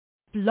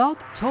Blog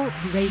Talk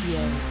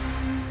Radio.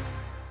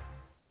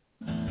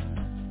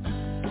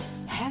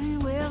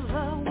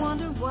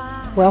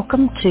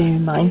 Welcome to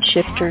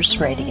MindShifters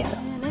Radio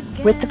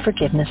with the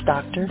Forgiveness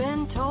Doctor,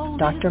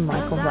 Dr.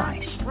 Michael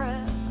Ryce.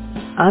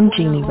 I'm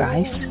Jeannie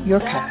Ryce, your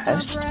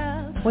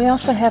co-host. We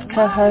also have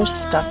co-hosts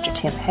Dr.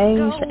 Tim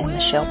Hayes and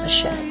Michelle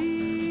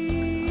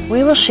Pichet.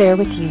 We will share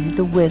with you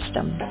the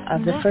wisdom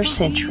of the first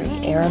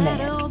century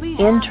Aramaic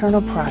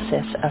internal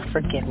process of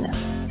forgiveness.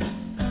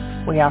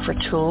 We offer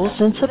tools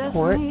and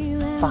support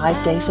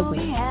 5 days a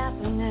week.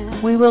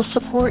 We will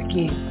support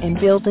you in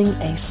building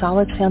a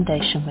solid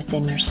foundation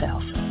within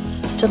yourself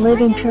to live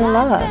in pure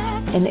love,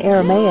 in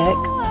Aramaic,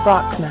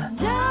 Rachma.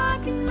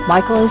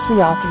 Michael is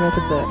the author of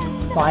the book,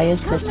 Why Is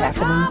This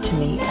Happening to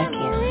Me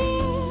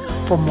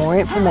Again? For more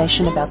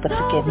information about the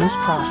forgiveness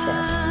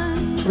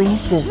process, please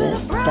visit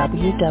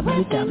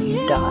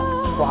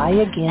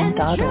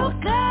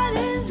www.whyagain.org.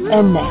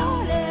 And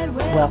now,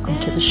 welcome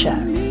to the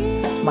show,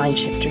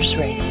 MindShifters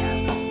Radio.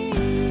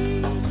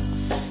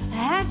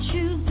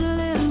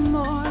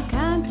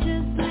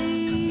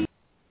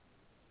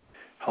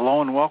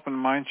 Hello and welcome to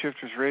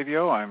MindShifters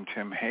Radio. I'm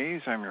Tim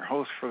Hayes. I'm your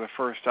host for the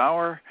first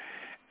hour,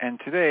 and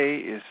today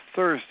is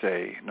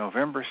Thursday,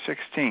 November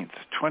 16th,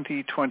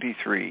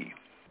 2023.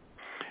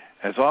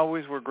 As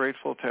always, we're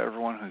grateful to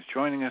everyone who's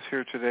joining us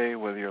here today,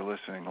 whether you're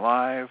listening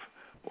live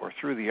or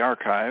through the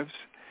archives,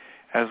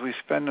 as we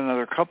spend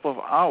another couple of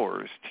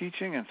hours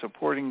teaching and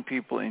supporting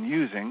people in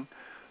using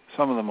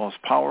some of the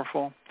most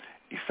powerful,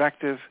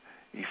 effective,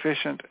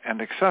 efficient,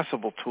 and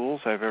accessible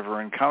tools I've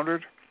ever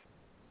encountered.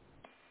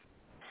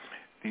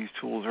 These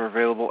tools are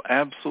available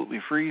absolutely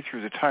free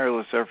through the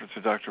tireless efforts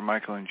of Dr.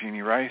 Michael and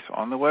Jeanie Ryce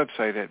on the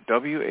website at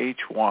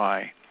whyagain.org.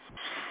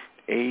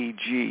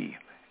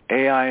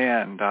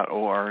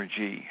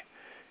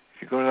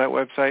 If you go to that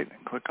website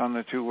and click on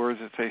the two words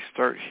that say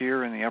Start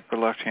Here in the upper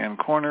left-hand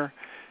corner,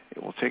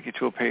 it will take you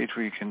to a page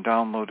where you can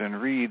download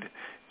and read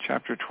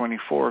Chapter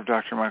 24 of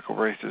Dr. Michael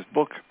Ryce's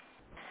book.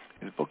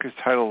 His book is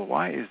titled,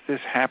 Why Is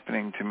This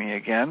Happening to Me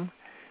Again?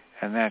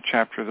 And that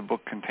chapter of the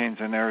book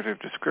contains a narrative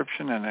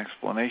description and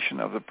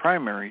explanation of the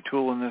primary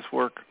tool in this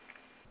work.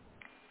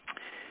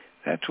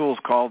 That tool is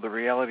called the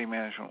Reality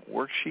Management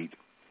Worksheet,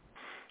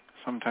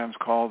 sometimes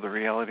called the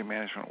Reality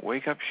Management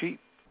Wake-Up Sheet.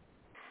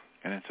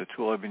 And it's a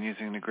tool I've been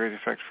using to great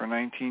effect for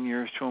 19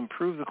 years to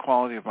improve the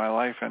quality of my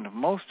life and of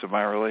most of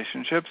my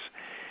relationships,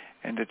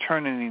 and to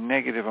turn any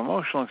negative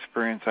emotional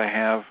experience I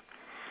have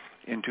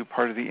into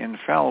part of the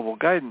infallible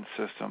guidance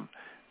system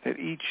that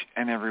each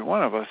and every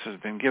one of us has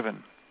been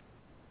given.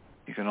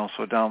 You can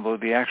also download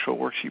the actual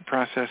worksheet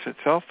process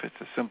itself. It's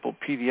a simple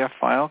PDF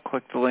file.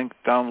 Click the link,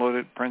 download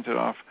it, print it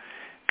off,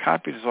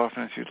 copy it as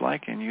often as you'd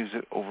like, and use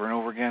it over and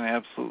over again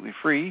absolutely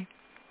free.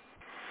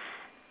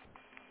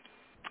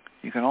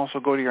 You can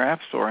also go to your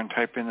App Store and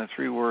type in the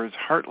three words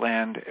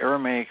Heartland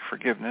Aramaic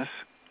Forgiveness.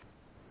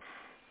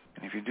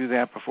 And if you do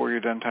that before you're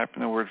done typing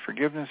the word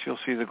forgiveness, you'll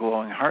see the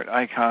glowing heart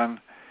icon.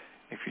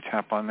 If you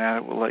tap on that,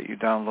 it will let you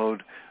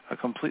download a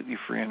completely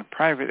free and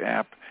private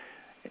app.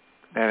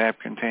 That app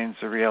contains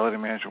the Reality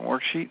Management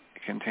Worksheet.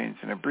 It contains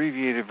an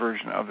abbreviated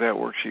version of that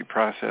worksheet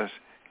process,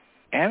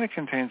 and it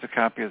contains a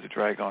copy of the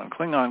Dragon and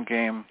Klingon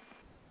game,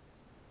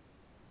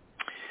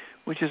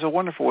 which is a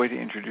wonderful way to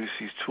introduce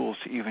these tools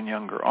to even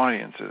younger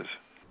audiences.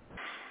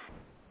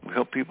 We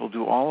help people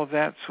do all of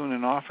that soon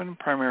and often,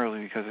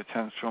 primarily because it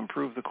tends to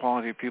improve the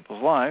quality of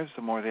people's lives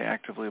the more they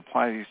actively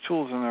apply these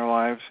tools in their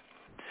lives,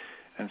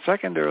 and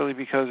secondarily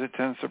because it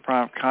tends to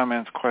prompt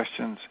comments,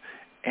 questions,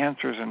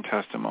 answers, and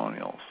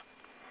testimonials.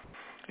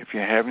 If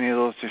you have any of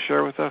those to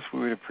share with us, we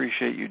would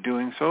appreciate you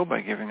doing so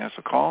by giving us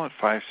a call at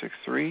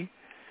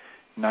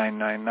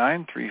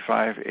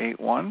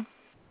 563-999-3581.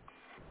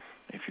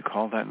 If you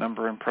call that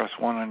number and press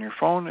 1 on your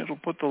phone, it'll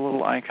put the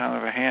little icon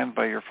of a hand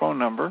by your phone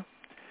number.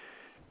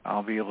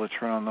 I'll be able to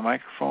turn on the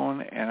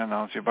microphone and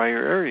announce you by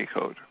your area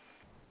code.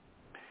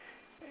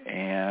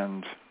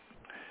 And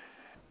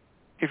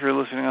if you're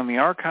listening on the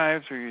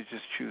archives or you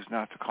just choose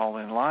not to call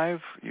in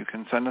live, you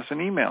can send us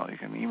an email. You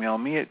can email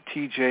me at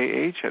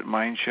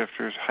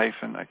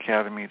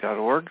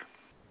tjh@mindshifters-academy.org.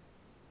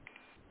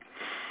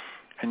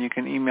 And you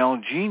can email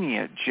Jeanie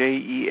at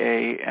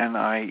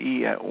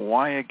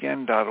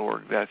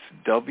jeanie@whyagain.org. That's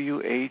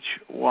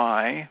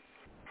whyagain.org.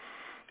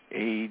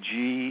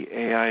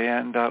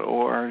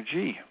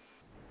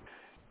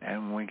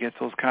 And when we get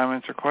those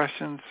comments or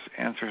questions,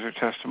 answers or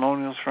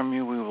testimonials from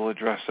you, we will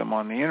address them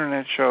on the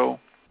Internet show.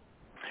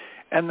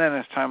 And then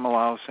as time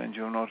allows, send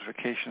you a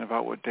notification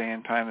about what day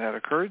and time that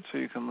occurred so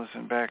you can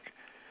listen back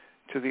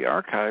to the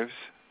archives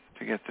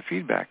to get the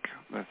feedback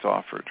that's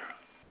offered.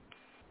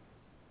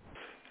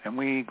 And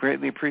we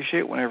greatly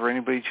appreciate whenever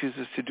anybody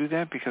chooses to do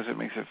that because it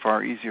makes it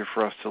far easier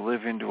for us to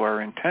live into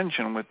our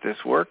intention with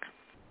this work.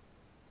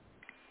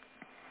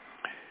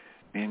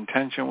 The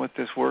intention with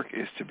this work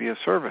is to be of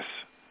service.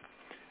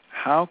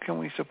 How can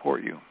we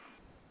support you?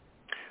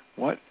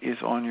 What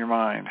is on your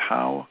mind?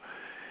 How's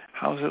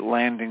it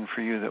landing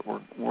for you that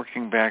we're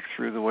working back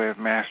through the way of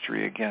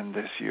mastery again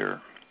this year?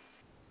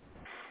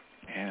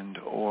 And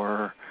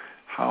or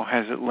How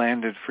has it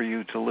landed for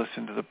you to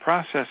listen to the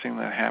processing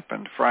that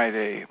happened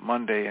Friday,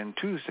 Monday, and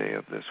Tuesday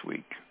of this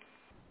week?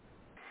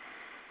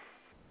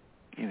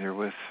 Either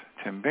with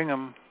Tim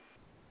Bingham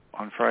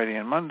on Friday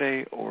and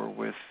Monday, or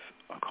with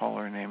a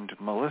caller named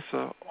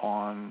Melissa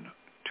on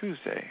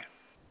Tuesday.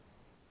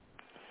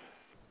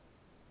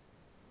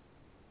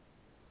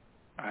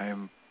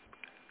 I'm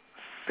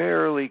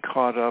fairly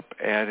caught up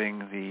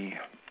adding the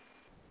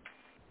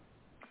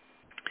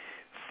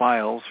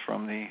files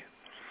from the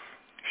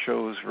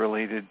shows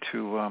related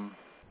to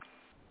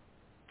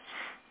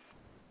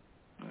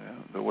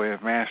the Way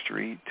of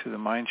Mastery to the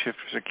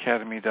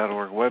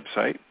MindShiftersAcademy.org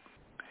website.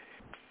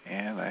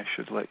 And I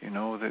should let you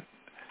know that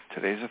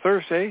today's a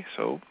Thursday,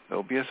 so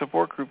there'll be a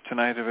support group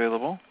tonight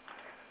available.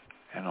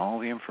 And all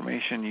the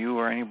information you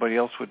or anybody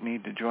else would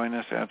need to join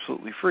us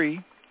absolutely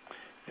free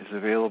is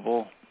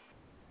available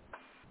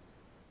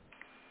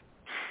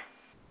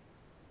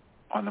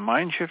on the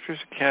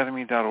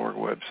MindShiftersAcademy.org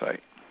website.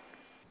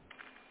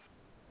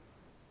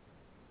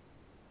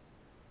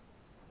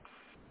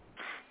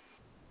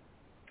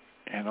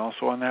 And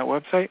also on that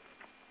website,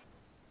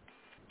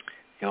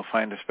 you'll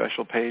find a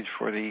special page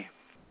for the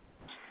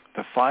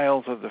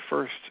files of the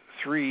first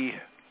 3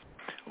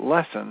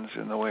 lessons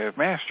in the Way of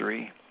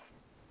Mastery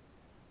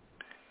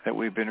that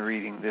we've been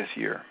reading this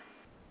year.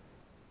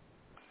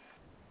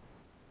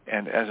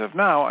 And as of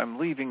now, I'm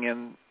leaving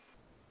in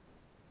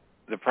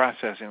the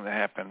processing that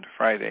happened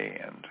Friday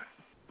and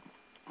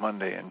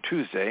Monday and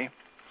Tuesday,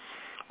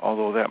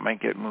 although that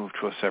might get moved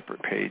to a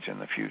separate page in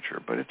the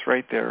future. But it's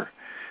right there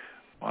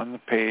on the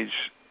page,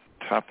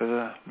 top of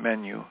the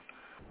menu,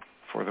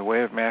 for the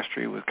Way of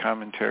Mastery with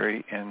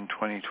commentary in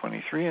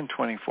 2023 and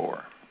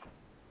 24.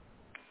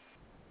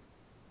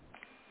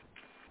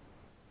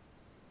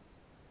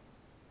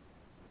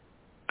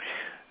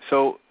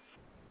 So,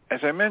 as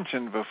I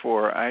mentioned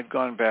before, I'd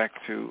gone back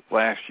to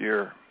last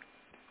year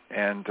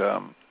and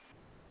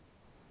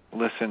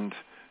listened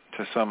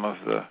to some of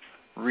the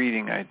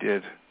reading I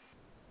did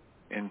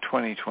in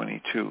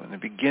 2022, in the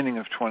beginning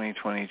of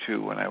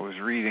 2022, when I was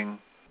reading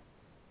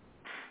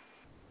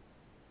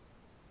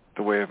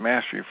the Way of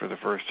Mastery for the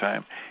first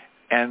time.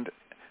 And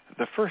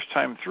the first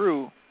time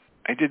through,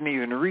 I didn't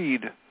even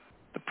read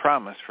the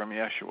promise from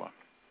Yeshua.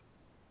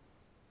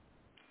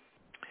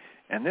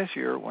 And this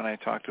year, when I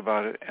talked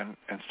about it and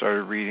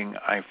started reading,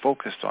 I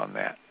focused on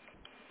that.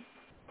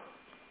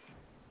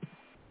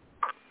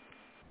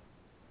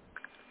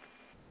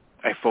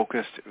 I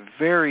focused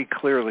very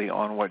clearly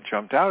on what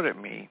jumped out at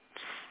me,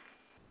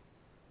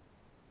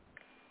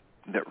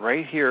 that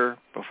right here,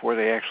 before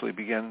they actually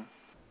begin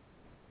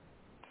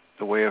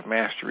the Way of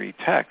Mastery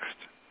text,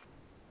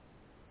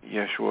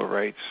 Yeshua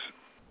writes,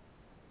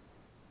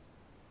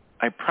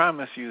 I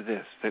promise you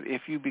this, that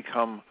if you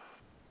become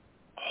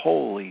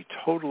wholly,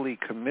 totally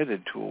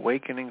committed to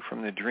awakening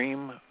from the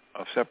dream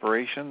of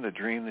separation, the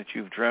dream that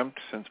you've dreamt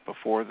since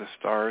before the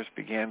stars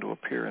began to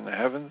appear in the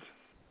heavens,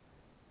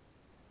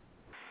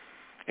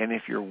 and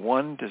if your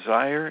one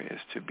desire is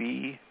to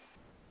be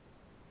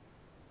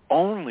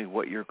only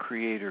what your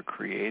Creator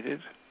created,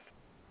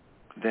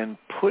 then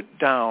put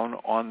down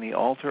on the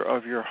altar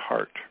of your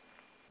heart.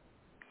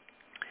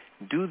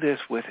 Do this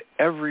with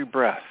every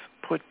breath.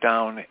 Put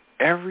down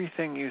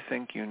everything you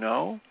think you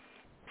know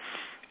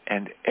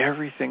and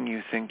everything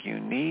you think you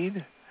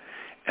need,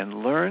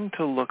 and learn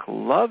to look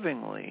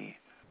lovingly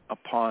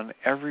upon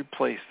every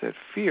place that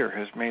fear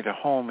has made a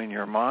home in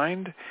your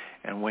mind.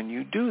 And when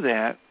you do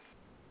that,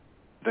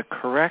 the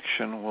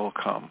correction will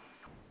come.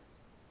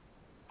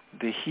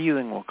 The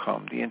healing will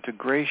come. The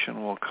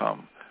integration will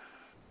come.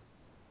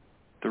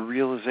 The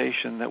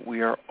realization that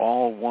we are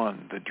all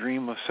one. The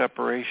dream of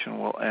separation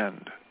will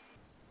end.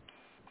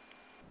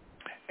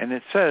 And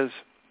it says,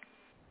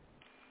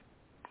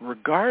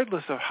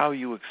 regardless of how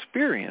you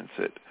experience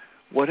it,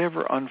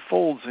 whatever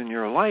unfolds in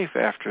your life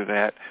after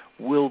that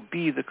will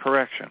be the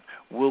correction,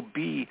 will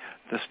be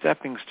the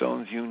stepping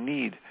stones you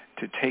need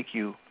to take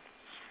you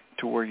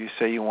to where you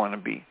say you want to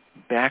be,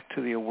 back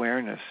to the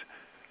awareness,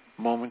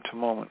 moment to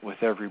moment,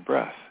 with every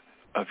breath,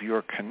 of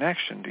your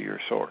connection to your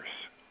source.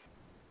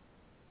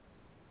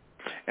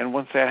 And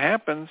once that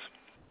happens,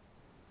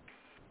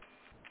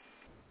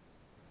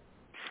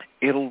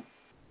 it'll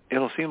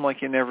seem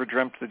like you never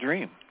dreamt the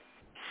dream.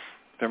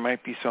 There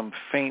might be some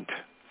faint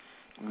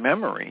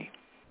memory,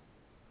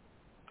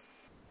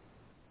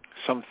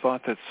 some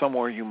thought that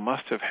somewhere you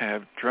must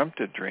have dreamt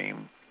a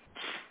dream,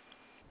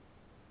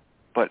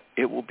 but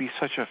it will be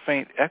such a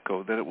faint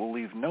echo that it will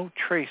leave no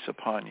trace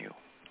upon you.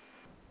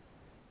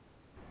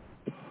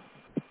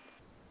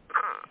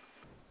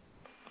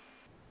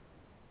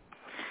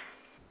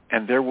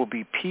 And there will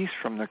be peace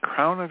from the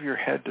crown of your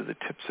head to the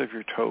tips of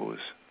your toes.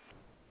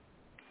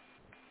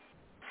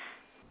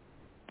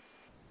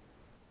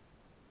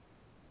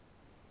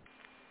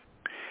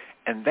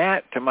 And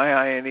that, to my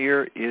eye and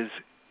ear, is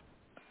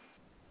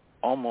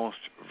almost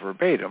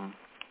verbatim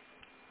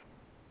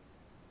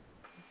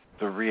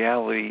the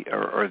reality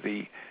or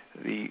the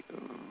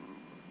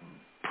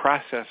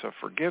process of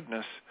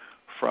forgiveness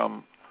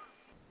from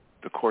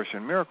the Course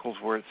in Miracles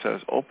where it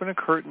says, open a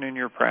curtain in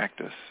your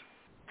practice.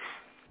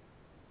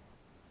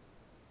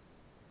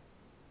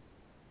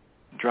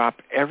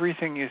 Drop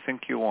everything you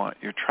think you want,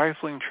 your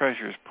trifling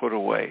treasures put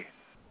away,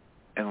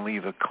 and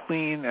leave a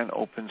clean and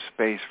open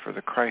space for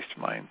the Christ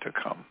mind to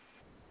come.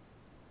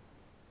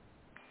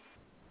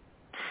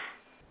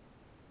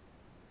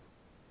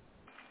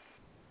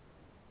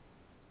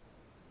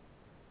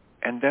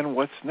 And then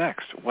what's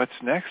next? What's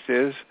next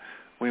is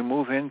we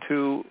move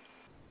into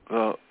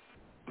the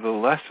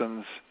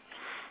lessons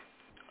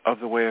of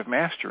the Way of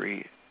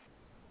Mastery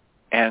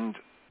and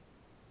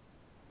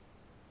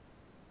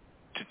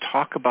to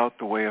talk about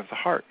the way of the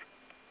heart,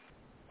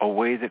 a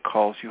way that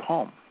calls you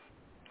home.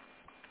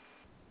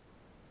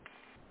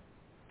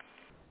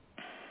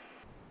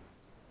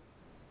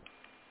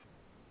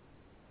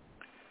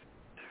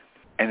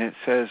 And it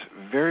says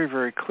very,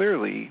 very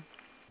clearly,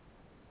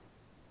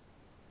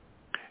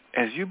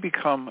 as you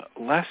become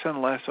less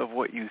and less of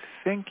what you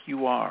think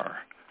you are,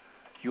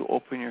 you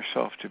open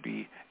yourself to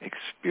be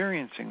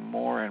experiencing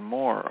more and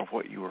more of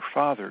what your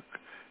Father,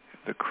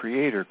 the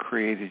Creator,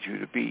 created you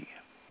to be,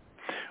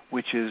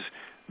 which is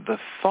the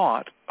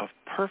thought of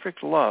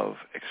perfect love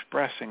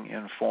expressing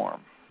in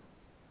form.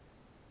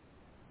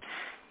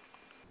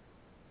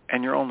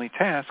 And your only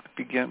task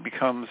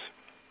becomes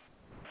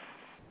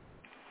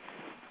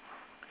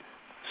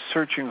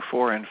searching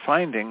for and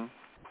finding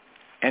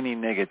any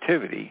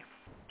negativity,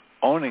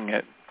 owning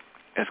it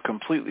as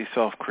completely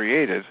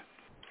self-created,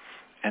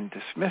 and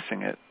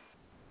dismissing it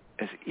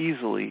as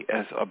easily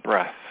as a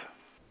breath.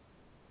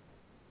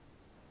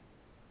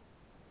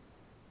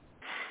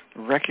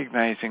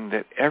 Recognizing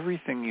that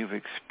everything you've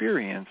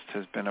experienced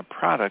has been a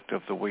product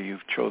of the way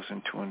you've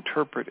chosen to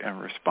interpret and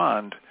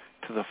respond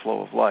to the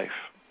flow of life.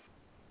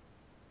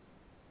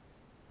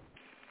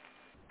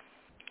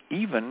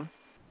 Even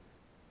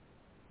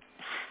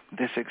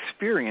this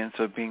experience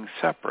of being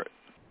separate.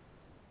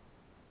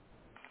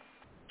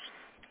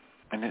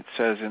 And it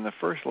says in the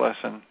first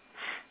lesson,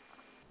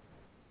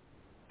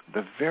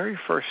 the very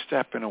first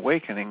step in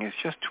awakening is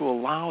just to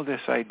allow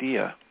this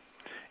idea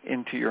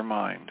into your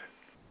mind.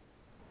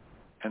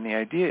 And the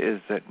idea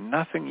is that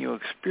nothing you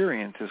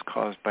experience is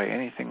caused by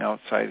anything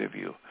outside of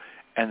you,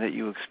 and that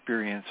you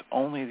experience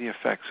only the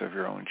effects of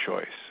your own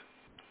choice.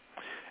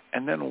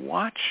 And then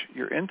watch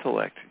your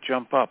intellect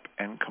jump up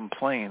and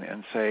complain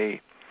and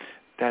say,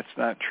 that's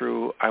not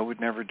true, I would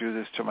never do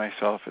this to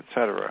myself,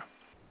 etc.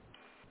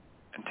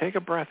 And take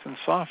a breath and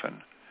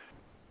soften.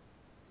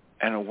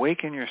 And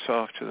awaken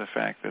yourself to the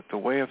fact that the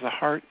way of the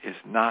heart is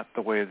not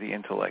the way of the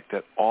intellect,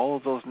 that all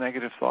of those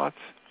negative thoughts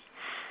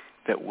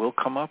that will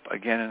come up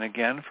again and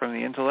again from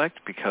the intellect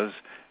because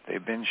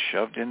they've been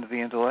shoved into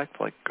the intellect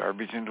like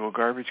garbage into a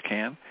garbage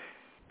can,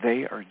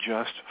 they are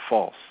just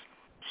false.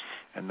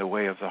 And the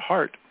way of the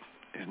heart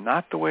is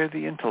not the way of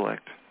the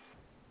intellect.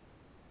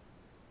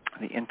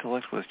 The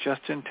intellect was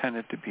just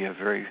intended to be a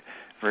very,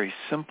 very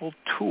simple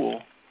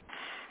tool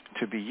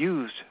to be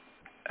used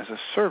as a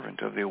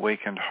servant of the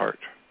awakened heart.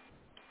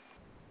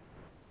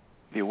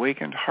 The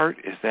awakened heart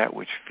is that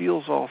which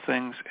feels all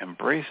things,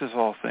 embraces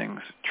all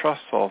things,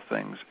 trusts all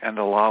things, and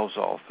allows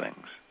all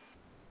things.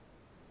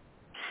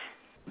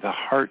 The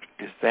heart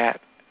is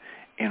that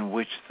in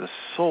which the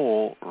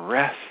soul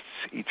rests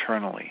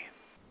eternally.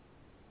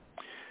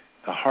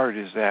 The heart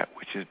is that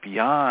which is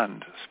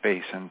beyond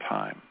space and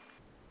time.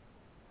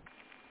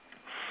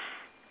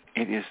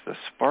 It is the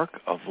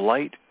spark of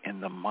light in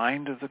the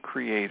mind of the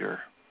Creator,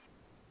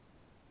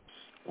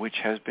 which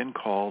has been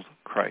called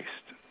Christ.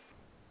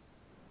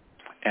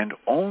 And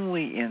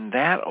only in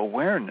that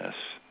awareness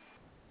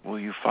will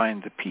you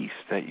find the peace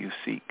that you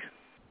seek.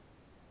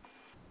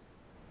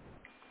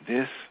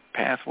 This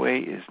pathway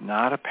is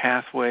not a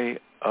pathway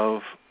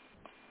of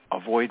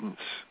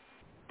avoidance.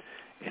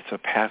 It's a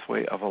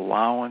pathway of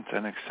allowance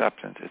and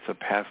acceptance. It's a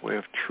pathway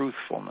of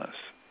truthfulness.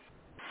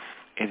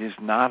 It is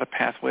not a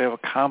pathway of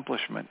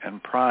accomplishment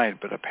and pride,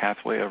 but a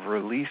pathway of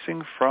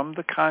releasing from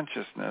the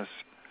consciousness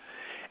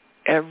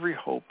every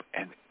hope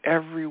and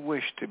every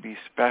wish to be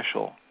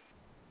special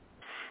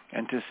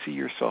and to see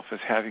yourself as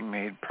having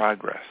made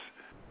progress.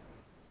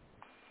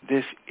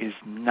 This is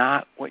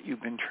not what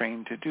you've been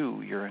trained to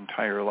do your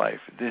entire life.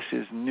 This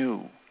is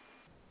new.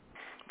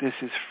 This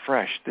is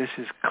fresh. This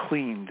is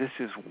clean. This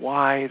is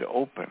wide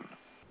open.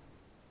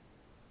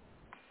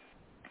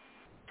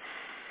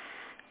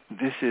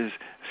 This is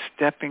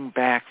stepping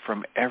back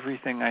from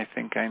everything I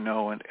think I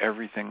know and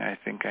everything I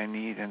think I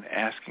need and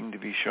asking to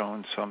be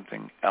shown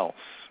something else.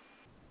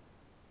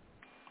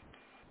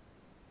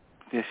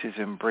 This is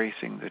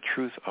embracing the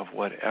truth of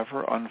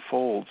whatever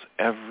unfolds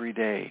every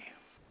day.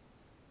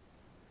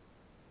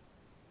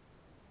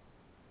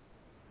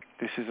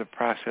 This is a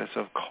process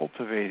of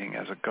cultivating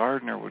as a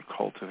gardener would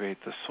cultivate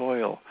the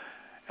soil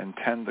and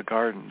tend the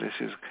garden. This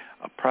is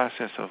a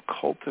process of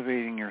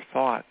cultivating your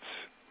thoughts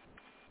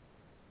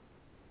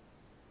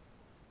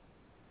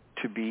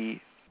to be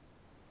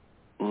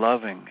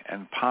loving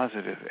and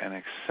positive and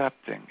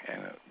accepting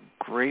and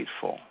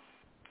grateful.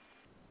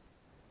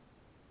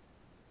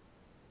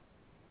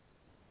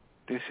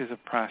 This is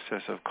a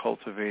process of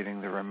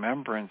cultivating the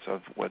remembrance of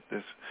what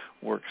this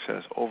work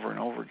says over and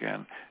over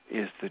again,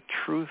 is the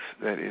truth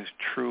that is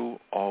true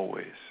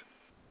always.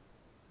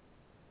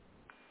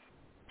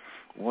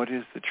 What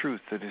is the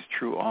truth that is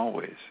true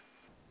always?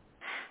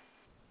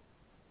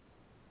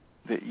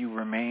 That you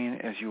remain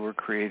as you were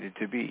created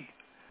to be.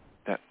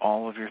 That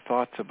all of your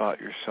thoughts about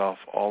yourself,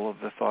 all of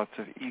the thoughts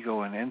of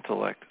ego and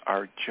intellect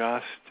are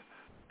just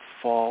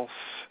false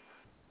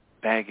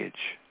baggage.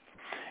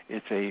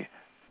 It's a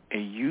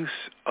use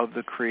of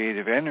the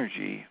creative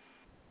energy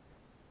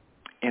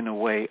in a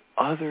way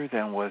other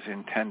than was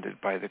intended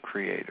by the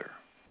Creator.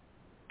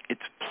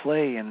 It's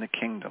play in the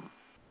kingdom.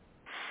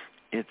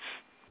 It's,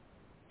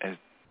 as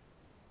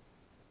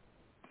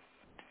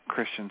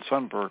Christian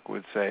Sundberg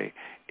would say,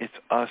 it's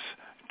us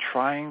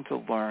trying to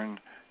learn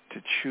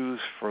to choose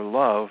for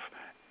love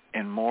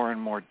in more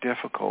and more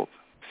difficult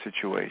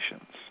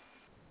situations.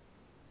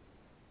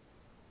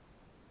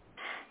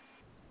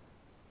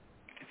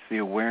 The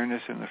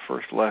awareness in the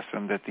first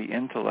lesson that the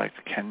intellect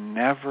can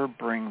never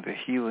bring the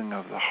healing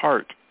of the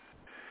heart.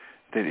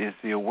 That is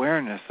the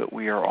awareness that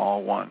we are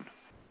all one.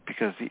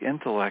 Because the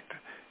intellect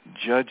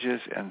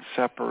judges and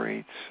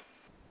separates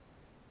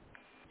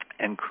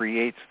and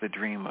creates the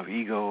dream of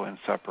ego and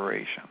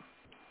separation.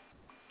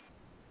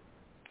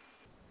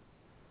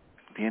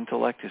 The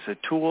intellect is a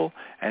tool,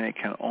 and it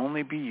can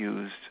only be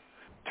used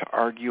to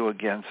argue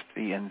against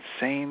the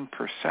insane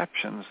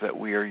perceptions that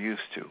we are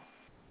used to.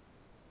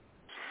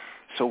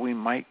 So we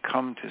might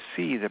come to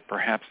see that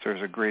perhaps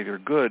there's a greater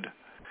good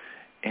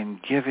in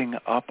giving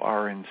up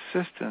our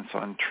insistence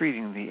on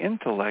treating the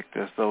intellect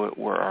as though it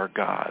were our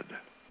God.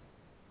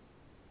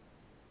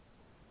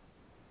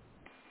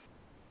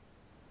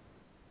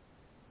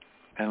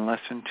 And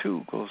lesson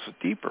 2 goes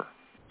deeper,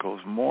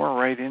 goes more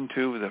right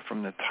into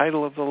from the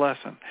title of the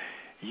lesson,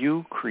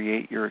 you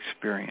create your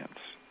experience.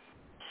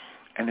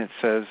 And it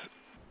says,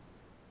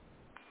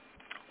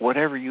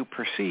 whatever you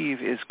perceive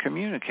is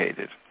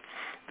communicated.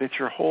 That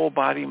your whole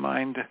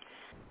body-mind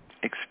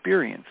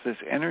experience, this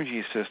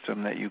energy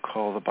system that you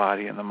call the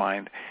body and the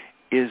mind,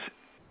 is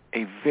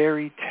a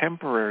very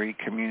temporary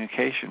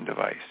communication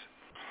device.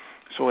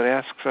 So it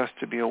asks us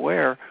to be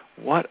aware,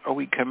 what are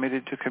we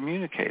committed to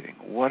communicating?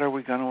 What are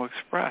we going to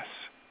express?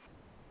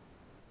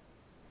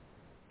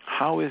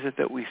 How is it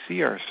that we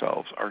see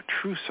ourselves, our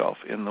true self,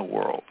 in the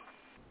world?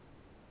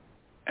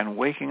 And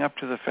waking up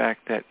to the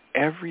fact that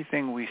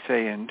everything we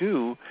say and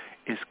do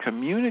is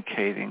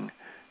communicating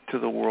to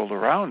the world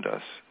around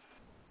us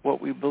what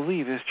we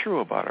believe is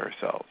true about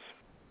ourselves.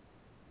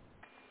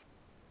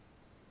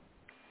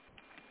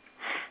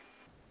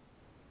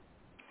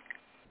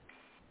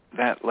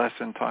 That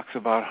lesson talks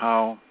about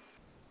how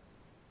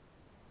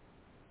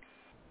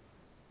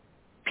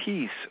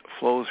peace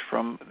flows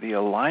from the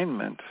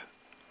alignment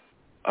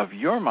of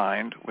your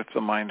mind with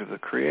the mind of the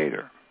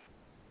Creator.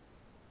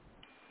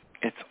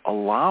 It's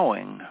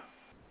allowing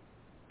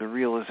the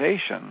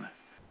realization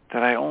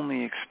that I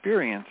only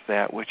experience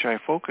that which I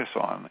focus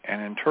on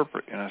and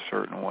interpret in a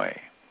certain way.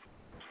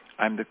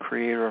 I'm the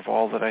creator of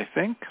all that I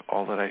think,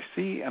 all that I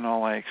see, and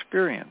all I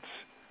experience.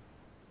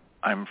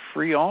 I'm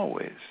free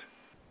always.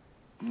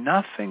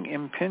 Nothing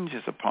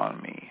impinges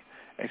upon me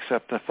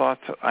except the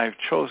thoughts that I've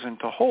chosen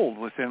to hold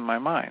within my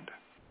mind.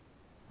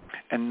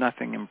 And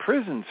nothing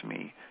imprisons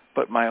me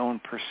but my own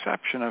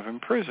perception of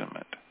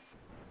imprisonment.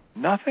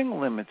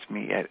 Nothing limits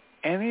me at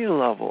any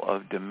level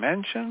of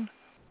dimension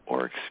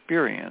or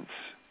experience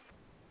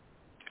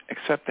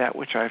except that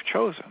which I've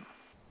chosen.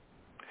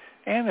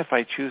 And if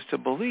I choose to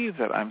believe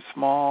that I'm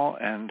small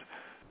and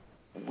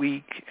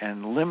weak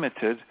and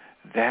limited,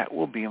 that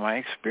will be my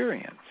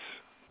experience.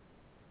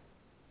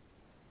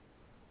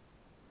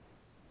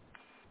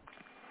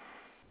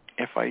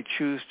 If I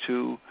choose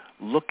to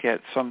look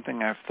at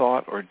something I've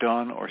thought or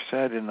done or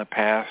said in the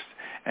past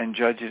and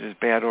judge it as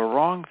bad or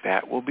wrong,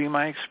 that will be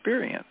my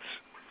experience.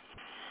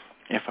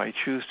 If I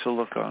choose to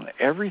look on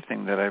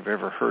everything that I've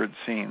ever heard,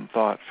 seen,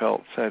 thought,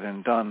 felt, said,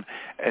 and done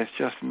as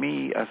just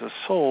me as a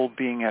soul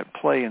being at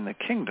play in the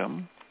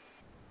kingdom,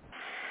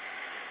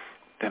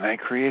 then I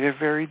create a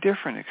very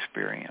different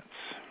experience.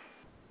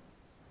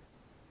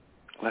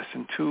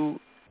 Lesson 2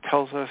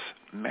 tells us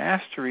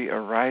mastery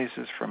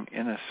arises from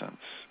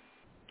innocence.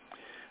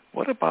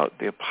 What about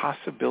the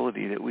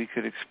possibility that we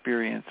could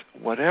experience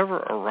whatever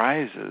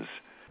arises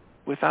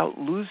without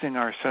losing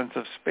our sense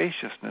of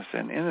spaciousness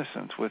and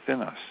innocence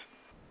within us?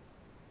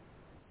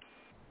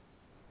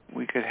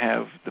 We could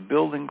have the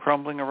building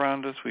crumbling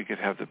around us, we could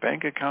have the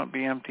bank account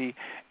be empty,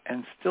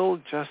 and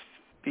still just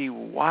be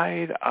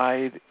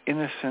wide-eyed,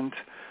 innocent,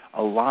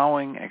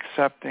 allowing,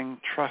 accepting,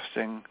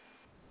 trusting,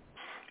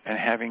 and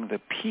having the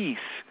peace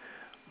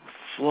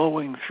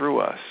flowing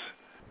through us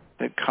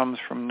that comes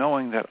from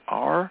knowing that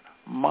our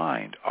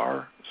mind,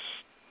 our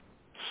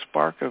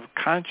spark of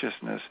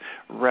consciousness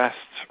rests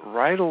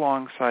right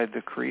alongside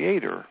the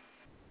Creator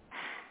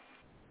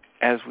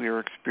as we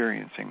are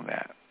experiencing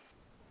that.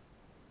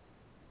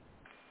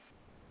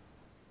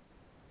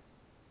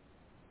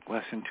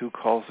 Lesson 2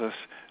 calls us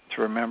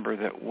to remember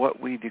that what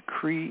we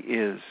decree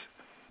is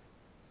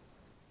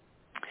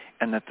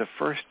and that the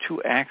first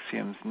two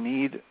axioms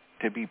need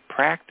to be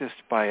practiced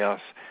by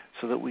us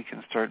so that we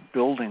can start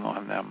building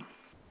on them.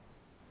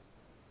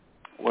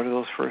 What are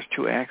those first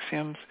two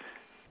axioms?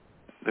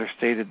 They're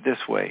stated this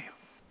way.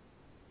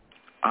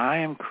 I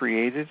am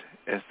created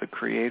as the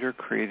Creator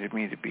created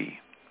me to be.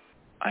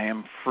 I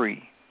am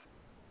free.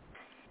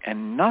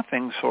 And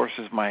nothing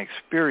sources my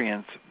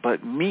experience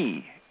but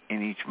me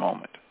in each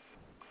moment.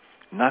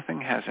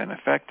 Nothing has an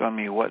effect on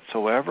me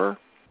whatsoever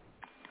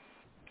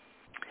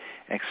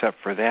except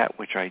for that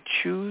which I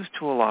choose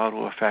to allow to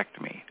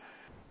affect me.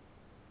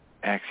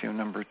 Axiom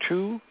number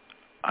 2,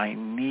 I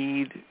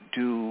need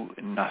do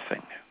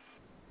nothing.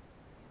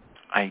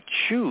 I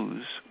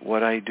choose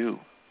what I do.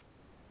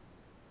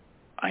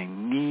 I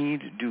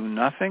need do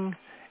nothing,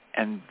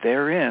 and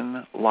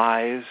therein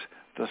lies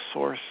the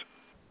source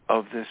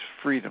of this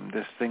freedom,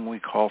 this thing we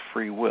call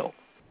free will.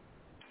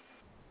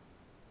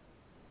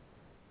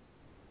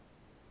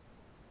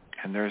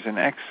 And there's an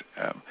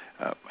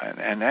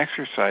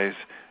exercise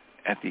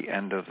at the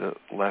end of the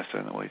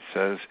lesson which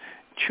says,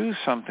 choose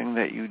something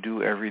that you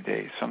do every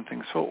day,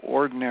 something so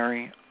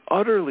ordinary,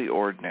 utterly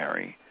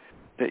ordinary,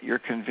 that you're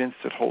convinced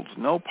it holds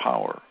no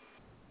power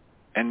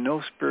and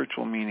no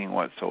spiritual meaning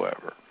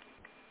whatsoever.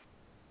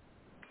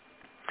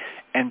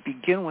 And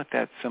begin with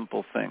that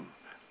simple thing,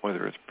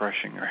 whether it's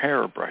brushing your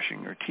hair or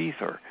brushing your teeth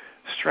or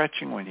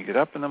stretching when you get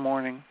up in the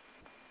morning.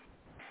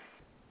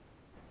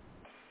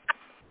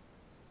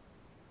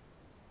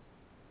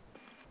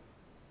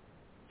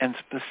 And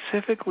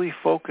specifically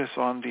focus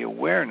on the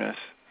awareness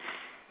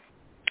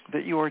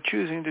that you are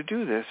choosing to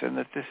do this and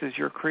that this is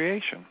your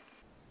creation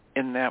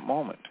in that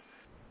moment.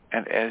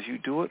 And as you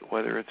do it,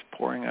 whether it's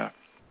pouring a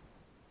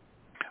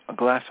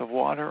glass of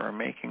water or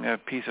making a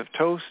piece of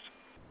toast,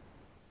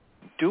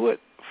 do it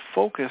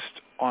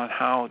focused on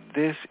how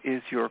this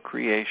is your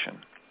creation.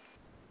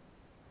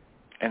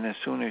 And as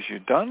soon as you're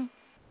done,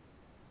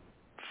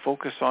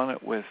 focus on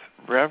it with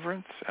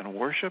reverence and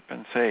worship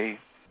and say,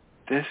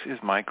 this is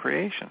my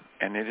creation,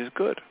 and it is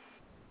good.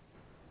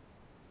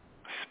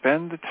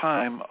 Spend the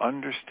time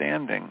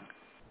understanding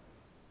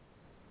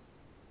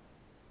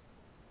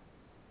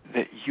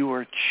that you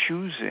are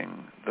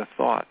choosing the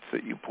thoughts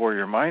that you pour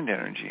your mind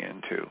energy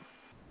into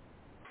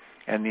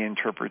and the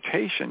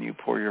interpretation you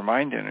pour your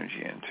mind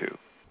energy into.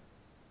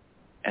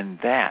 And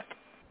that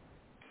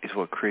is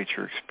what creates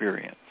your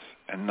experience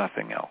and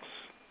nothing else.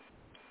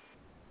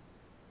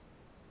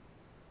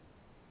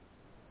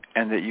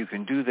 And that you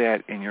can do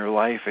that in your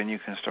life, and you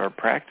can start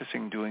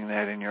practicing doing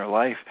that in your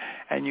life,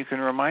 and you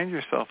can remind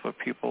yourself of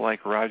people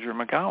like Roger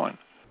McGowan,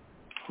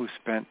 who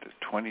spent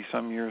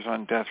 20-some years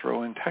on death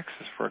row in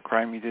Texas for a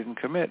crime he didn't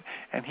commit,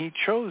 and he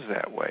chose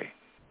that way.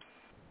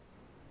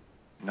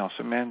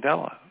 Nelson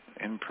Mandela,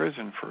 in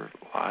prison for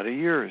a lot of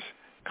years,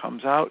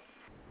 comes out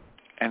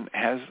and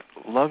has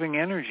loving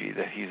energy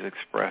that he's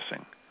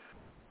expressing,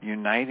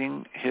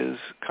 uniting his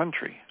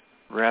country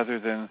rather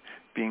than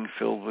being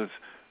filled with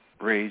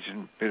rage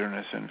and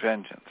bitterness and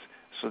vengeance.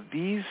 So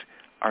these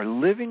are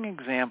living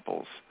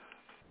examples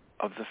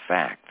of the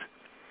fact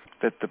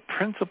that the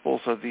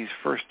principles of these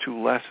first two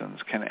lessons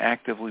can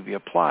actively be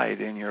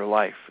applied in your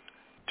life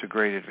to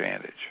great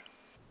advantage.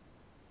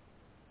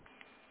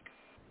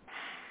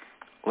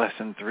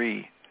 Lesson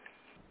 3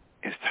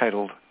 is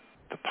titled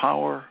The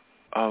Power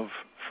of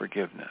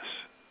Forgiveness.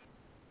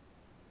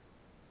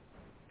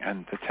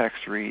 And the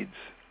text reads,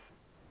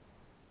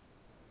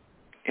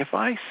 if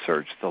I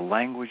search the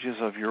languages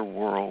of your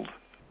world,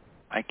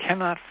 I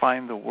cannot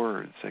find the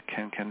words that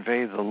can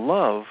convey the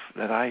love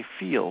that I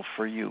feel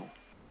for you.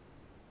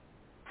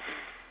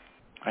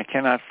 I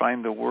cannot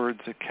find the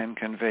words that can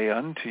convey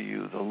unto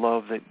you the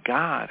love that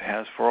God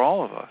has for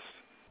all of us.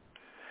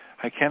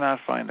 I cannot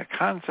find a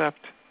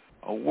concept,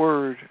 a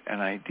word,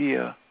 an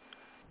idea,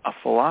 a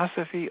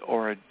philosophy,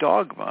 or a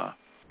dogma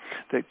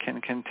that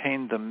can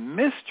contain the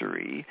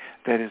mystery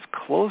that is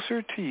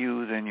closer to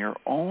you than your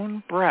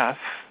own breath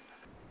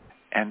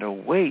and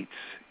awaits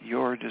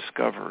your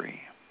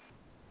discovery.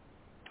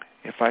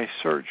 If I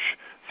search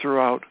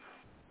throughout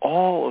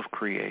all of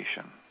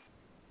creation,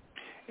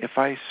 if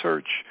I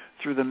search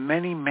through the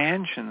many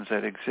mansions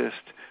that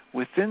exist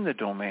within the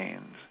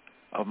domains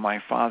of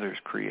my Father's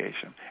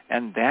creation,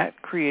 and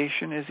that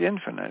creation is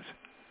infinite,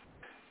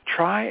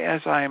 try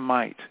as I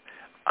might,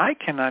 I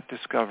cannot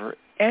discover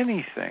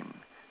anything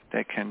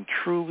that can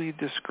truly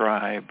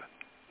describe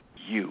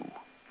you.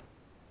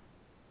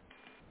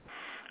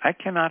 I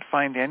cannot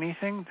find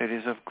anything that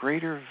is of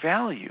greater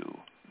value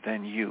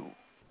than you.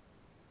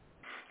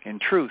 In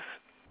truth,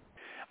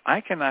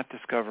 I cannot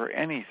discover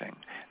anything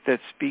that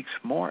speaks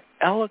more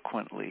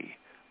eloquently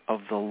of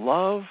the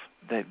love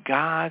that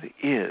God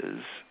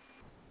is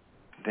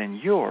than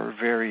your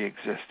very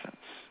existence.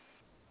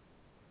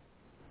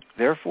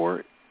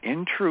 Therefore,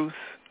 in truth,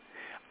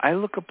 I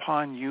look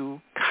upon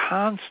you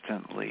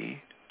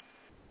constantly,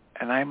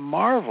 and I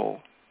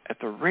marvel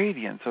at the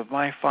radiance of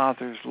my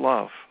Father's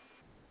love.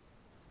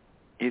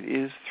 It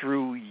is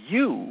through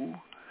you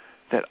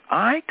that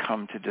I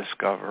come to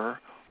discover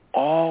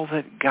all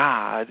that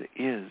God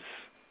is.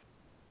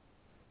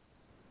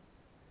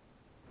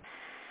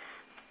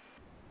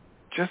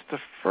 just the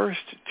first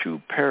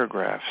 2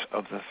 paragraphs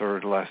of the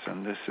 3rd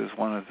lesson. This is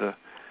one of the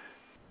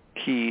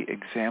key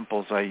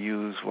examples I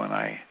use when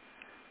I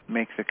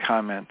make the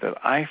comment that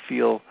I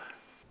feel,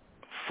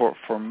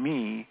 for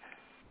me,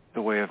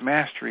 the way of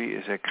mastery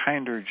is a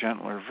kinder,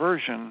 gentler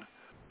version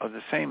of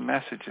the same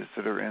messages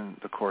that are in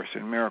the Course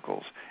in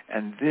Miracles.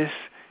 And this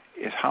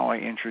is how I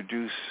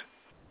introduce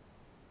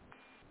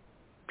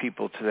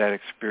people to that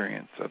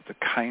experience of the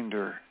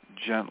kinder,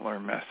 gentler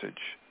message.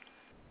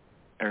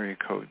 Area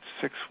code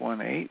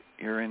 618,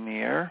 you're in the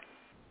air.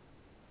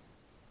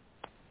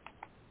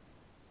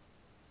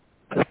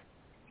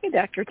 Hey,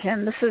 Dr.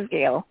 Tim, this is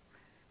Gail.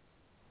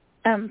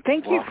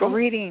 Thank you for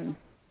reading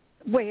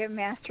Way of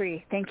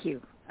Mastery. Thank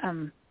you.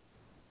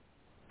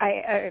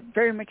 I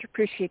very much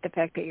appreciate the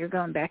fact that you're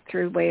going back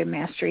through Way of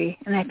Mastery.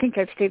 And I think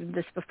I've stated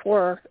this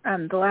before.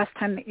 The last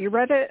time that you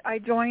read it, I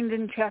joined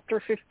in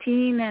Chapter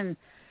 15 and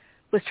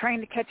was trying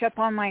to catch up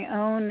on my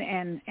own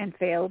and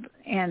failed.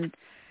 And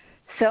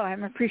so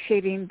I'm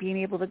appreciating being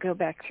able to go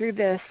back through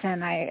this,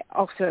 and I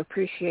also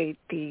appreciate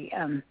the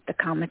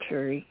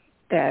commentary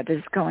that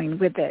is going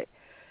with it.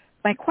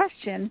 My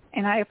question,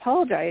 and I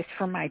apologize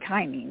for my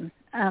timing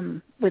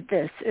with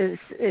this,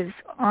 is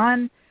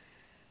on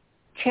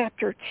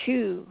Chapter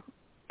 2.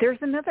 There's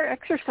another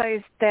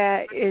exercise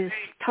that is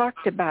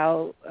talked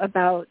about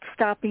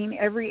stopping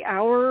every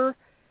hour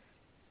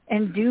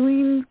and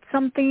doing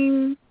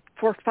something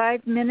for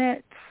 5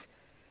 minutes.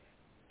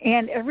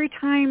 And every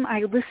time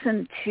I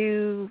listen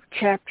to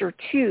Chapter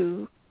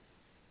 2,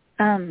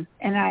 and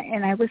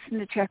I listened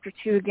to Chapter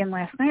 2 again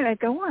last night, I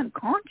go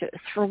unconscious.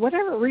 For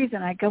whatever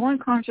reason, I go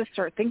unconscious,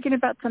 start thinking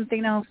about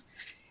something else,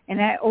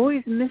 and I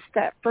always miss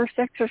that first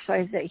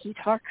exercise that he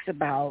talks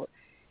about,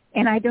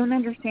 and I don't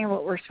understand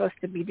what we're supposed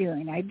to be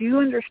doing. I do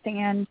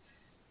understand,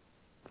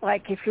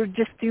 like, if you're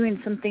just doing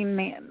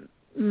something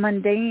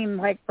mundane,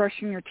 like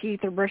brushing your teeth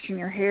or brushing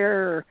your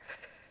hair or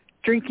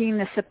drinking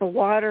a sip of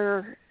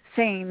water,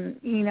 saying,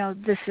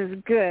 this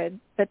is good,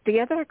 but the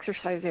other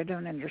exercise I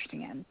don't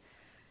understand.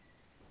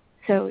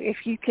 So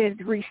if you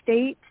could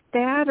restate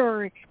that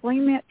or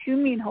explain that to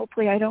me, and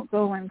hopefully I don't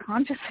go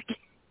unconscious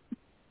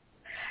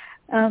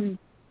again.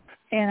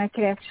 And I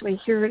could actually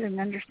hear it and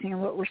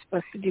understand what we're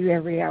supposed to do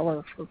every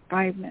hour for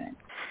 5 minutes.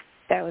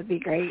 That would be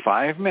great.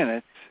 5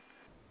 minutes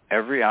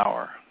every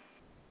hour.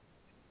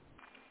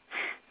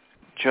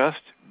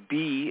 Just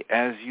be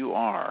as you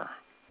are,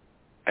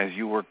 as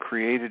you were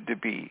created to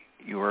be.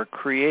 You are a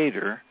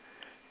creator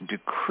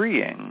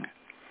decreeing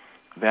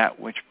that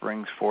which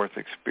brings forth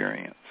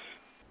experience.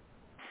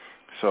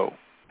 So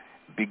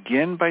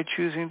begin by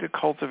choosing to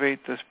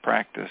cultivate this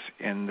practice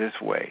in this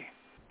way.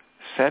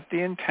 Set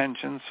the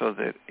intention so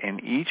that in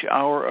each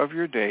hour of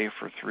your day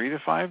for 3 to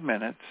 5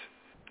 minutes,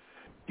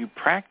 you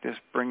practice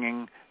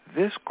bringing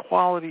this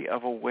quality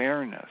of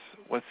awareness.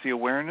 What's the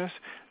awareness?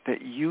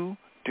 That you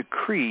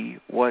decree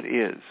what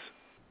is.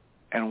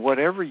 And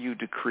whatever you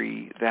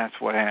decree, that's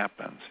what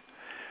happens.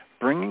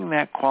 Bringing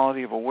that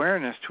quality of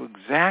awareness to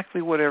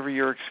exactly whatever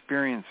you're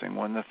experiencing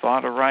when the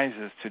thought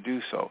arises to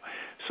do so.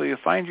 So you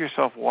find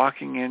yourself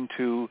walking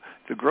into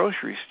the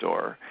grocery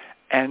store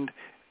and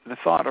the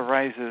thought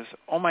arises,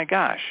 oh my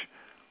gosh,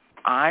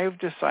 I've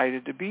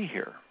decided to be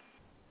here.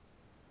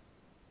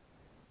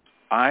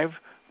 I've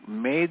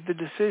made the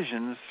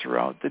decisions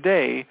throughout the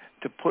day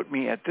to put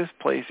me at this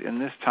place in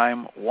this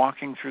time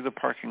walking through the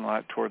parking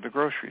lot toward the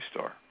grocery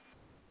store.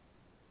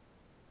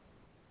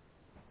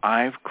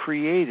 I've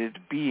created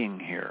being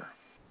here.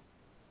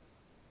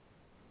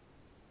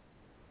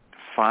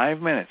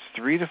 5 minutes,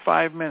 3 to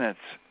 5 minutes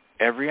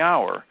every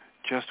hour,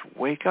 just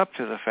wake up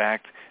to the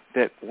fact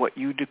that what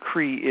you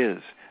decree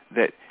is,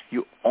 that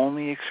you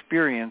only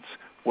experience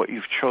what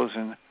you've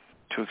chosen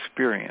to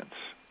experience.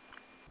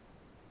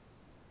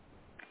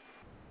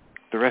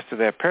 The rest of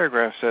that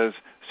paragraph says,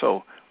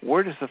 so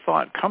where does the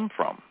thought come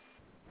from?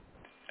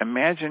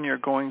 Imagine you're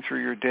going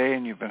through your day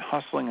and you've been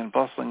hustling and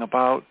bustling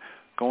about,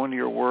 going to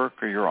your work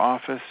or your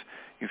office,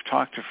 you've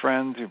talked to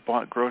friends, you've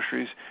bought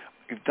groceries,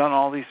 you've done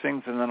all these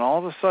things, and then all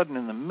of a sudden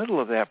in the middle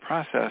of that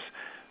process,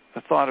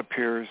 the thought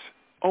appears,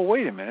 oh,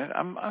 wait a minute,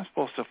 I'm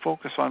supposed to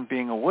focus on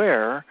being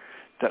aware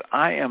that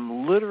I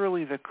am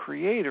literally the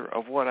creator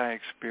of what I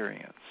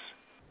experience.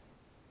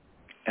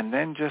 And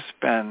then just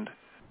spend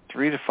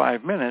 3 to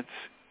 5 minutes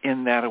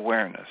in that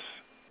awareness.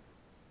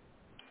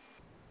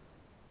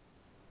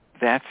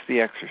 That's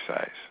the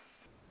exercise.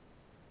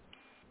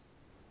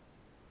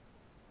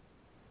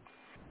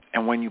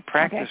 And when you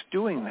practice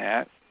doing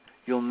that,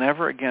 you'll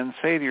never again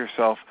say to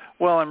yourself,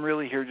 well, I'm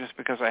really here just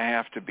because I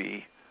have to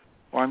be,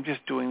 or I'm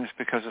just doing this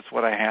because it's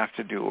what I have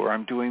to do, or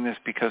I'm doing this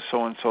because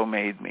so-and-so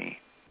made me.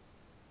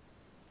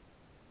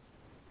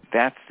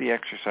 That's the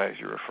exercise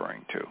you're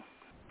referring to.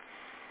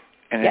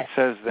 And it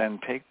says then,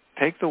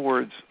 take the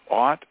words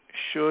ought,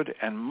 should,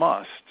 and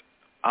must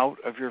out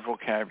of your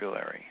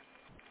vocabulary.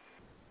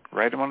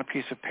 Write them on a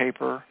piece of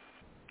paper,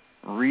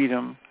 read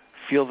them,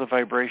 feel the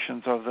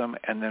vibrations of them,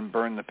 and then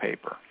burn the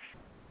paper.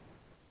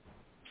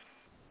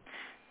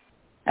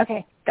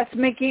 Okay, that's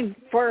making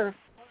for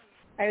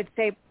I would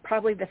say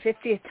probably the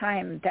 50th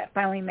time that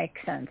finally makes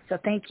sense. So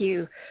thank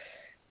you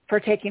for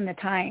taking the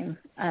time.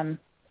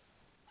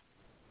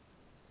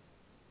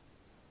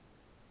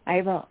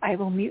 I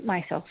will mute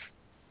myself.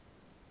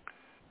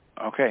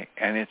 Okay,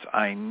 and it's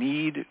I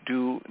need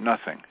do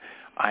nothing.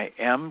 I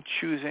am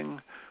choosing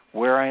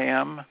where I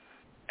am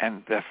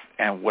and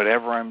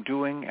whatever I'm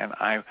doing, and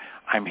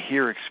I'm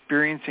here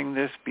experiencing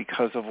this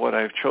because of what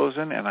I've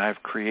chosen, and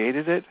I've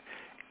created it,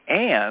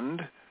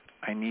 and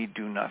I need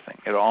do nothing.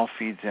 It all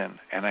feeds in,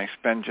 and I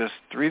spend just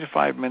 3 to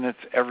 5 minutes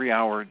every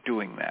hour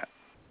doing that.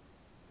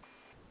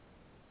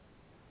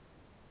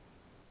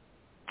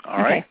 All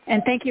right?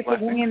 And thank you for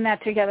bringing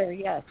that together.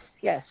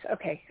 Yes.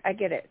 Okay, I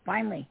get it.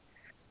 Finally.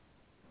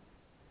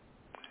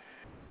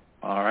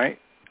 All right.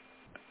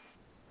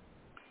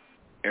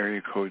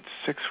 Area code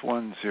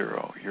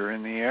 610. You're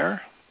in the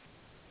air.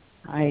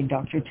 Hi,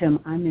 Dr. Tim.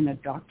 I'm in a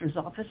doctor's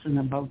office and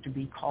about to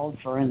be called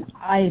for an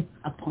eye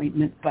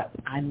appointment, but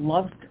I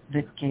loved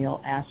that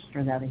Gail asked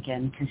for that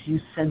again because you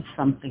said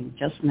something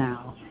just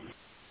now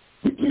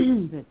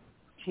that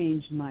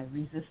changed my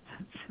resistance.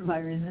 My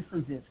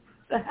resistance is,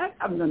 the heck,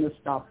 I'm going to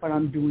stop what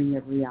I'm doing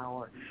every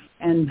hour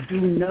and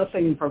do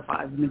nothing for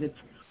 5 minutes.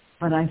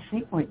 But I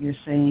think what you're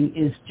saying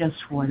is just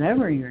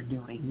whatever you're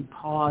doing,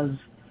 pause.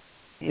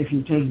 If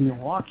you're taking a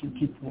walk, you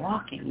keep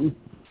walking,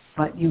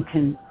 but you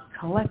can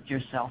collect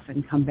yourself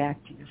and come back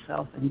to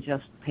yourself and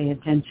just pay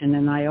attention.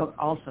 And I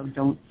also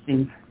don't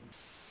think,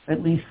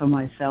 at least for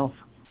myself,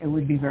 it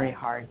would be very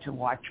hard to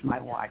watch my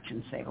watch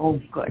and say, oh,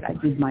 good, I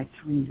did my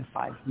 3 to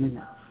 5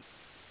 minutes.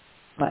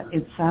 But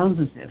it sounds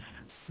as if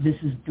this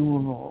is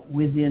doable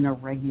within a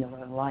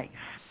regular life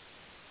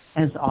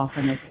as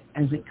often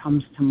as it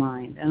comes to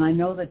mind. And I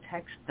know the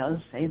text does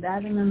say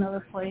that in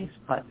another place,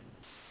 but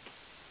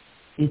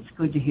it's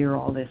good to hear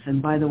all this.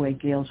 And by the way,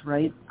 Gail's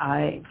right.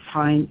 I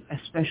find,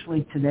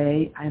 especially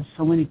today, I have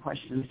so many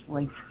questions.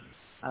 Like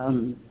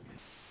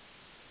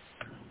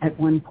at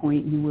one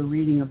point you were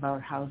reading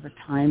about how the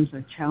times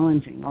are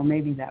challenging, or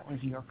maybe that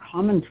was your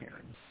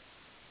commentary.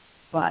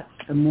 But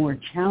the more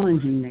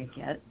challenging they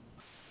get,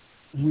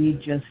 we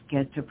just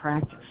get to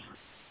practice.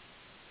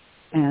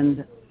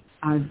 And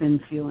I've been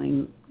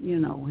feeling,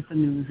 with the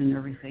news and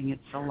everything,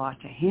 it's a lot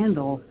to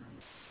handle,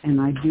 and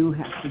I do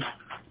have to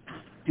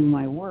do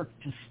my work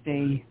to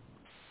stay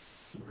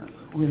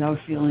without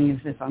feeling as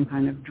if I'm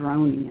kind of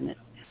drowning in it.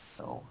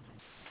 So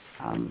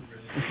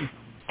this is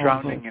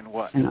drowning in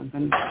what? And I'm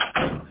going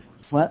to,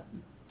 what?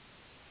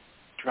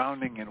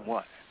 Drowning in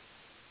what?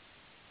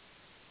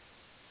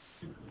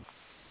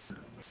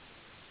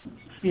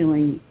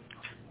 Feeling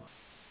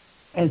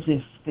as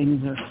if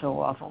things are so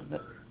awful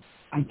that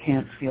I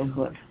can't feel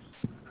good.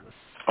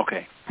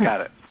 Okay,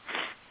 got it.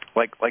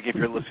 Like if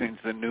you're listening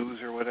to the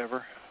news or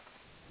whatever?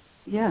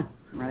 Yeah,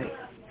 right.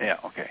 Yeah,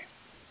 okay.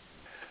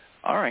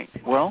 All right.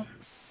 Well,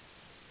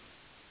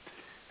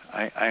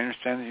 I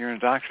understand that you're in a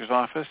doctor's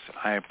office.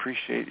 I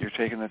appreciate your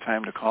taking the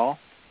time to call.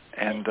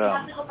 And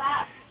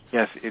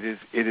yes, it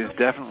is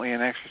definitely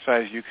an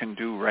exercise you can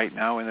do right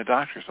now in the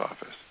doctor's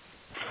office.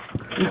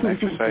 It's an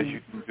exercise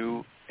you can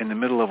do in the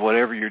middle of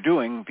whatever you're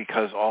doing,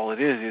 because all it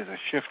is a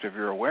shift of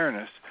your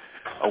awareness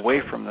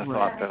away from the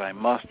thought that I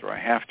must or I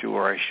have to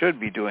or I should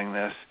be doing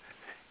this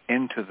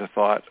into the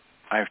thought,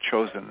 I've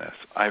chosen this.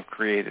 I've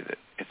created it.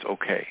 It's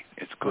okay.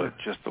 It's good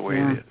just the way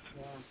it is.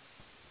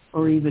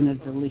 Or even a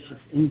delicious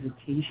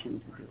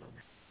invitation to do it.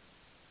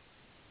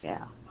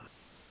 Yeah.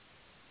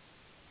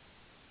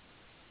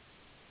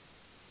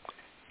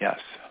 Yes.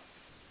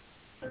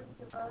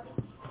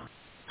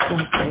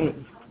 Okay.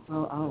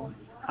 Well,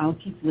 I'll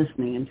keep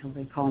listening until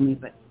they call me,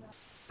 but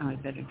I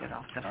better get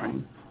off the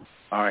phone.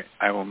 All right.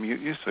 I will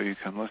mute you so you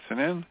can listen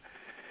in,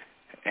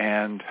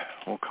 and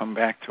we'll come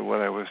back to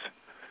what I was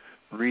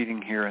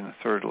reading here in the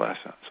third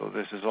lesson. So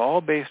this is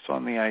all based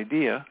on the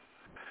idea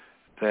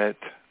that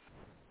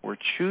we're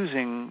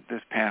choosing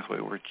this pathway.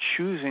 We're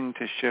choosing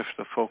to shift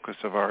the focus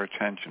of our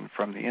attention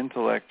from the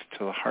intellect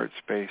to the heart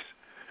space.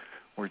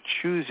 We're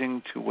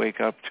choosing to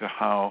wake up to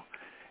how,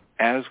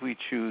 as we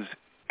choose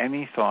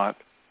any thought,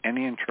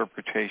 any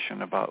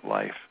interpretation about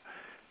life,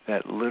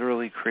 that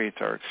literally creates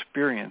our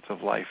experience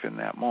of life in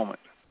that moment.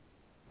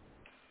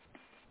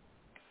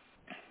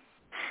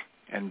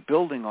 And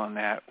building on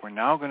that, we're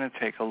now going to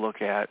take a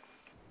look at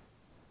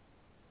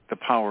the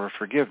power of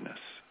forgiveness.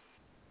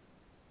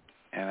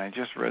 And I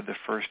just read the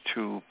first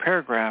two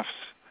paragraphs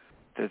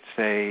that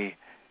say,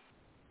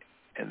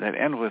 that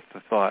end with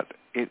the thought,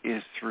 it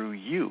is through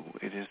you,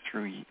 it is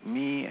through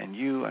me and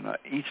you and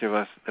each of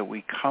us that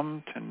we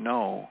come to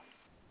know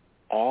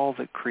all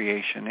that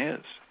creation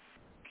is.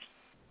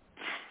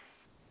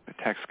 The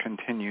text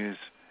continues,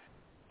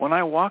 when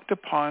I walked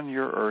upon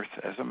your earth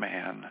as a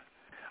man,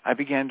 I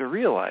began to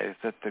realize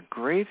that the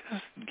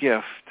greatest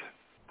gift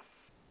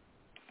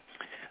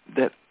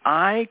that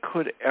I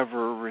could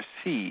ever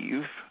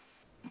receive,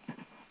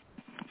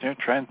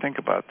 try and think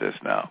about this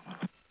now.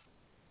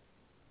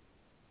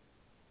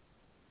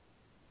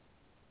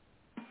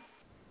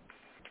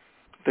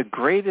 The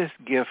greatest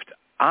gift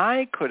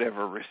I could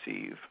ever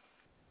receive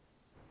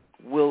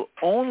will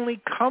only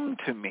come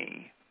to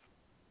me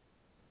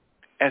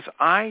as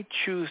I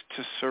choose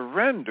to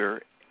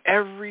surrender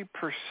every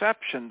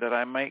perception that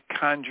I might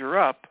conjure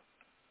up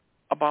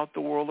about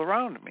the world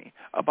around me,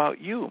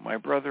 about you, my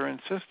brother and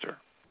sister.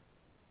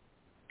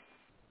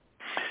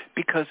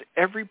 Because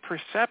every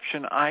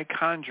perception I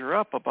conjure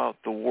up about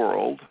the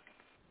world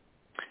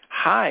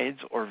hides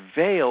or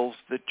veils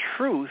the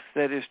truth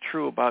that is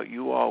true about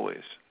you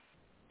always,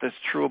 that's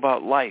true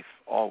about life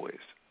always.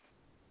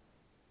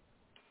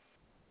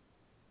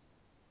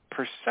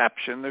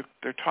 Perception,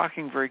 they're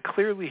talking very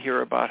clearly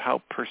here about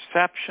how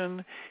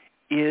perception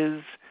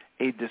is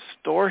a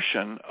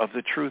distortion of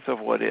the truth of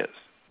what is.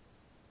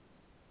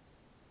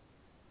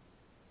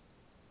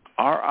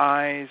 Our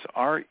eyes,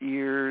 our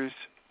ears,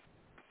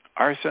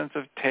 our sense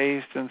of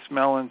taste and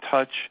smell and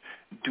touch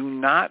do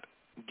not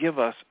give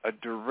us a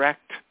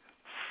direct,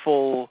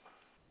 full,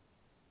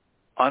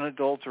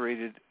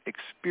 unadulterated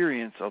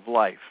experience of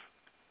life.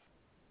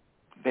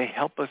 They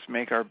help us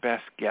make our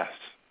best guess.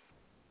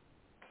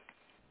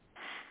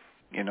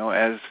 You know,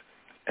 as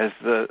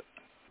the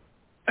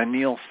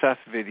Anil Seth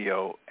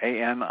video,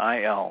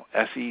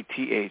 ANILSETH,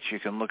 you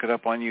can look it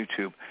up on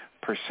YouTube,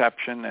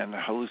 Perception and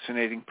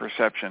Hallucinating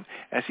Perception.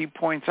 As he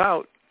points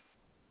out,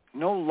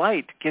 no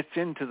light gets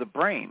into the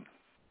brain.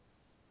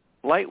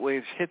 Light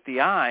waves hit the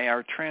eye,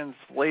 are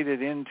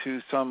translated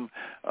into some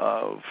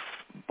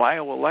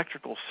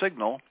bioelectrical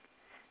signal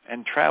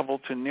and travel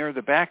to near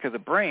the back of the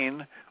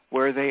brain,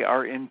 where they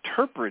are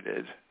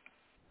interpreted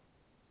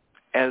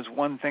as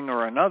one thing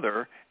or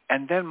another,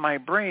 and then my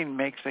brain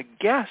makes a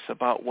guess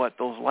about what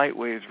those light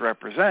waves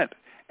represent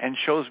and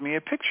shows me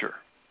a picture.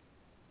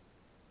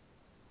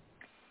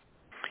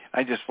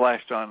 I just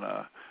flashed on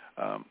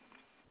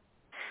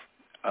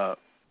a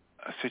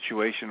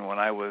situation when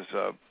I was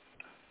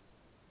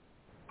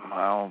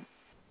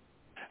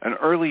an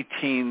early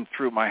teen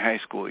through my high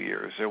school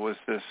years. There was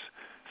this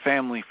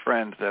family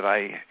friend that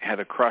I had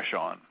a crush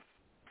on,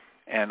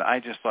 and I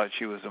just thought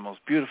she was the most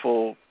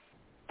beautiful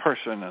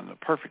person and the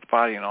perfect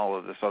body and all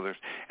of this others.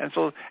 And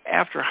so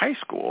after high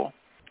school,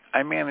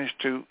 I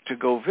managed to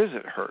go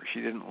visit her.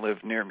 She didn't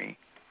live near me.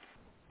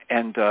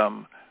 And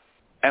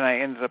I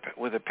ended up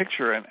with a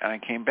picture, and I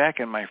came back,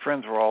 and my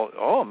friends were all,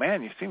 "Oh,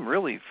 man, you seem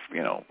really,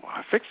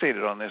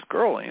 fixated on this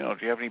girl. Do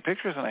you have any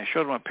pictures?" And I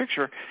showed them a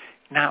picture.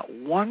 Not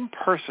one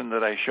person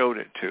that I showed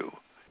it to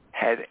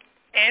had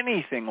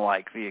anything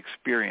like the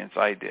experience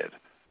I did.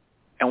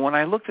 And when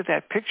I looked at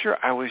that picture,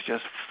 I was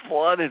just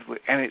flooded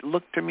with, and it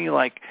looked to me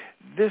like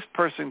this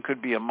person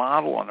could be a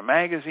model on a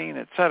magazine,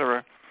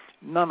 etc.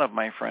 None of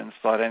my friends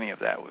thought any of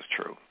that was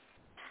true.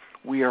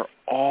 We are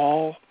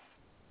all,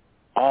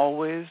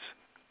 always,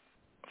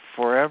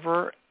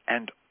 forever,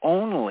 and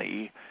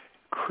only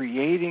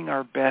creating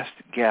our best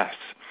guess.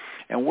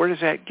 And where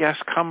does that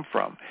guess come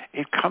from?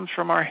 It comes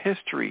from our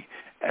history.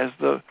 As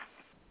the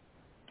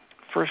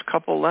first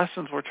couple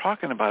lessons we're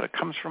talking about, it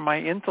comes from my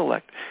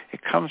intellect.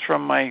 It comes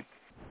from my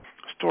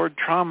stored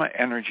trauma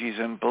energies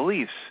and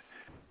beliefs.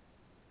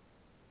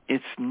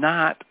 It's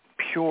not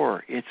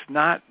pure. It's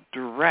not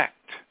direct.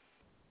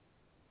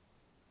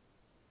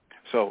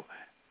 So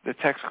the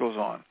text goes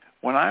on.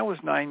 When I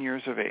was 9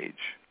 years of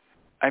age,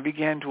 I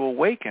began to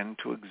awaken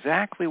to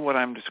exactly what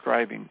I'm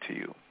describing to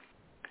you.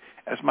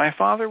 As my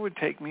father would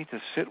take me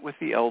to sit with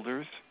the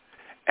elders,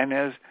 and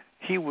as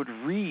he would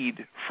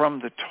read from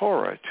the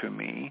Torah to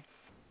me,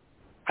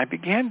 I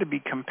began to be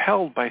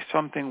compelled by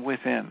something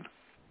within.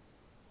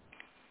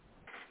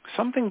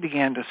 Something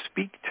began to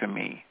speak to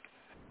me.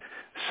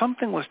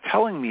 Something was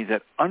telling me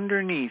that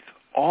underneath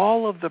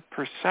all of the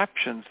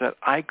perceptions that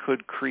I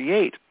could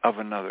create of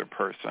another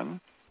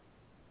person,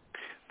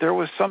 there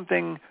was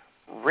something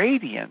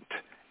radiant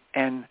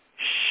and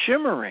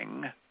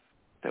shimmering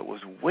that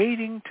was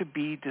waiting to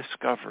be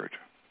discovered.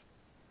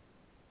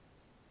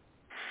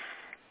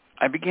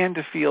 I began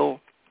to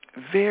feel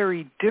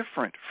very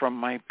different from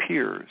my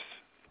peers.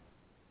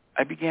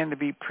 I began to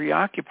be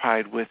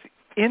preoccupied with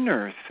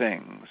inner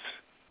things.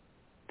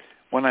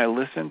 When I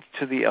listened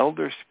to the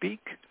elders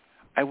speak,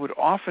 I would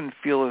often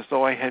feel as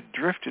though I had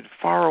drifted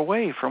far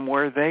away from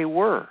where they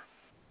were.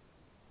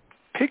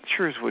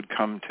 Pictures would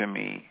come to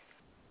me.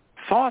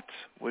 Thoughts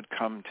would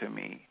come to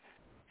me.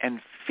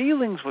 And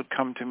feelings would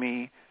come to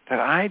me that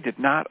I did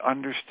not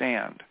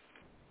understand,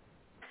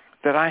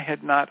 that I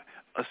had not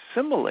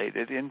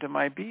assimilated into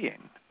my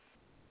being.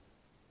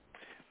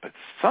 But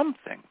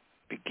something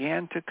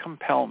began to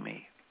compel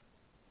me.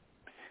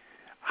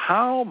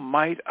 How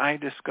might I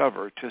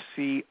discover to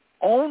see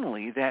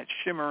only that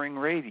shimmering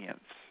radiance?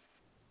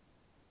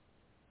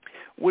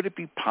 Would it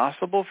be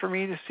possible for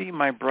me to see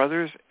my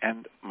brothers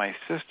and my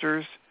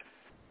sisters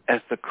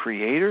as the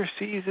Creator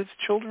sees its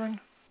children?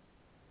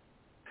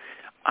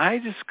 I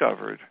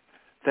discovered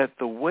that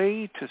the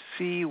way to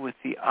see with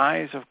the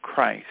eyes of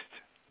Christ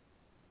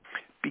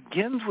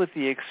begins with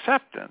the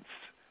acceptance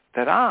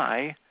that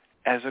I,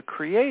 as a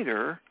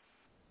creator,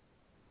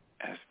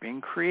 as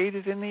being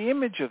created in the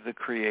image of the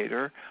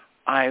Creator,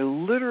 I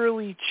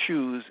literally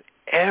choose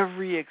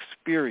every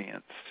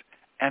experience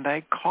and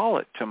I call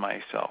it to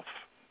myself.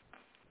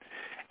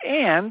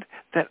 and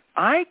that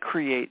I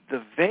create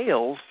the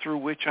veils through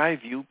which I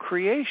view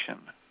creation.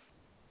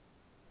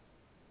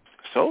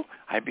 So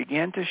I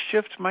began to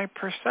shift my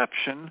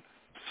perception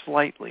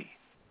slightly.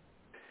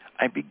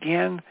 I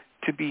began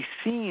to be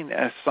seen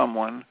as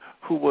someone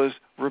who was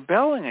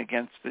rebelling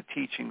against the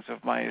teachings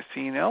of my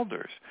Essene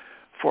elders,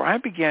 for I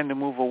began to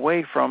move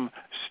away from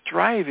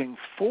striving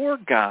for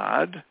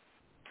God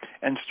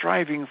and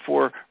striving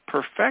for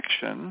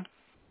perfection,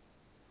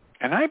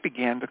 and I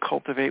began to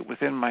cultivate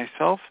within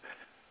myself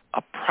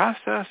a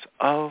process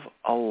of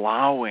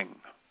allowing.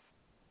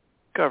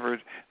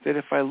 Discovered that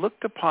if I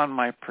looked upon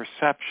my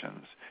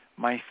perceptions,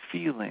 my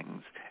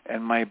feelings,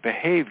 and my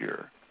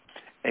behavior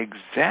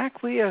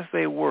exactly as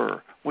they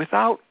were,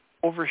 without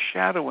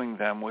overshadowing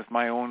them with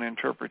my own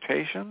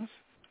interpretations,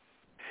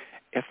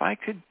 if I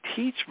could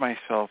teach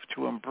myself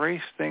to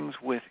embrace things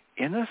with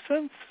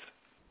innocence,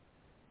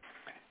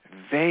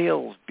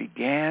 veils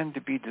began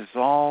to be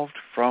dissolved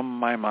from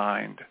my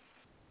mind.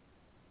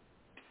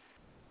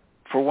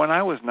 For when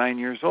I was 9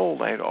 years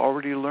old, I had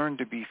already learned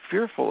to be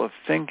fearful of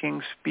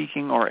thinking,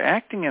 speaking, or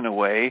acting in a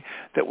way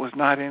that was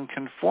not in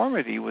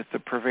conformity with the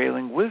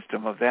prevailing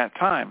wisdom of that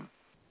time,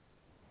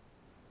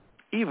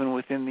 even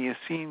within the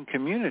Essene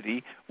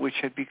community, which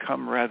had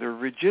become rather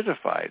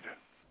rigidified.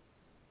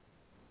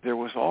 There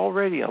was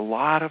already a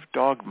lot of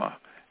dogma,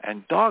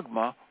 and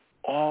dogma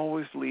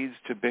always leads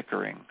to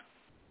bickering.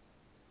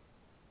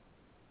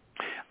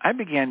 I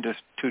began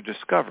to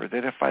discover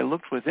that if I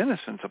looked with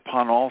innocence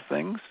upon all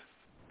things,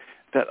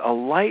 that a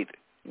light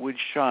would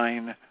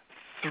shine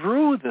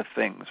through the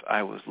things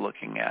I was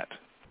looking at.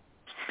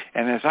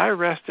 And as I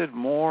rested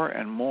more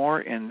and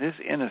more in this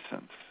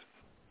innocence,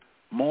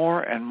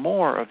 more and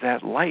more of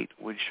that light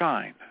would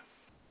shine.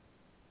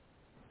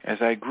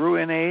 As I grew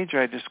in age,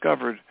 I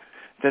discovered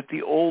that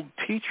the old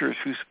teachers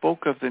who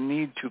spoke of the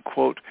need to,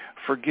 quote,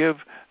 forgive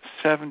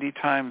 70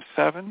 times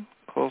 7,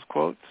 close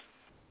quotes,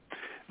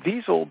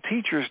 these old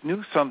teachers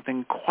knew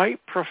something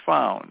quite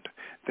profound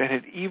that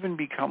had even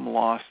become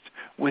lost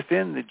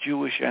within the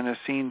Jewish and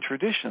Essene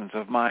traditions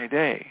of my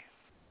day.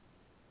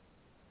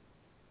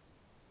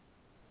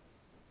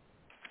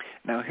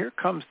 Now here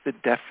comes the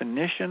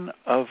definition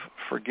of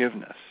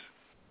forgiveness.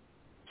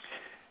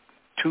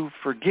 To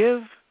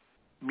forgive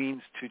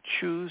means to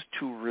choose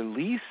to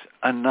release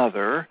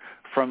another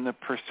from the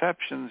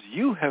perceptions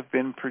you have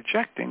been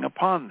projecting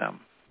upon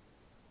them.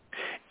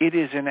 It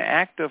is an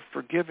act of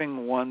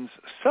forgiving one's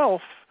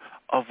self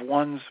of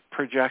one's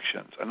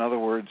projections. In other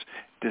words,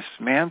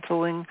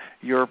 dismantling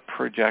your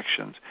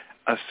projections,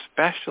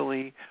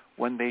 especially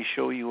when they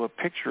show you a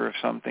picture of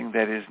something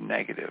that is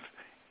negative.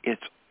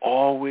 It's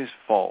always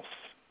false.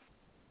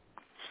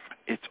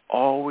 It's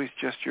always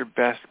just your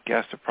best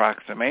guess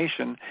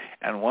approximation,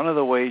 and one of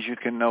the ways you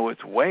can know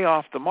it's way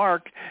off the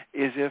mark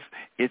is if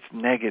it's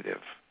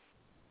negative.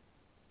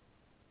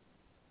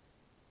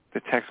 The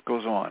text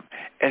goes on.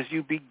 As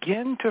you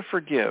begin to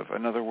forgive,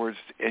 in other words,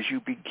 as you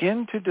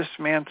begin to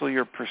dismantle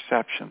your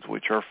perceptions,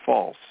 which are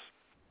false,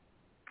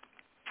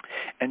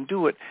 and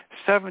do it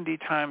 70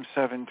 times,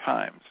 7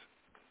 times,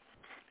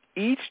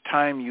 each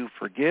time you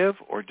forgive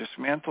or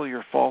dismantle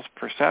your false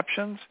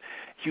perceptions,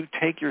 you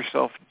take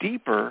yourself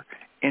deeper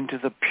into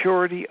the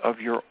purity of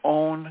your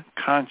own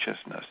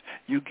consciousness.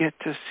 You get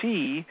to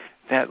see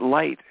that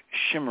light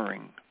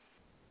shimmering.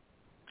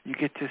 You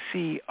get to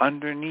see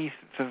underneath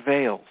the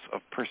veils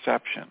of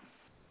perception.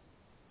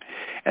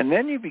 And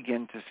then you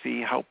begin to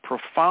see how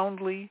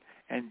profoundly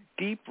and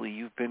deeply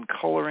you've been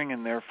coloring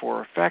and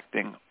therefore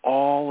affecting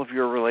all of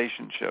your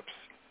relationships.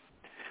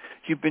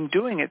 You've been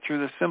doing it through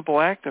the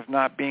simple act of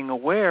not being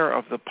aware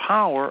of the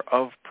power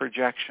of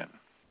projection.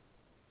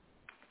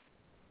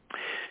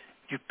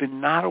 You've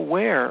been not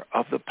aware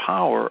of the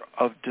power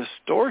of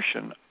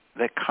distortion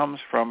that comes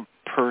from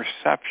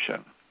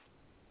perception.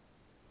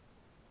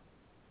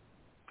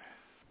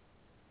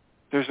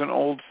 There's an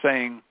old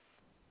saying,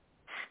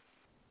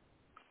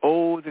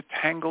 "Oh, the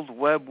tangled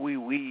web we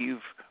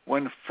weave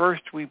when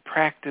first we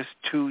practice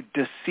to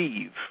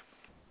deceive,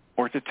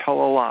 or to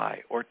tell a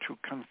lie, or to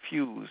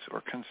confuse,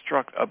 or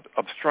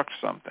obstruct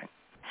something."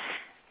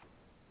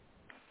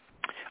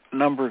 A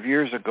number of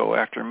years ago,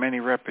 after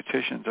many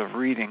repetitions of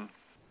reading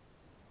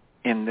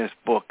in this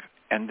book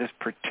and this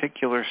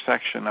particular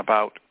section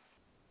about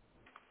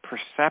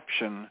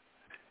perception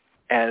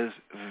as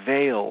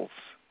veils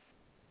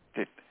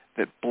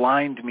that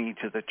blind me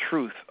to the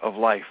truth of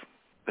life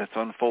that's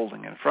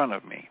unfolding in front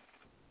of me.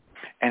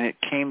 And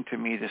it came to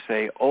me to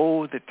say,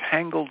 oh, the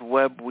tangled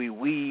web we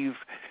weave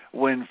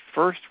when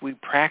first we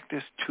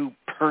practice to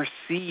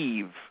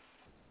perceive.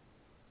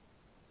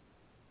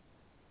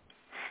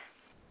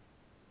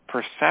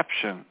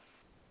 Perception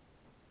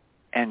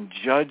and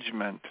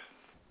judgment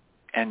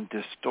and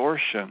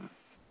distortion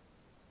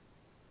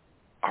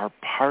are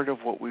part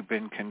of what we've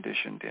been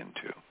conditioned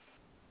into.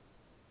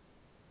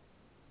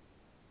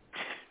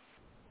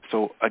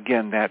 So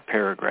again, that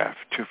paragraph,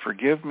 to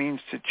forgive means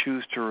to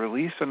choose to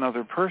release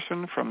another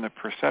person from the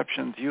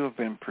perceptions you have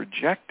been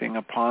projecting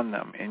upon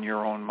them in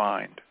your own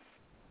mind.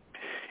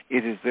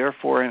 It is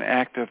therefore an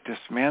act of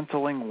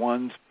dismantling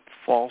one's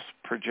false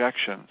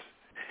projections.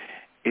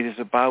 It is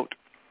about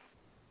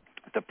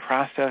the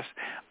process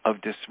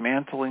of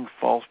dismantling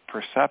false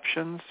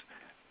perceptions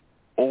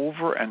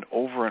over and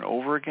over and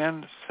over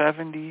again,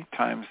 70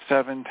 times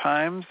 7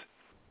 times.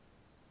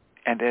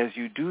 And as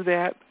you do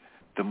that,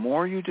 the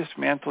more you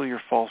dismantle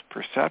your false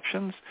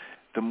perceptions,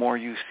 the more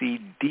you see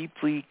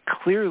deeply,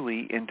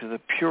 clearly into the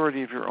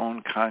purity of your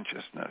own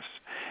consciousness.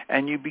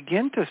 And you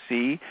begin to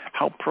see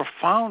how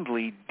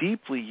profoundly,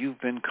 deeply you've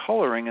been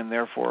coloring and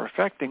therefore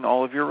affecting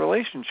all of your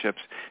relationships.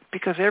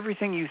 Because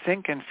everything you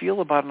think and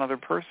feel about another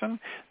person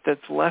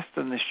that's less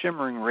than the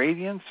shimmering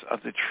radiance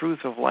of the truth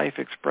of life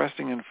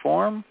expressing in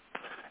form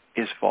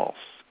is false.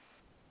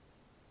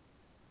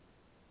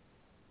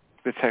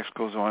 The text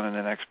goes on in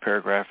the next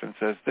paragraph and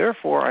says,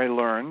 therefore I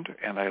learned,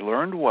 and I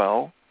learned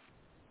well,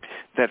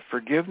 that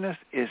forgiveness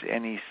is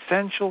an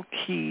essential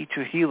key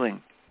to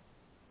healing.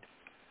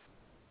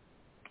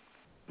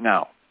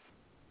 Now,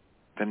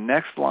 the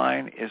next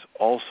line is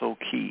also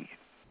key.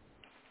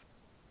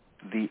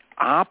 The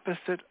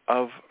opposite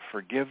of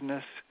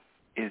forgiveness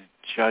is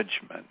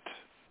judgment.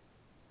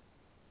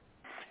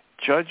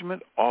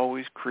 Judgment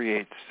always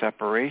creates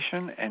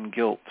separation and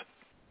guilt.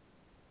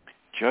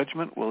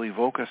 Judgment will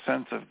evoke a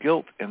sense of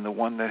guilt in the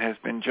one that has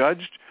been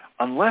judged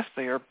unless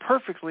they are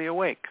perfectly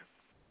awake.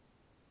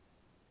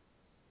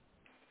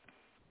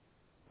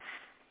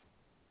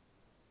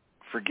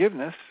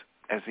 Forgiveness,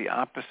 as the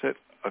opposite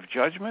of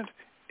judgment,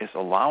 is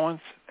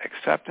allowance,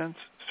 acceptance,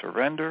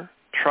 surrender,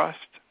 trust,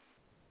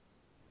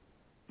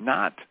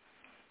 not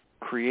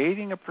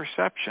creating a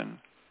perception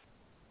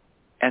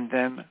and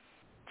then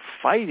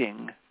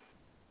fighting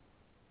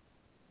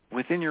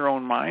within your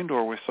own mind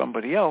or with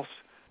somebody else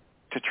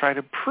to try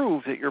to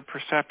prove that your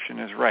perception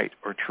is right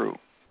or true.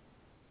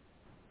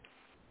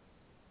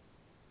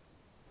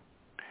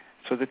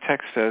 So the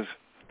text says,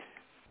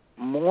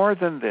 more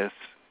than this,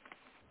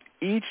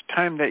 each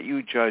time that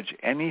you judge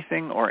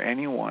anything or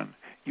anyone,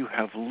 you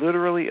have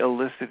literally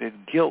elicited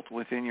guilt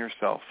within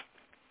yourself.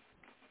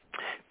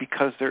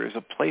 Because there is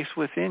a place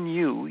within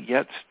you,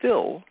 yet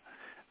still,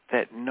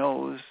 that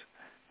knows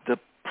the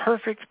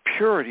perfect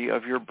purity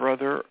of your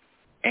brother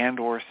and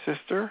or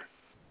sister.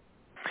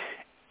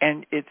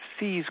 And it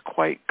sees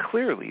quite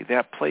clearly,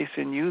 that place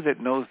in you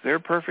that knows their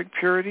perfect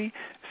purity,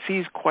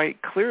 sees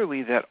quite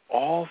clearly that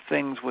all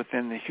things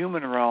within the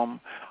human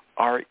realm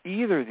are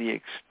either the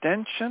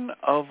extension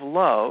of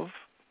love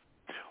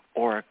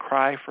or a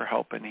cry for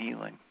help and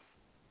healing.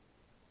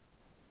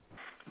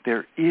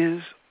 There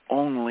is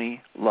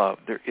only love.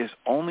 There is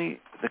only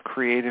the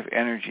creative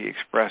energy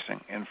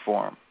expressing in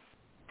form.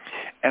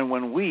 And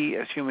when we,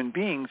 as human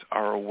beings,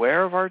 are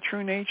aware of our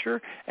true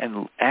nature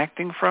and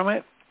acting from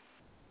it,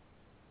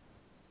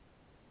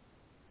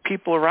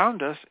 people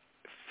around us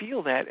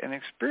feel that and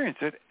experience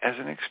it as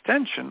an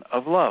extension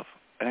of love,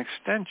 an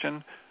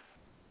extension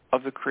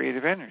of the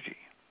creative energy.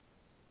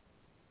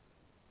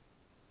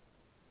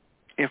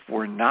 If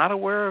we're not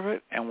aware of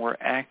it and we're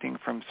acting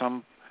from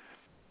some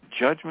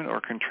judgment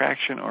or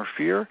contraction or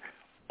fear,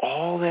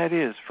 all that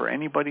is, for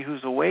anybody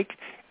who's awake,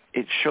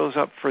 it shows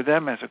up for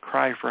them as a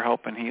cry for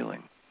help and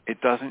healing. It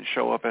doesn't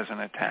show up as an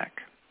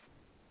attack.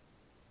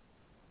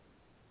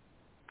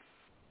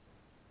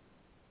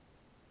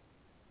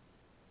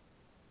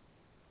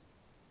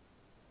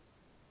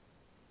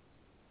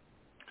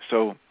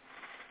 So,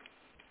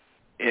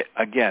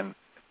 again,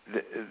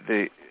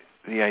 the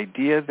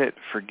idea that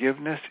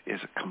forgiveness is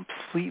a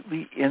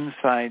completely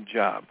inside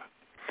job.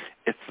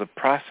 It's the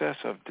process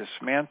of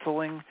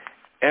dismantling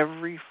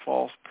every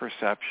false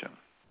perception.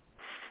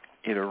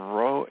 It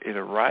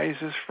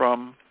arises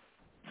from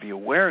the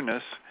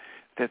awareness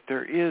that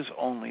there is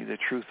only the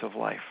truth of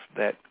life,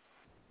 that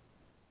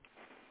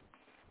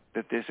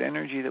this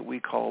energy that we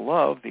call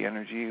love, the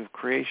energy of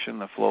creation,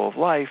 the flow of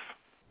life,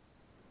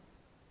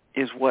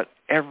 is what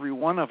every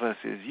one of us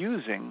is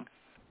using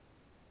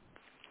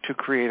to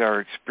create our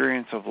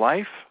experience of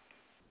life,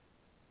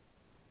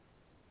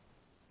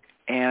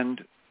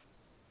 and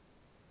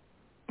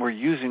we're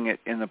using it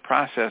in the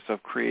process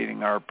of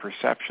creating our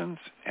perceptions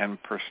and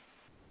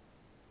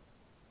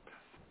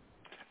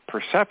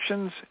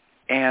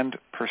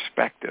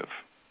perspective.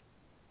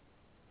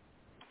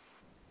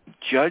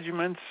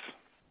 Judgments,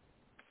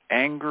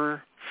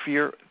 anger,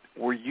 fear,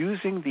 we're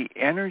using the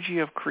energy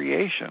of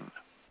creation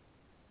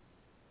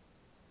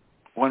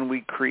when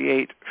we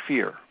create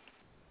fear,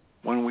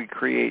 when we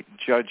create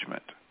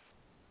judgment.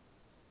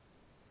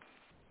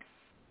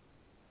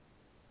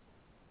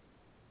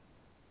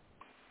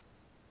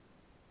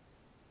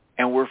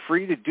 And we're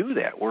free to do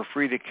that. We're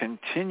free to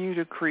continue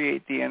to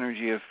create the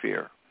energy of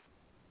fear.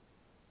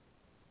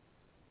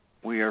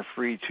 We are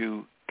free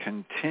to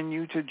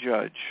continue to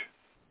judge.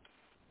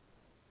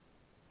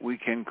 We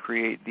can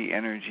create the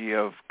energy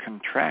of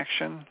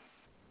contraction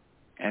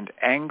and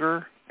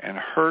anger and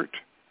hurt.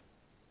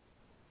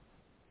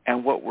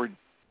 And what we're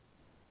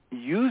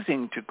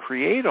using to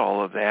create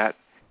all of that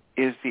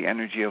is the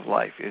energy of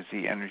life, is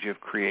the energy of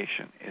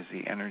creation, is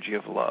the energy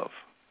of love.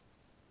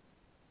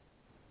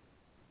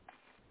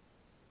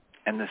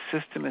 And the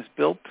system is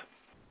built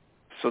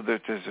so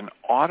that there's an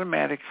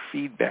automatic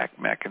feedback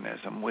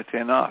mechanism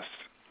within us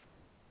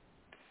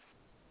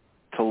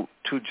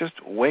to just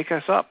wake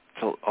us up,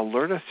 to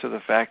alert us to the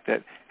fact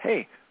that,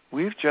 hey,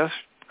 we've just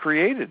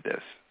created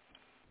this.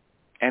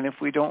 And if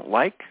we don't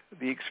like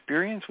the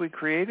experience we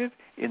created,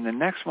 in the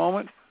next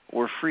moment,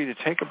 we're free to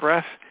take a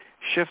breath,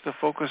 shift the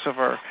focus of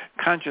our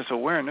conscious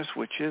awareness,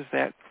 which is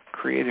that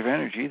creative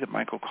energy that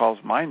Michael calls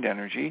mind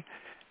energy,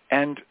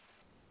 and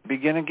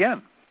begin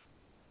again.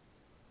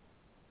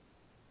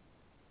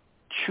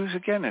 Choose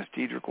again, as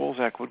Diederik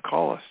Wolzak would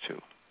call us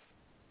to.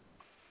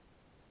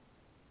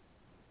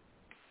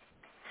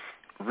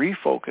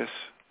 Refocus,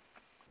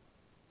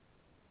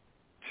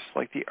 just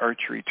like the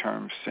archery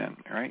term sin,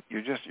 right?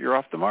 You're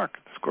off the mark.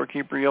 The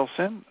scorekeeper yells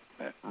sin,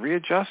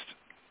 readjust,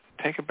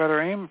 take a better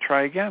aim,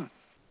 try again.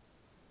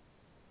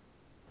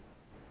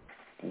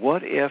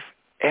 What if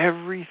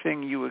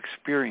everything you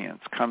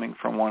experience coming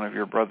from one of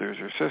your brothers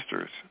or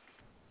sisters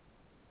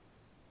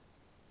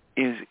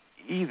is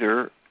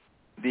either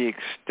the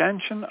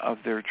extension of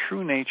their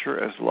true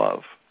nature as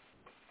love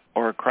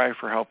or a cry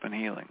for help and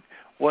healing?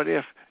 What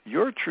if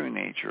your true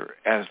nature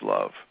as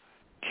love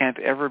can't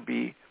ever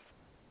be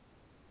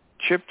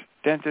chipped,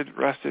 dented,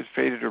 rusted,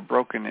 faded, or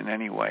broken in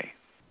any way?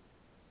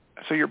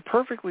 So you're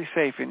perfectly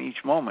safe in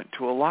each moment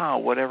to allow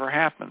whatever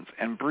happens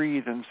and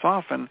breathe and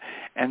soften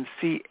and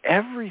see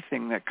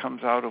everything that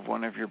comes out of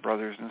one of your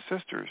brothers and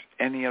sisters,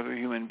 any other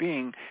human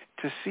being,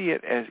 to see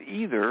it as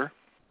either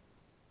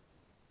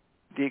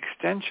the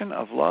extension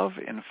of love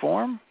in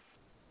form,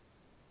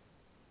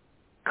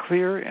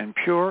 clear and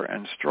pure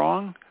and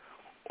strong,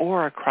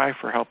 or a cry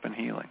for help and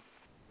healing.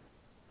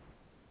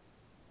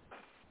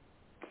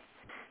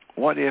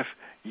 What if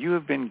you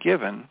have been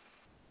given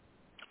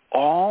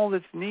all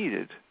that's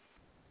needed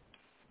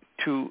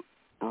to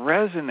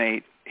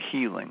resonate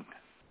healing,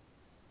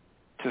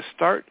 to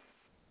start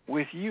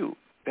with you,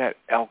 that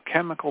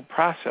alchemical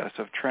process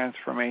of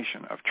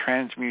transformation, of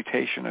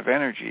transmutation of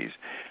energies,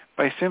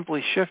 by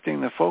simply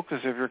shifting the focus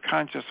of your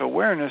conscious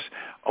awareness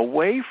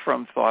away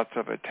from thoughts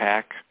of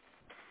attack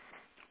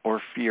or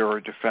fear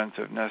or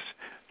defensiveness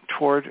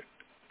toward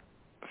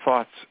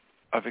thoughts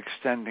of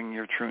extending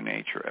your true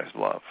nature as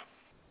love.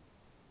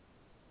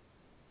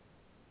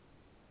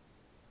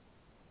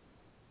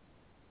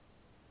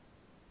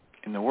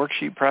 In the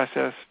worksheet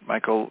process,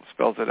 Michael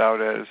spells it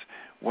out as,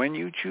 when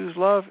you choose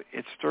love,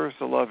 it stirs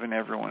the love in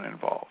everyone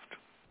involved.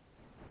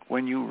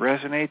 When you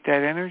resonate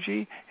that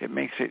energy, it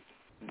makes it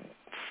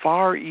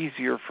far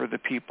easier for the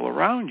people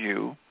around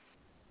you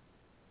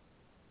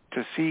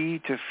to see,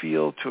 to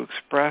feel, to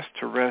express,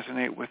 to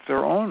resonate with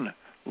their own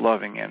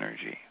loving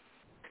energy.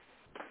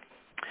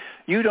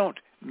 You don't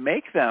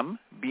make them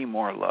be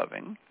more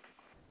loving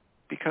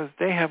because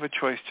they have a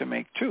choice to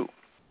make too.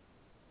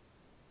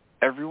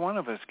 Every one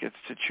of us gets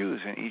to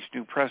choose in each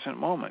new present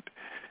moment.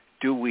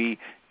 Do we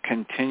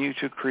continue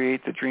to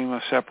create the dream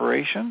of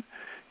separation?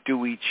 Do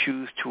we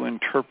choose to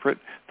interpret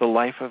the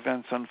life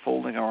events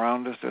unfolding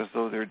around us as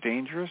though they're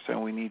dangerous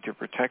and we need to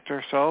protect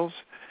ourselves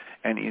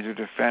and either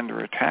defend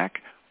or attack?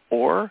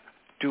 Or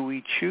do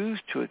we choose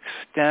to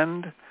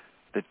extend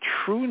the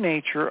true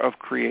nature of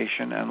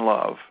creation and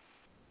love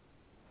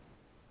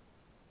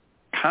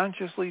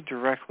consciously,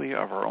 directly,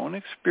 of our own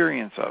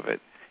experience of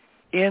it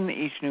in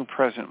each new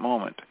present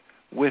moment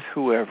with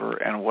whoever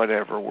and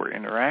whatever we're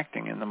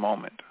interacting in the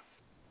moment?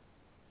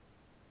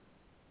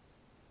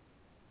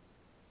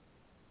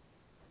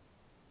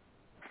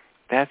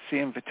 That's the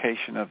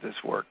invitation of this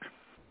work.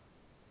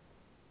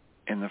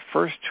 In the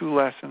first two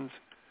lessons,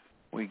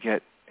 we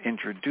get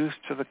introduced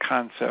to the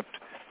concept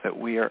that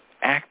we are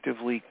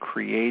actively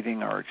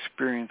creating our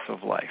experience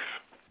of life.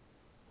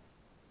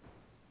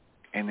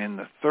 And in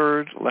the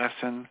third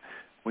lesson,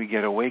 we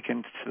get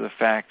awakened to the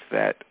fact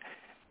that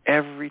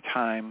every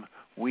time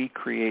we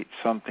create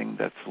something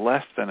that's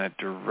less than a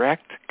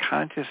direct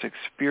conscious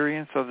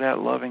experience of that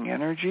loving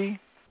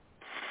energy,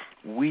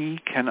 we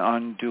can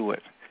undo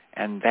it.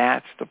 And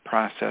that's the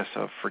process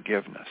of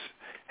forgiveness.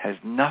 Has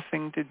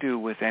nothing to do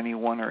with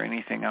anyone or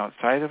anything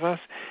outside of us.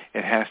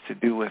 It has to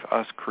do with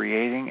us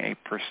creating a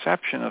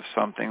perception of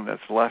something that's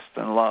less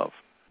than love.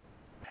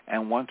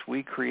 And once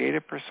we create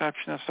a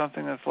perception of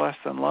something that's less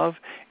than love,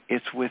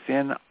 it's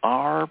within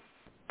our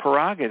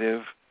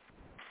prerogative,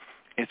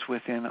 it's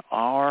within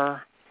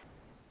our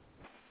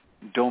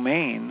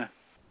domain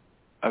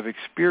of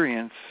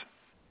experience,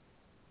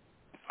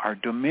 our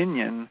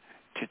dominion,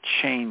 to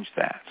change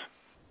that.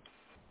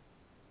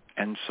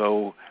 And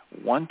so,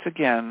 once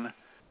again,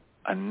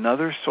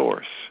 another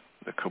source,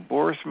 the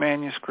Kabbalah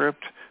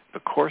manuscript, the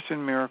Course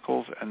in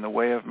Miracles, and the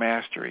Way of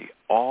Mastery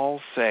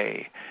all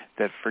say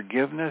that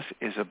forgiveness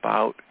is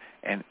about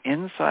an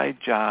inside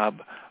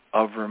job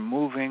of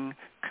removing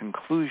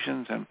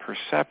conclusions and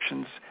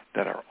perceptions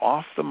that are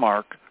off the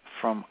mark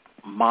from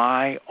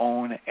my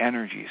own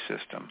energy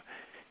system.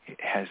 It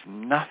has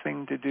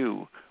nothing to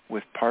do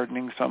with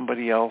pardoning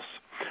somebody else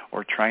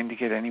or trying to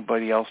get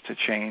anybody else to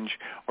change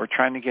or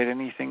trying to get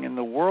anything in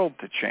the world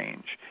to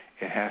change.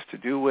 It has to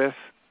do with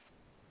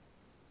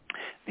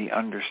the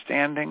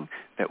understanding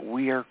that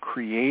we are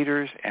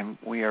creators and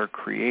we are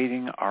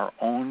creating our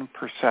own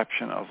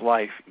perception of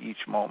life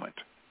each moment.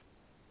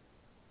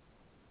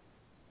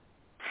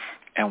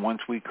 And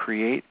once we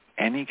create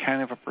any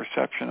kind of a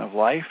perception of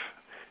life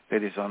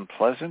that is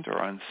unpleasant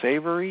or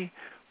unsavory,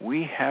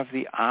 we have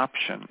the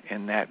option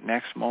in that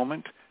next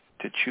moment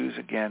to choose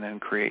again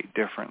and create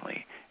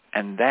differently.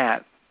 And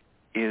that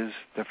is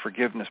the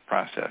forgiveness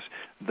process,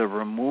 the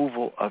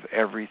removal of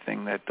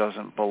everything that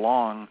doesn't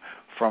belong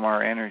from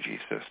our energy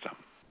system,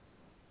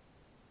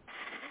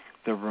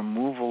 the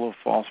removal of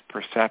false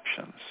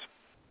perceptions,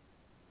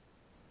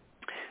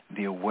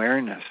 the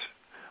awareness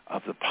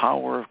of the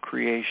power of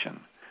creation,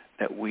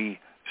 that we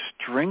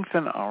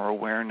strengthen our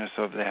awareness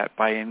of that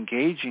by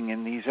engaging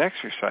in these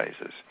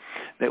exercises,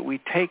 that we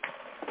take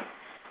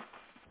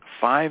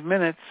 5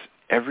 minutes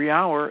every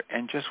hour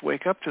and just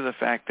wake up to the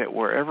fact that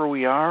wherever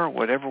we are,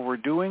 whatever we're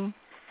doing,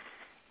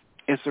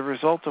 is the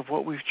result of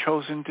what we've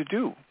chosen to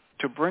do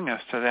to bring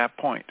us to that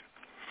point.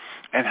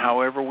 And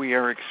however we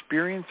are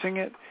experiencing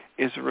it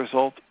is a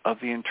result of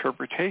the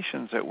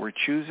interpretations that we're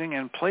choosing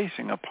and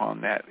placing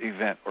upon that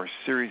event or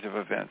series of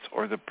events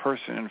or the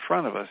person in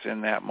front of us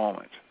in that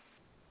moment.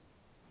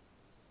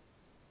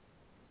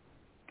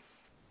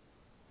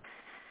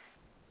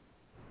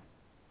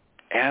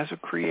 As a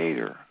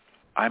creator,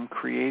 I'm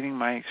creating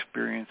my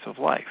experience of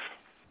life.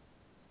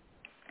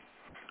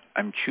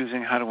 I'm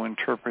choosing how to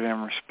interpret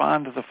and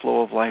respond to the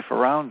flow of life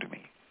around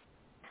me.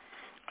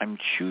 I'm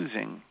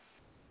choosing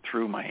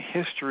through my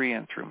history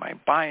and through my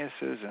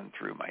biases and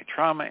through my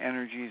trauma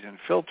energies and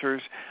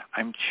filters,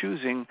 I'm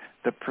choosing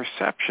the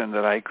perception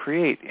that I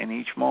create in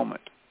each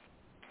moment.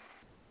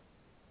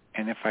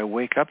 And if I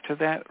wake up to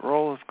that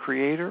role of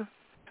creator,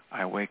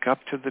 I wake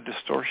up to the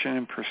distortion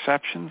in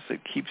perceptions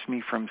that keeps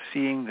me from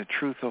seeing the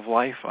truth of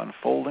life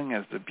unfolding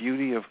as the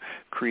beauty of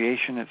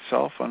creation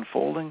itself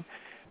unfolding,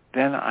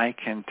 then I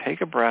can take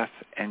a breath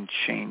and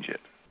change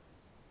it.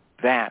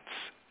 That's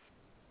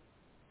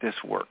this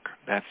work.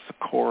 That's the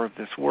core of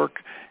this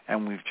work,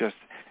 and we've just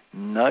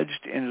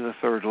nudged into the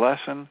third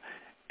lesson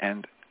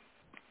and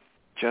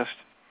just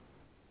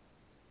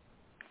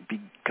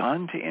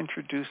begun to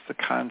introduce the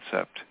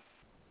concept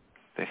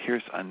that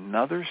here's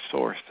another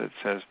source that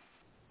says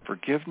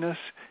forgiveness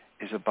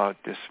is about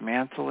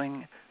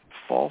dismantling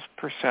false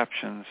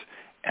perceptions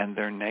and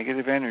their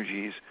negative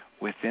energies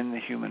within the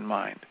human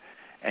mind.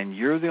 And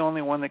you're the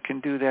only one that can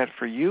do that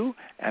for you,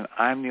 and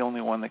I'm the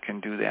only one that can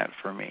do that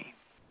for me.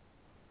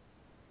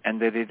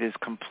 And that it is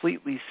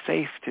completely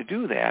safe to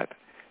do that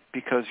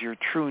because your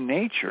true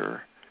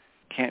nature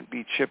can't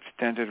be chipped,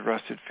 dented,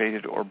 rusted,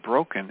 faded, or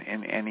broken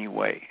in any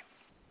way.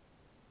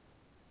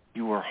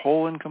 You are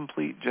whole and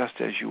complete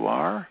just as you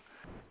are.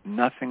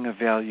 Nothing of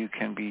value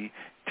can be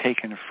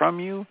taken from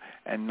you,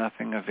 and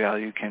nothing of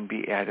value can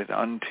be added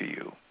unto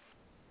you.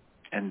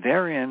 And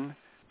therein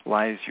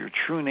lies your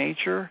true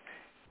nature,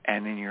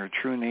 and in your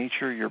true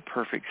nature, your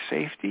perfect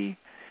safety,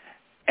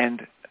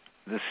 and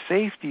the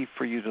safety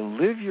for you to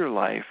live your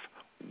life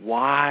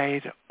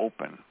wide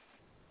open.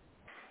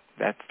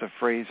 That's the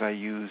phrase I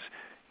use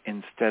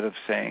instead of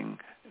saying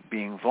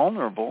being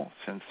vulnerable,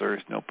 since there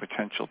is no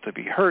potential to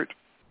be hurt.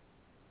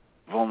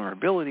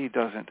 Vulnerability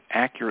doesn't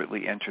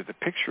accurately enter the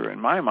picture in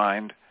my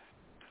mind.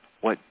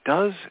 What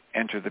does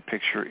enter the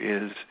picture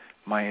is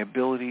my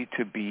ability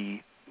to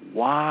be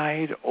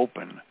wide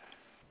open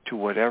to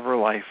whatever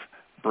life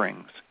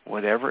brings,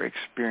 whatever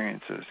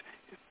experiences.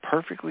 It's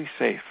perfectly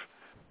safe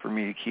for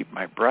me to keep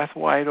my breath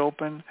wide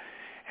open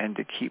and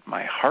to keep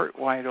my heart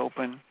wide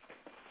open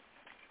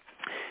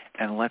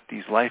and let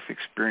these life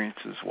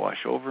experiences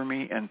wash over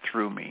me and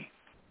through me.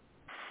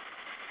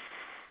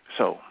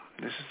 So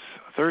this is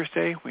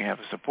Thursday. We have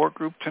a support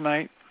group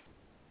tonight.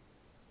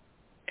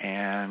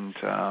 And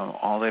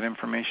all that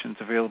information is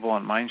available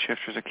on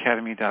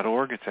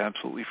MindShiftersAcademy.org. It's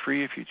absolutely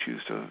free if you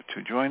choose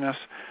to join us.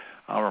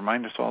 I'll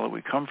remind us all that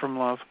we come from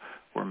love.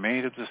 We're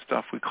made of the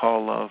stuff we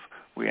call love.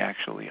 We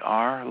actually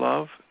are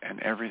love,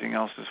 and everything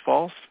else is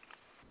false.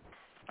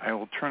 I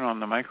will turn on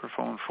the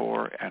microphone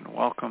for and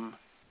welcome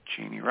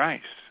Jeanie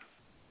Ryce.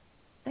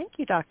 Thank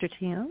you, Dr.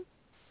 Tim.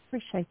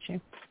 Appreciate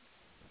you.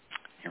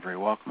 You're very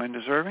welcome and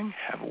deserving.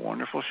 Have a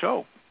wonderful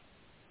show.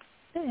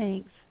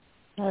 Thanks.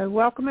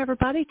 Welcome,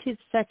 everybody, to the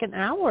second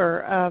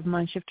hour of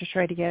MindShifters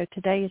Radio.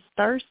 Today is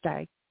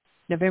Thursday,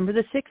 November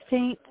the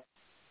 16th,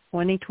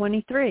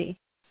 2023.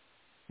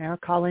 Our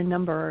call-in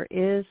number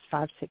is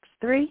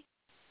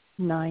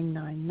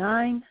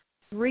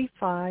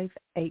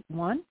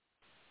 563-999-3581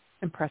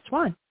 and press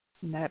 1.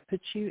 And that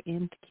puts you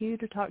in the queue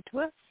to talk to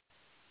us.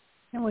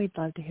 And we'd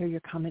love to hear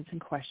your comments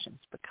and questions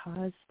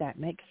because that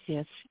makes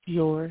this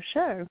your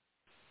show.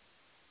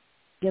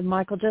 Give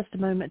Michael just a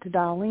moment to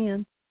dial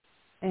in.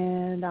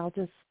 And I'll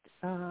just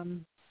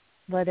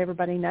let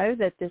everybody know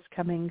that this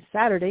coming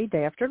Saturday,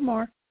 day after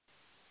tomorrow,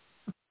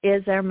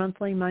 is our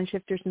monthly Mind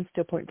Shifters and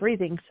Still Point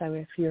Breathing.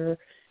 So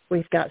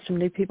we've got some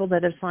new people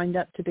that have signed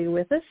up to be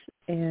with us.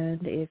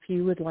 And if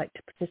you would like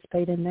to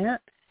participate in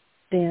that,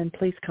 then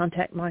please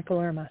contact Michael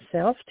or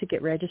myself to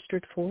get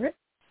registered for it.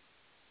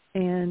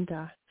 And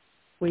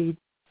we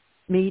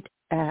meet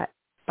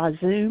by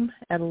Zoom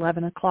at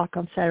 11 o'clock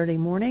on Saturday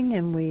morning,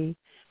 and we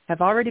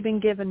have already been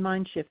given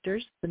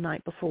MindShifters the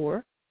night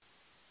before.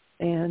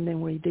 And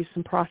then we do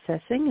some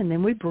processing, and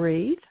then we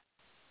breathe.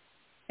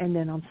 And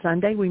then on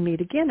Sunday, we meet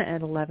again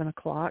at 11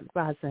 o'clock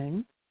by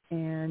Zoom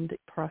and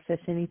process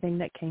anything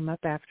that came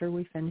up after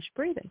we finish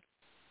breathing.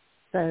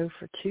 So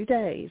for 2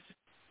 days,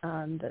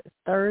 the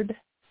third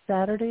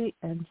Saturday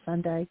and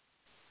Sunday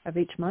of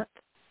each month.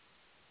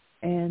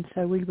 And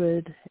so we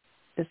would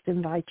just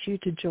invite you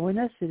to join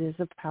us. It is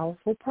a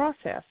powerful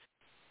process.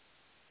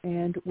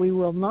 And we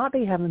will not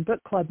be having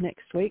book club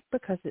next week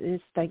because it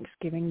is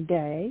Thanksgiving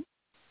Day.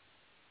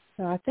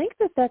 So I think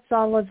that's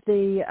all of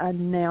the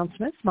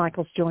announcements.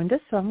 Michael's joined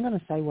us, so I'm going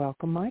to say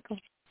welcome, Michael.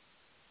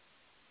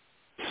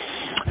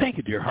 Thank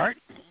you, dear heart,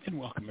 and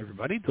welcome,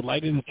 everybody.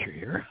 Delighted that you're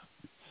here.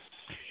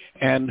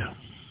 And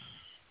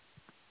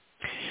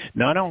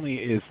not only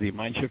is the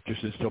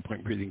MindShifters and Still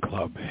Point Breathing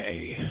Club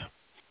a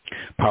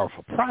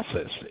powerful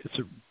process, it's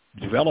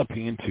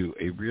developing into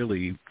a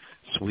really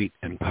sweet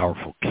and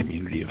powerful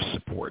community of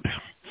support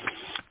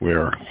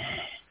where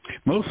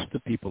most of the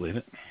people in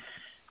it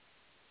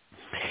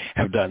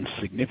have done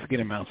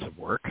significant amounts of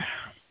work,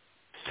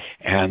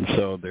 and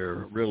so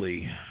they're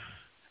really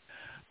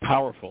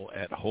powerful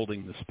at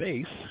holding the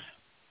space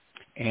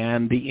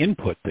and the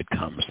input that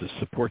comes, the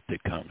support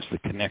that comes, the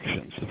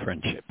connections, the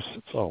friendships.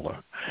 It's all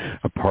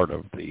a part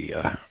of the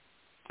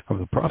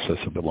process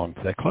of belonging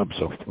to that club.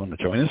 So if you want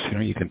to join us,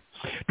 you can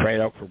try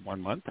it out for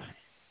 1 month.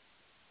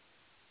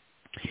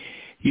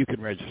 You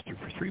can register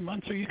for 3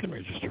 months, or you can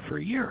register for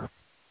a year.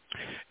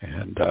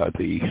 And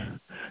the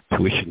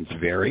tuitions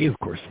vary. Of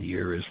course, the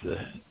year is the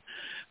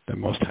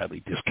most highly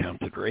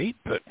discounted rate.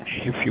 But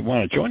if you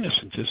want to join us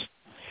and just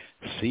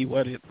see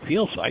what it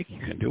feels like, you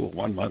can do a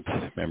 1-month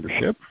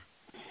membership.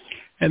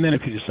 And then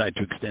if you decide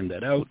to extend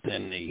that out,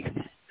 then the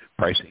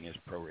pricing is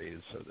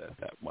prorated so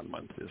that 1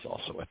 month is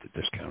also at the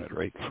discounted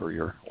rate for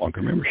your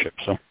longer membership.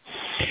 So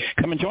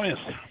come and join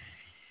us.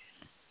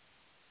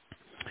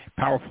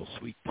 Powerful,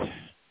 sweet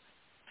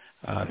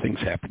things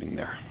happening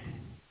there.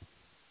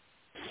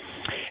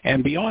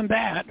 And beyond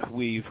that,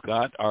 we've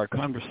got our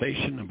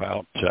conversation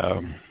about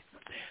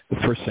the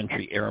first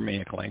century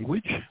Aramaic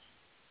language.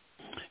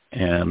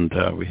 And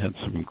we had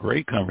some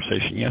great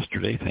conversation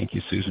yesterday. Thank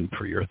you, Susan,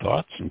 for your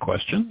thoughts and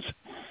questions.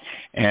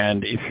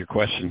 And if your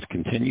questions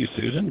continue,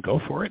 Susan, go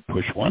for it.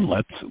 Push one.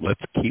 Let's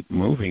keep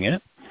moving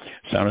it.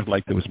 Sounded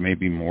like there was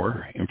maybe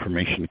more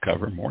information to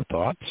cover, more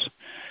thoughts.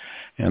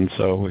 And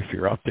so if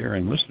you're out there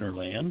in listener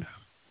land,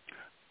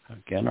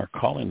 again, our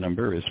call-in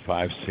number is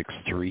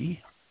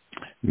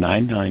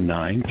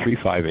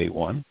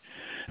 563-999-3581.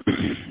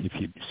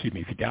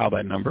 If you dial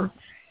that number,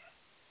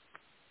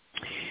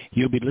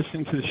 you'll be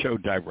listening to the show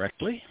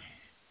directly.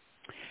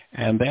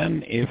 And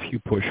then if you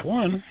push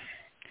one,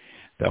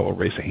 that will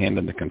raise a hand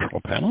in the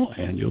control panel,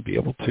 and you'll be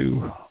able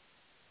to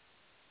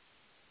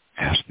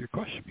ask your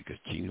question because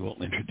Jeanie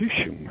will introduce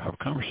you and have a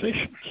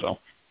conversation. So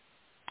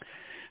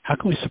how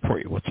can we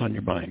support you? What's on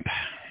your mind?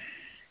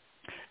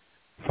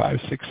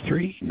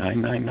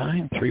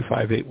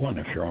 563-999-3581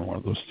 if you're on one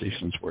of those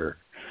stations where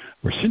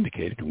we're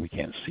syndicated and we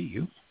can't see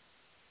you.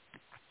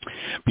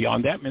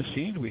 Beyond that, Ms.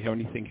 Jeanie, do we have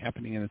anything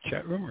happening in the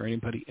chat room or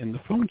anybody in the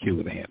phone queue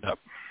with a hand up?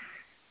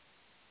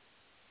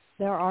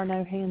 There are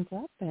no hands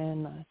up,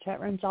 and the chat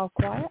room's all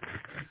quiet.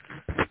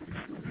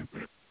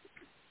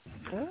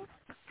 Well,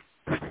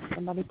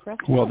 somebody press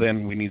Well,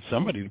 then we need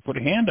somebody to put a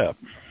hand up.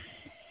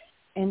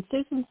 And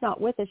Susan's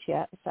not with us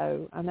yet,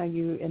 so I know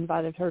you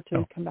invited her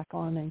to come back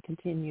on and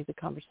continue the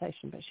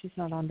conversation, but she's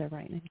not on there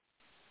right now.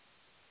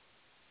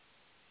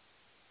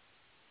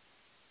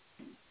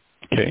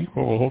 Okay,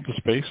 well, we'll hold the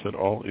space that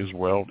all is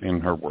well in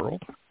her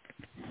world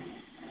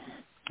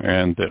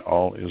and that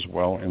all is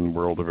well in the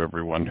world of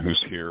everyone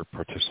who's here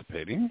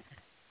participating,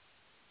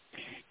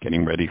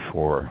 getting ready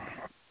for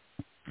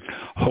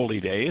holy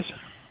days.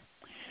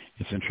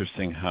 It's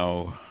interesting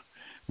how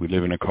we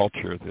live in a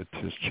culture that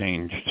has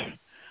changed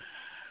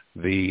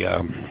the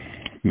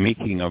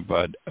making of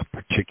a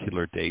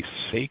particular day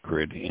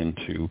sacred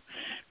into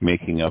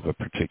making of a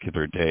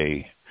particular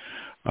day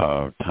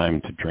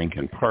time to drink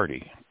and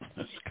party.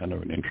 It's kind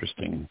of an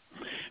interesting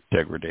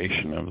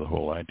degradation of the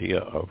whole idea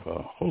of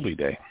a holy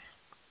day.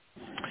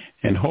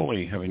 And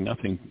holy having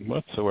nothing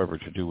whatsoever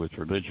to do with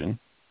religion,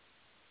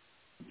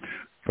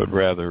 but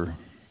rather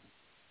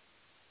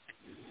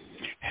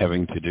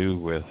having to do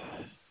with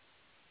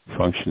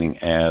functioning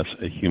as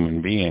a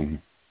human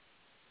being,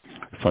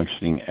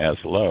 functioning as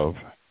love,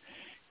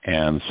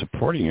 and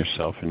supporting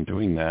yourself in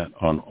doing that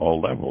on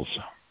all levels.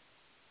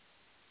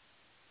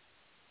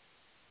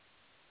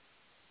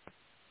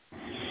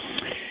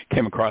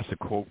 Came across a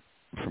quote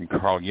from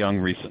Carl Jung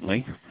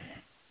recently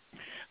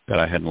that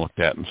I hadn't looked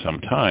at in some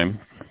time.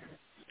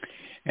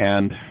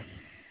 And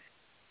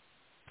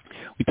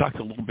we talked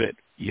a little bit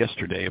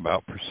yesterday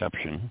about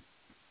perception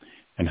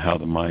and how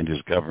the mind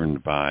is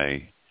governed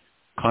by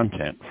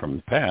content from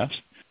the past,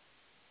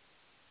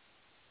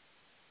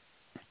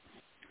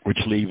 which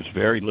leaves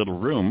very little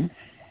room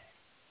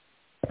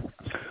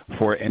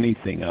for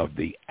anything of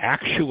the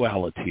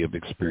actuality of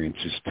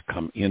experiences to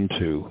come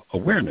into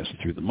awareness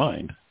through the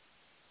mind.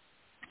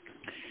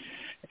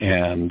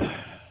 And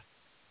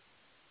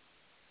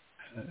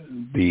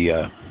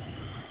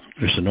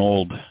there's an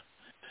old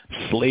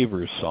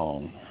slaver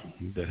song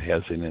that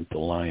has in it the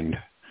line,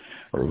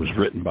 or was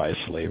written by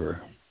a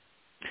slaver,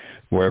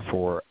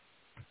 wherefore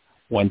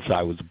once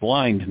I was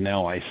blind,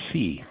 now I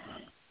see.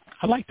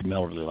 I like the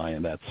melody line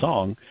of that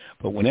song,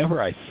 but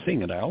whenever I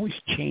sing it, I always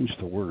change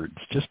the words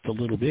just a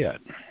little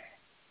bit.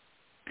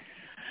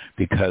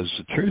 Because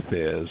the truth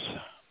is,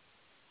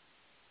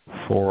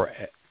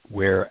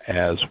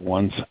 whereas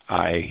once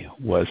I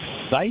was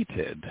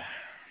sighted,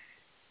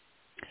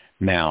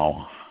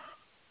 now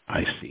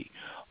I see.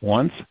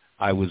 Once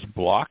I was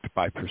blocked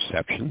by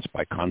perceptions,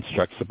 by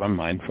constructs of my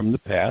mind from the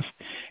past,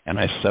 and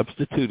I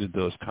substituted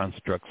those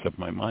constructs of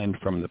my mind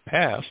from the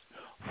past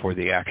for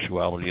the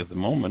actuality of the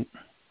moment.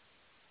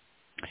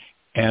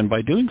 And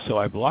by doing so,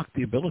 I blocked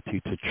the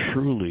ability to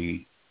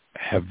truly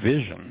have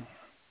vision.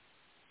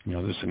 You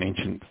know, there's an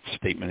ancient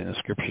statement in the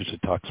scriptures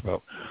that talks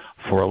about,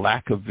 for a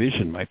lack of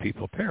vision, my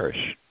people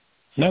perish.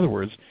 In other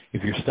words,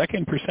 if you're stuck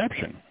in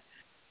perception,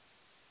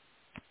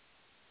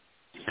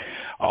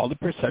 all the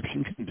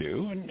perception can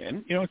do,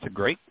 and you know, it's a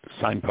great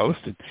signpost,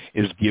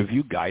 is give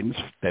you guidance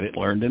that it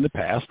learned in the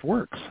past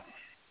works.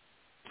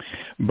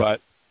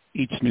 But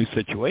each new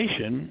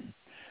situation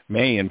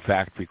may, in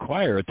fact,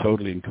 require a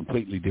totally and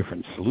completely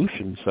different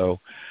solution. So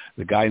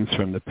the guidance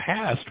from the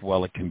past,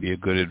 while it can be a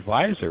good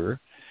advisor,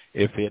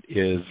 if it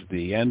is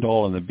the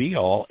end-all and the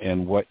be-all,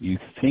 and what you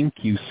think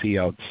you see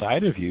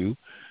outside of you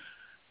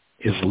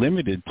is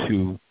limited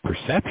to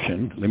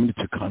perception, limited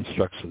to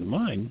constructs of the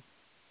mind,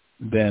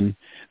 then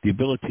the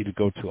ability to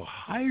go to a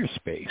higher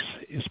space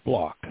is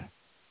blocked.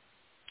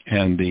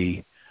 And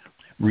the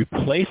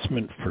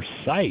replacement for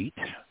sight,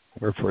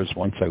 wherefore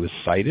once I was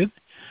sighted,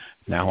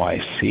 now I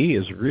see,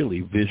 is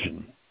really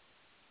vision.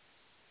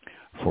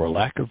 For a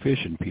lack of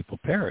vision, people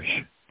perish.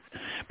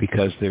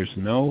 Because there's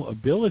no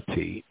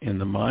ability in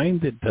the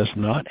mind that does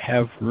not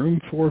have room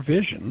for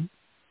vision,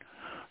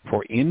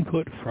 for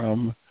input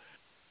from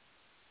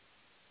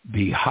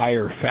the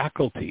higher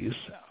faculties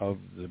of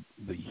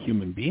the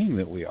human being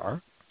that we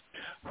are.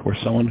 For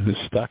someone who's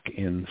stuck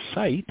in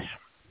sight,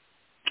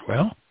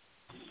 well,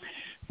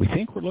 we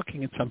think we're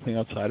looking at something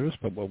outside of us,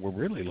 but what we're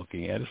really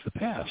looking at is the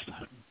past.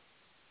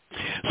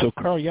 So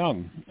Carl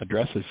Jung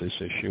addresses this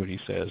issue, and he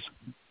says,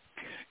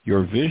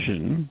 your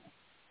vision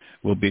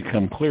will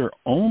become clear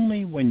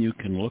only when you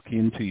can look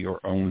into your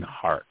own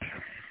heart.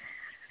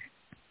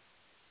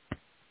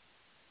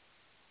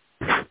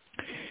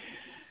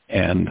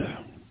 And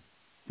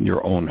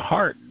your own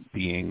heart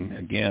being,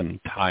 again,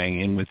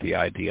 tying in with the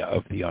idea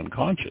of the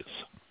unconscious,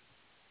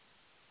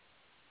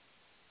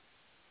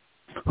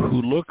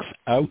 who looks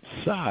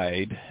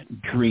outside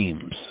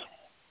dreams.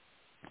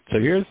 So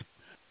here's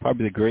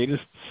probably the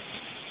greatest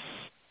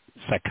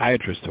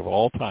psychiatrist of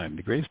all time,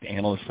 the greatest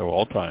analyst of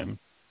all time,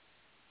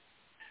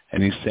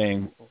 and he's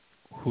saying,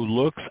 who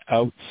looks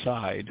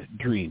outside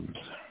dreams.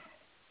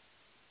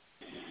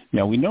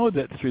 Now, we know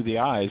that through the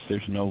eyes,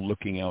 there's no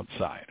looking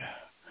outside.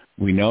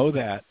 We know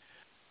that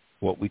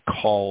what we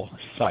call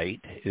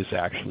sight is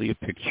actually a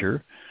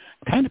picture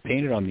kind of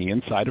painted on the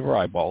inside of our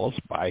eyeballs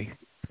by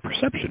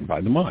perception,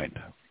 by the mind.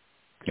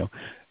 You know,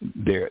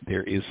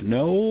 there is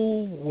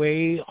no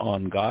way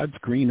on God's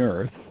green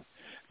earth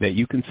that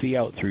you can see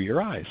out through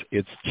your eyes.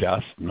 It's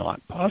just not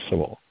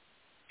possible.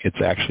 It's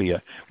actually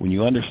when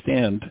you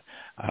understand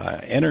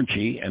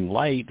energy and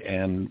light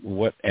and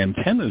what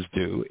antennas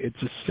do,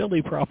 it's a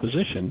silly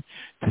proposition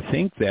to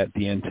think that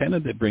the antenna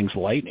that brings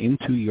light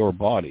into your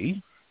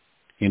body,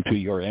 into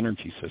your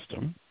energy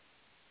system,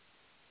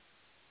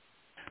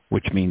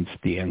 which means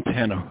the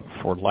antenna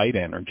for light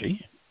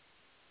energy,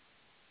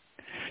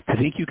 to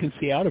think you can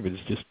see out of it is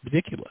just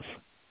ridiculous.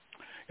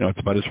 You know, it's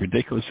about as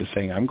ridiculous as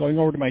saying, I'm going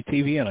over to my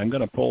TV and I'm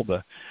going to pull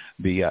the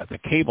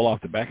cable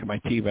off the back of my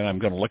TV and I'm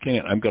going to look in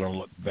it. I'm going to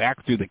look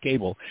back through the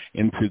cable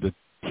into the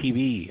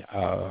TV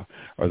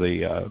or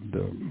the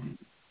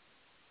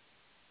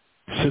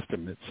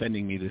system that's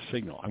sending me the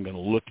signal. I'm going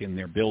to look in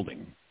their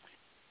building.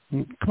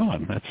 Come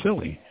on, that's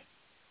silly.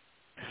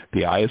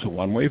 The eye is a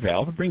one-way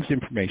valve. It brings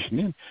information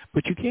in,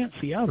 but you can't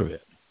see out of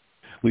it.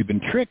 We've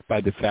been tricked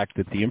by the fact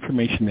that the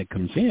information that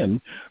comes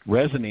in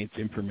resonates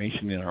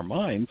information in our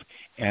minds,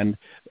 and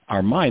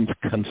our minds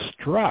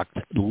construct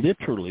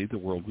literally the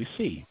world we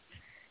see.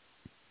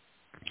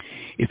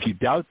 If you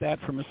doubt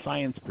that from a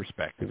science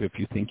perspective, if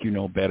you think you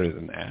know better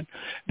than that,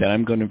 then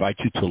I'm going to invite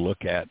you to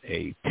look at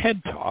a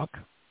TED Talk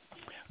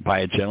by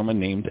a gentleman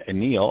named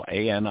Anil,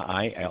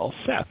 A-N-I-L,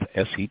 Seth,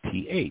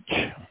 S-E-T-H.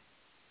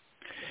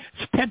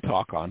 It's a TED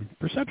Talk on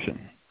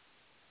perception.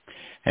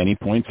 And he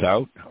points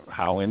out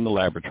how in the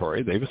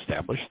laboratory they've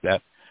established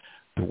that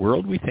the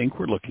world we think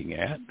we're looking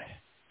at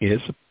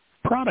is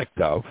a product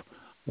of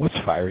what's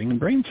firing in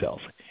brain cells.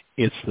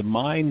 It's the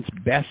mind's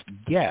best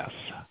guess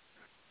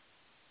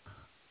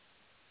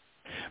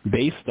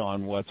based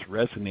on what's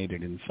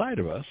resonated inside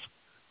of us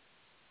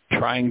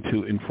trying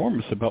to inform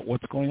us about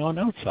what's going on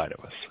outside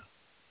of us.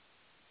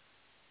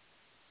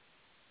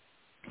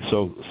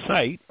 So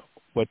sight,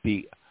 what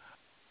the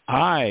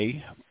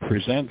eye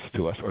presents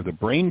to us, or the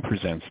brain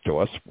presents to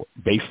us,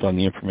 based on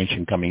the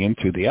information coming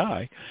into the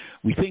eye,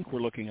 we think we're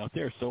looking out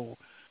there. So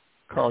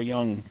Carl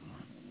Jung,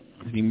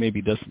 he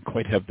maybe doesn't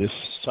quite have this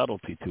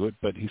subtlety to it,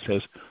 but he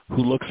says,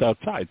 who looks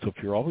outside? So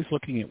if you're always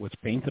looking at what's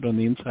painted on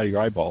the inside of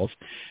your eyeballs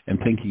and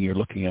thinking you're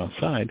looking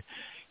outside,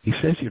 he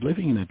says you're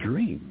living in a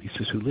dream. He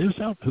says, who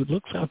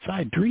looks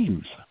outside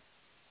dreams.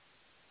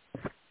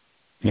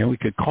 We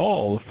could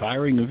call the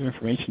firing of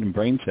information in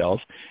brain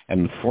cells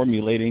and the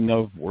formulating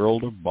of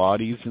world of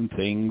bodies and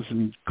things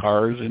and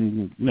cars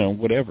and,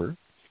 whatever.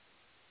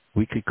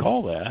 We could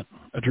call that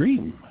a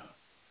dream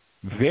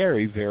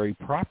very, very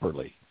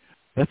properly.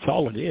 That's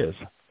all it is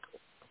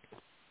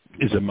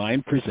a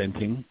mind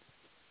presenting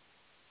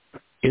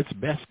its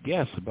best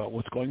guess about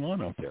what's going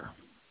on out there.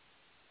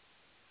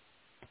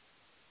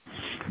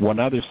 One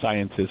other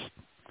scientist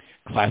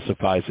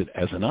classifies it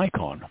as an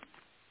icon.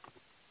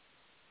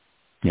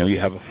 You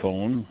have a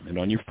phone, and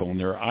on your phone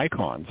there are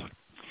icons.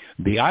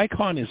 The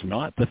icon is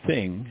not the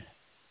thing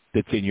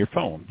that's in your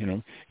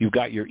phone. You've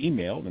got your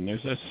email, and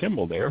there's a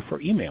symbol there for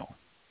email.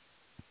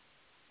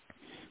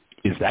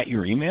 Is that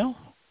your email?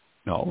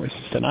 No, it's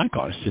just an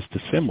icon. It's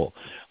just a symbol.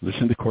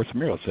 Listen to Course in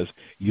Miracles. It says,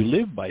 you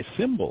live by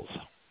symbols.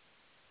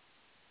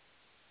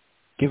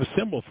 Give a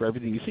symbol for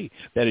everything you see.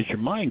 That is, your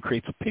mind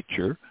creates a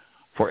picture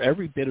for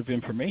every bit of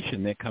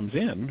information that comes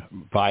in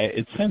via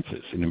its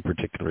senses. And in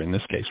particular, in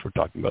this case, we're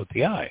talking about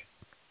the eye.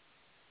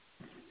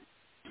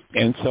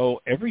 And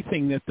so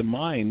everything that the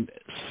mind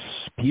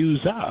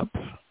spews up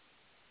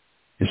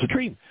is a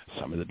dream.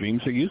 Some of the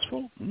dreams are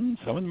useful. Some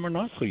of them are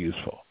not so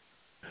useful.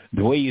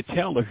 The way you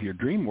tell if your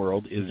dream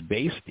world is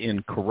based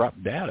in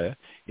corrupt data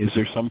is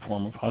there some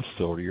form of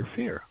hostility or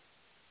fear.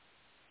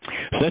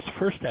 So that's the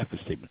first half of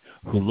the statement.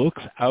 Who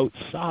looks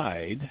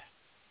outside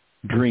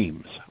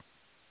dreams.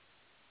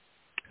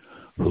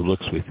 Who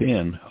looks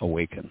within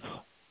awakens.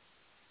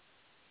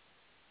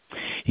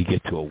 You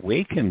get to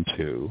awaken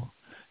to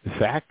the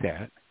fact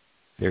that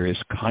there is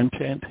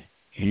content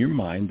in your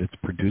mind that's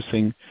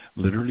producing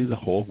literally the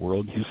whole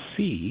world you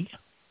see.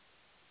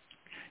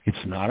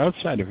 It's not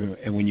outside of you.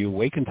 And when you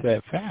awaken to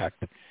that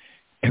fact,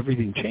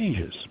 everything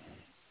changes.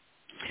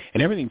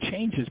 And everything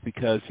changes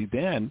because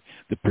then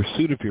the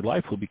pursuit of your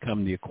life will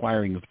become the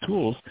acquiring of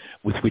tools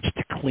with which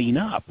to clean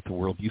up the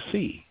world you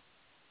see.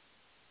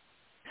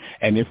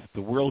 And if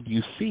the world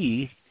you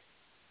see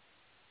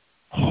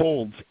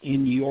holds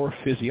in your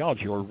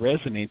physiology or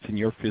resonates in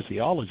your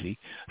physiology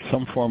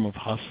some form of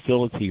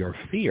hostility or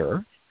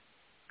fear,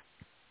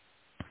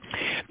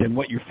 then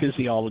what your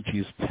physiology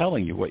is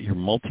telling you, what your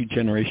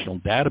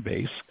multi-generational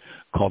database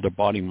called a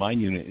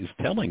body-mind unit is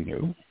telling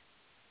you,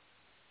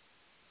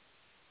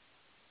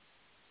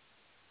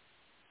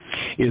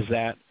 is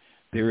that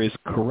there is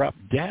corrupt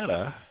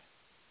data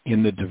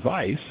in the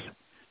device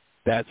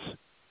that's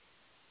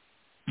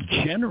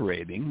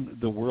generating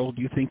the world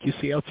you think you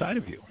see outside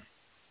of you.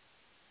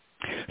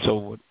 So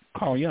what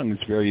Carl Jung is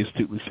very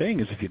astutely saying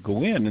is if you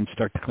go in and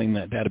start to clean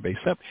that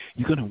database up,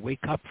 you're going to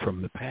wake up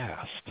from the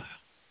past.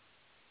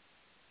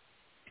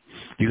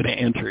 You're going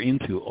to enter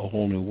into a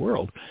whole new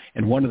world.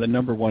 And one of the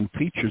number one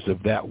features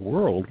of that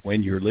world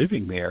when you're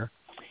living there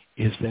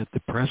is that the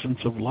presence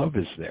of love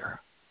is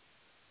there.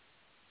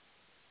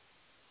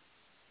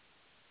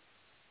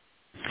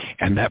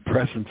 And that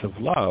presence of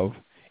love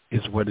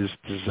is what is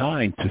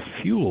designed to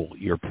fuel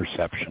your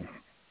perception.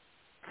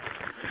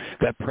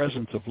 That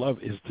presence of love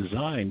is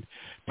designed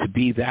to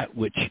be that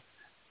which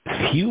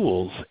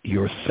fuels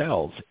your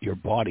cells, your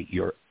body,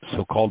 your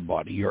so-called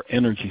body, your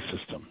energy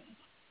system.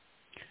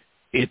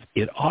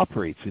 It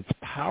operates, its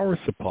power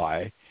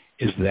supply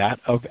is that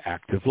of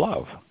active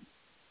love.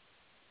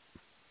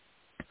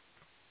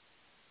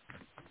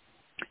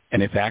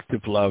 And if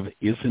active love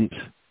isn't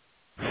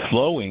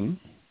flowing,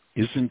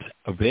 isn't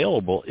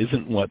available,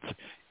 isn't what's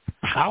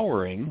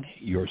powering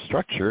your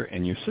structure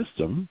and your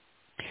system,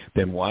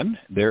 then one,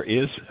 there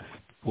is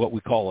what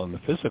we call on the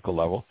physical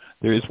level,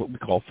 there is what we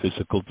call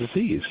physical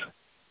disease.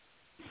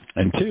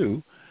 And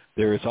two,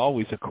 there is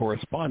always a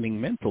corresponding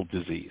mental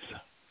disease.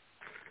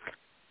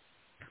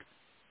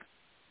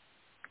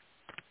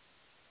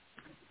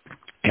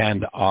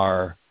 And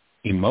our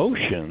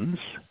emotions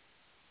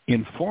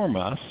inform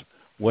us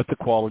what the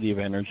quality of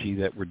energy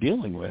that we're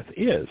dealing with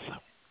is.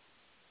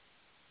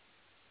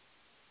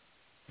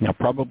 Now,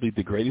 probably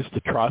the greatest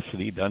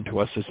atrocity done to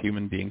us as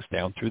human beings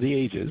down through the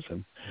ages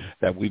and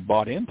that we've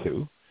bought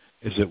into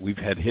is that we've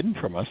had hidden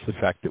from us the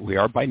fact that we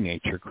are by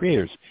nature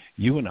creators.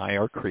 You and I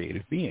are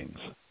creative beings.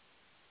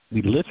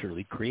 We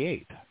literally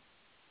create.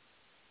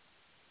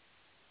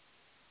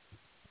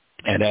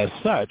 And as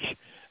such,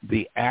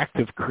 the act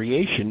of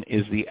creation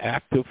is the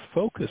act of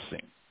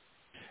focusing.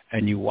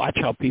 And you watch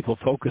how people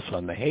focus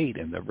on the hate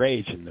and the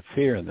rage and the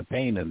fear and the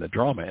pain and the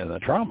drama and the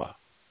trauma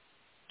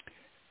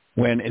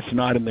when it's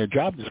not in their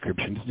job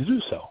descriptions to do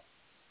so.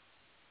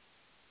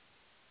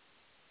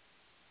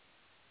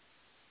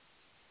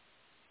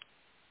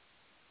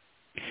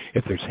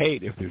 If there's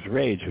hate, if there's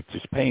rage, if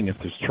there's pain, if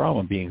there's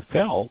trauma being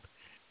felt,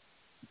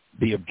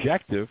 the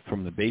objective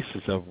from the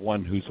basis of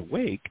one who's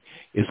awake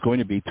is going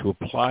to be to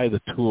apply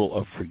the tool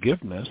of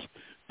forgiveness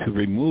to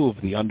remove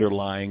the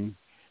underlying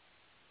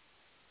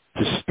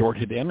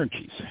distorted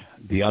energies,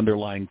 the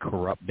underlying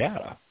corrupt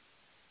data,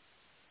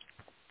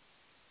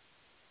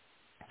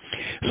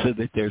 so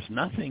that there's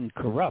nothing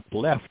corrupt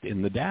left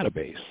in the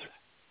database.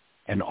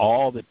 And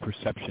all that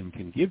perception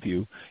can give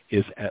you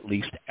is at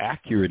least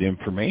accurate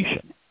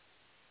information.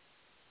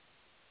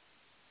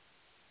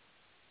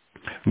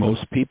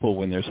 Most people,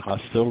 when there's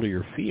hostility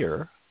or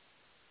fear,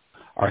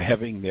 are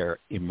having their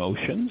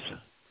emotions,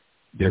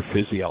 their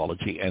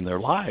physiology, and their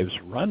lives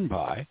run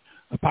by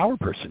a power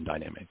person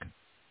dynamic.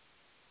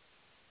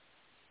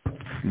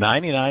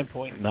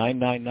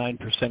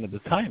 99.999% of the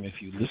time,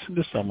 if you listen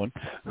to someone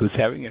who's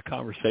having a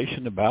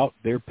conversation about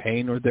their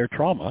pain or their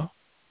trauma,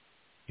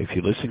 if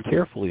you listen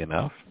carefully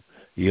enough,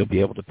 you'll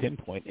be able to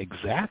pinpoint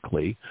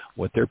exactly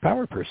what their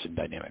power person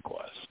dynamic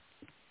was.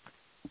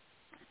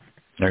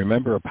 Now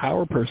remember, a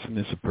power person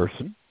is a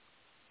person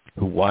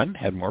who, 1,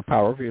 had more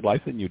power over your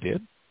life than you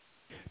did,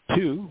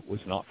 2,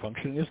 was not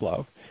functioning as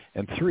love,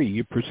 and 3,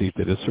 you perceived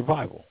it as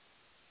survival.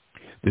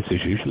 This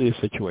is usually a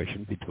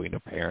situation between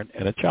a parent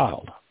and a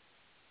child.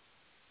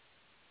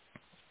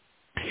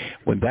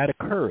 When that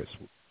occurs,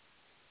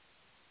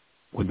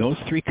 when those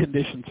 3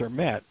 conditions are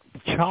met,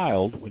 the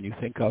child, when you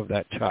think of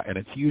that child, and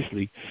it's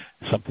usually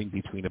something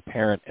between a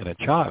parent and a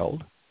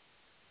child,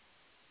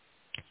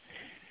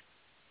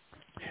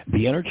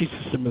 the energy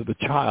system of the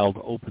child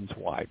opens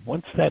wide.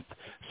 Once that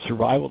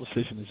survival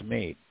decision is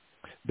made,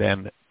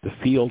 then the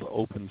field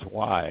opens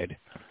wide,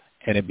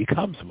 and it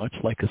becomes much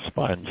like a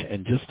sponge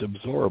and just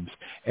absorbs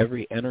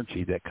every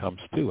energy that comes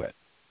to it.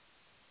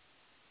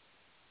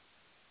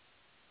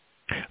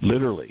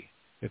 Literally,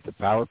 if the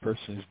power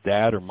person is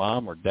dad or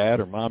mom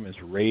is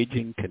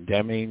raging,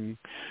 condemning,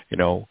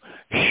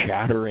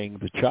 shattering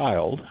the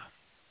child,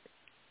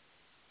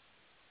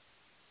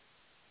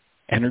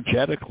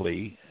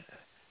 energetically,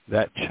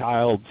 that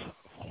child's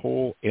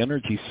whole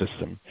energy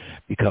system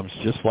becomes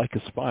just like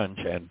a sponge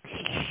and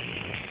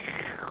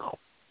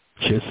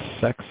just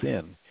sucks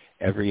in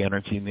every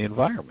energy in the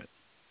environment.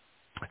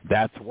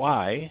 That's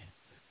why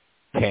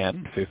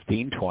 10,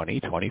 15, 20,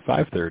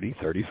 25, 30,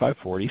 35,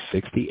 40,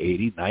 60,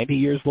 80, 90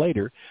 years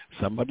later,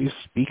 somebody's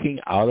speaking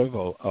out of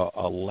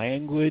a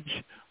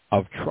language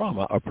of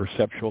trauma, a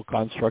perceptual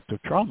construct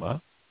of trauma.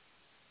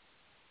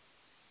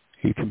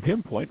 You can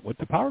pinpoint what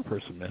the power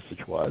person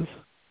message was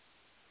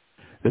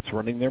that's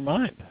running their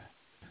mind,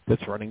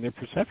 that's running their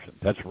perception,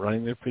 that's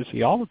running their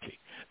physiology,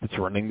 that's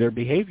running their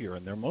behavior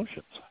and their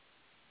emotions.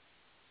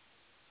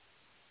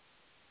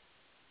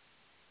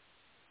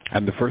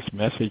 And the first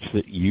message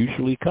that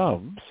usually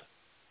comes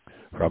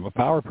from a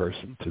power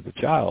person to the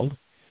child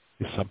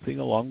is something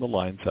along the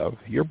lines of,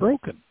 you're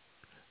broken.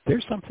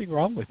 There's something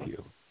wrong with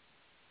you.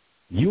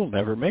 You'll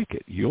never make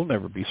it. You'll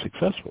never be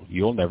successful.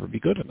 You'll never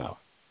be good enough.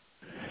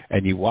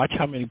 And you watch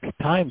how many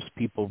times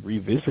people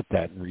revisit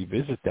that and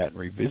revisit that and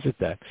revisit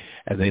that,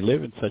 and they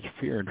live in such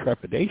fear and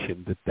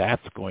trepidation that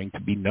that's going to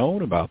be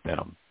known about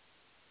them.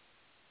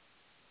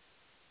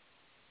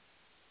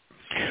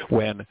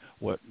 When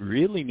what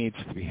really needs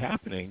to be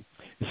happening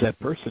is that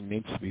person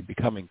needs to be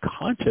becoming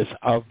conscious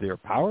of their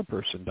power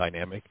person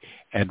dynamic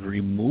and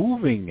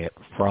removing it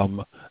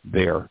from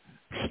their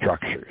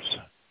structures.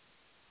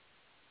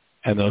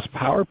 And those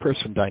power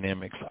person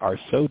dynamics are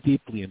so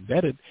deeply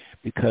embedded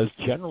because,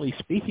 generally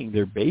speaking,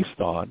 they're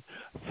based on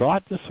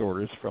thought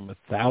disorders from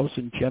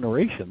 1,000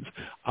 generations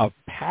of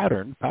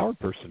patterned power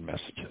person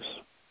messages.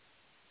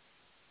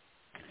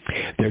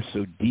 They're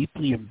so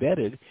deeply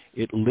embedded,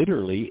 it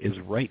literally is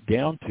right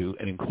down to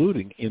and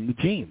including in the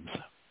genes.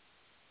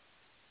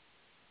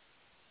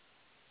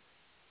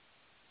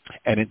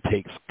 And it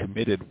takes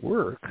committed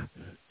work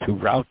to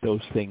route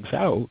those things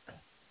out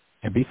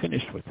and be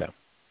finished with them.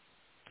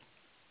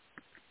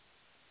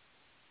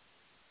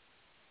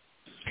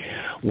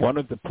 One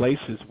of the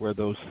places where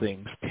those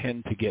things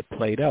tend to get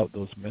played out,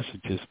 those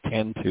messages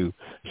tend to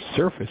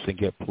surface and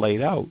get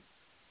played out,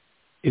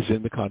 is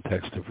in the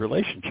context of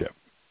relationship.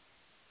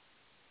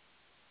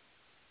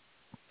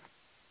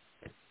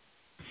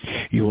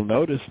 You will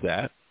notice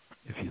that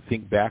if you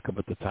think back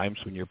about the times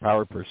when your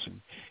power person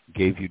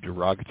gave you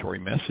derogatory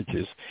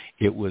messages,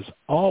 it was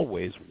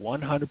always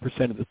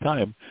 100% of the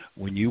time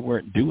when you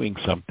weren't doing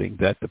something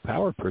that the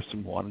power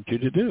person wanted you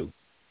to do,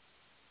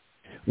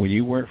 when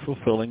you weren't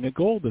fulfilling a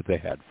goal that they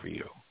had for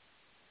you.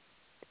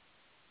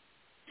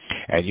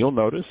 And you'll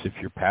notice if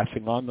you're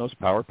passing on those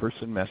power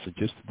person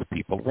messages to the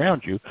people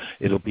around you,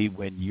 it'll be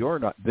when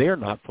they're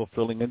not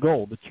fulfilling a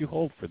goal that you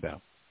hold for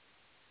them.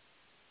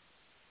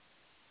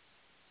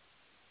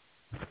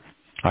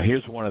 Now,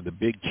 here's one of the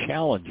big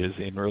challenges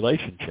in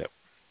relationship,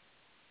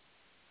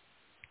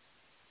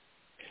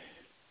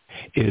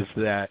 is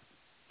that,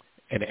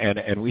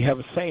 and we have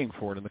a saying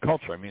for it in the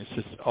culture. I mean,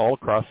 it's just all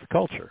across the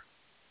culture.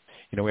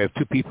 We have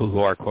two people who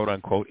are, quote,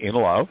 unquote, in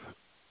love.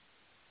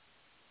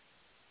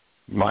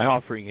 My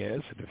offering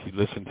is, and if you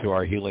listen to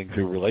our Healing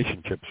Through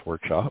Relationships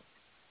workshop,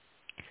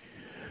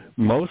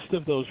 Most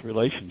of those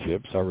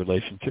relationships are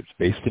relationships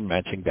based in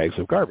matching bags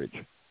of garbage.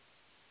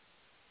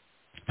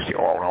 You say,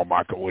 oh, no,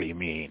 Marco, what do you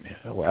mean?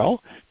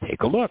 Well,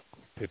 take a look.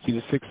 50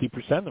 to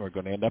 60% of them are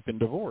going to end up in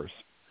divorce.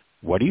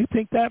 What do you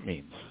think that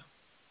means?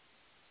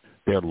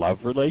 They're love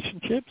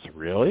relationships?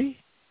 Really?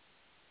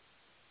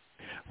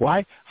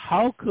 Why?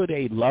 How could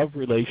a love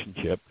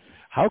relationship,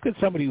 how could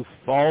somebody who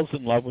falls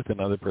in love with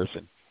another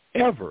person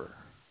ever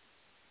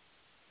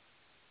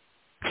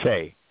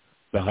say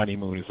the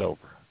honeymoon is over?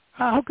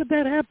 How could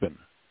that happen?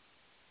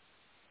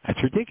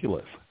 That's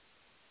ridiculous.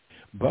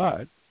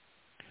 But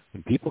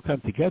when people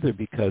come together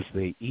because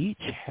they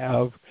each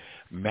have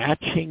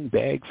matching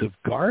bags of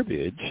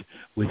garbage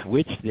with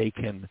which they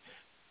can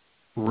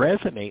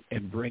resonate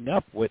and bring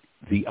up what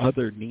the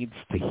other needs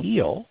to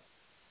heal,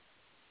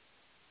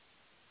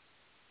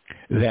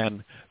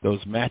 then those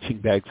matching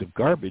bags of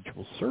garbage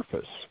will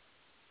surface.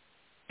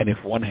 And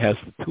if one has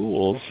the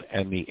tools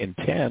and the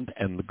intent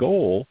and the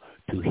goal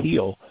to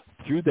heal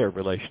through their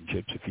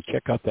relationships, if you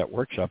check out that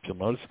workshop, you'll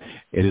notice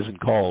it isn't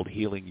called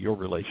Healing Your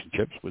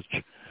Relationships, which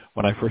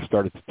when I first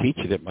started to teach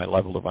it at my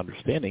level of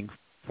understanding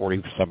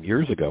 40-some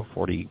years ago,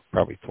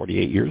 probably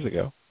 48 years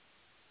ago,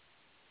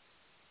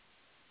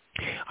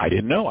 I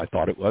didn't know. I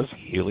thought it was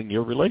Healing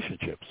Your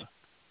Relationships.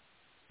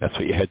 That's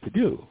what you had to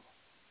do.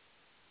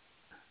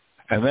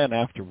 And then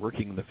after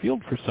working in the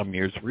field for some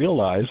years,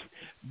 realized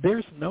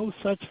there's no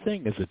such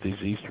thing as a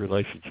diseased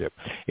relationship.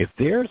 If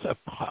there's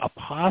a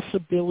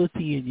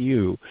possibility in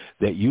you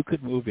that you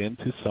could move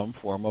into some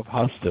form of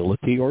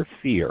hostility or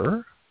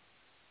fear,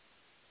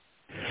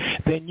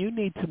 then you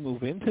need to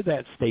move into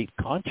that state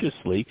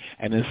consciously,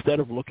 and instead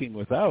of looking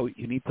without,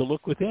 you need to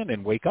look within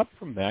and wake up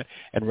from that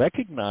and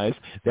recognize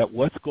that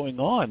what's going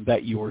on,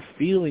 that you're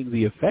feeling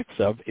the effects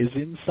of, is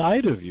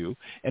inside of you,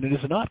 and it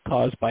is not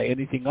caused by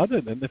anything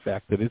other than the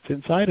fact that it's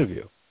inside of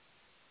you.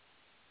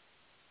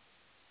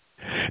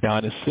 Now,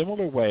 in a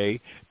similar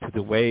way to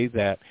the way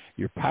that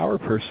your power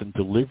person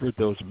delivered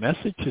those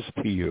messages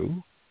to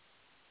you,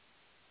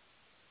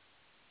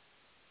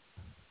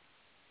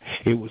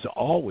 it was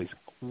always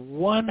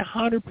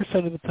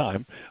 100% of the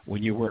time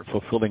when you weren't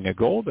fulfilling a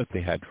goal that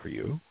they had for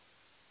you.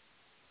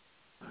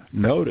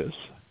 Notice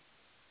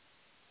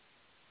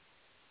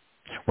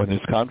when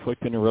there's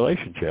conflict in a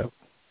relationship,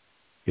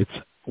 it's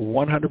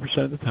 100%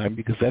 of the time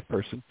because that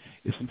person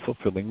isn't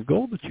fulfilling the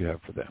goal that you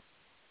have for them.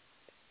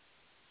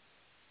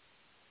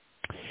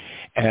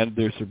 And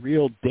there's a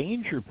real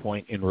danger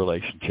point in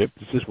relationship.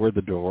 This is where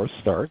the divorce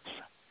starts.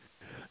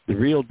 The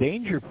real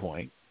danger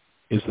point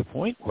is the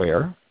point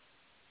where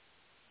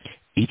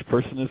each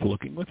person is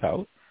looking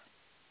without.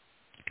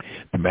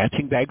 The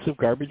matching bags of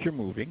garbage are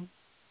moving.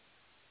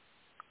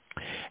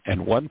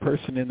 And one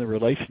person in the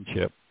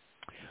relationship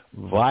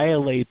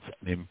violates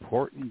an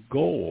important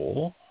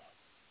goal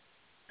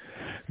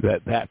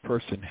that that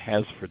person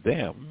has for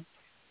them.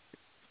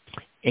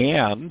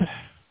 And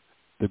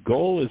the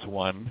goal is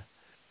one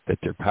that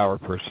their power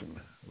person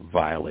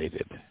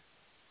violated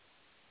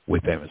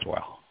with them as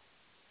well.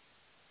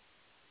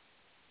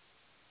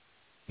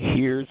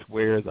 Here's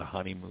where the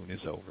honeymoon is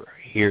over.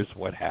 Here's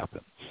what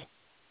happens.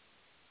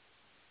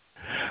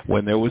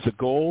 When there was a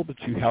goal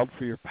that you held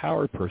for your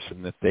power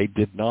person that they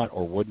did not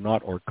or would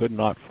not or could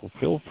not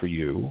fulfill for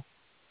you,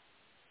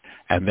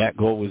 and that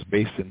goal was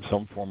based in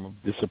some form of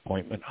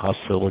disappointment,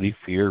 hostility,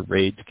 fear,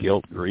 rage,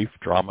 guilt, grief,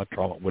 trauma,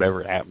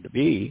 whatever it happened to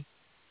be,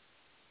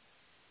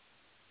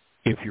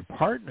 if your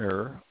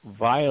partner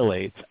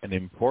violates an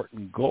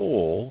important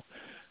goal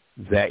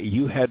that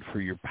you had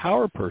for your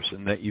power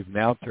person that you've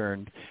now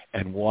turned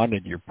and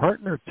wanted your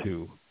partner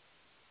to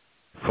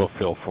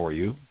fulfill for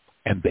you,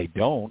 and they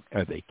don't,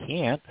 or they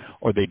can't,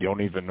 or they don't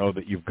even know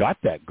that you've got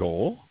that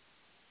goal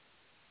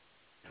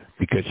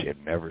because you've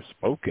never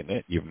spoken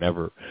it, you've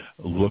never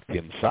looked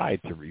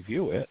inside to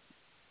review it.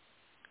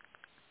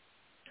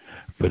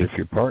 But if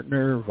your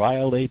partner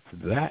violates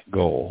that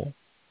goal,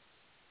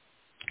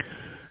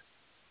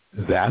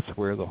 that's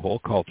where the whole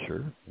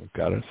culture, we've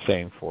got a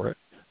saying for it,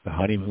 the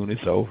honeymoon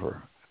is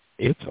over.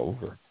 It's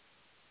over.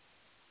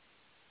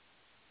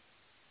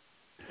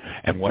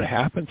 And what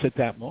happens at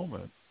that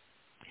moment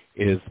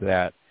is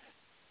that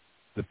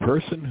the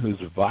person who's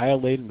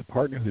violating, the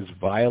partner who's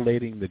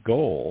violating the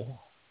goal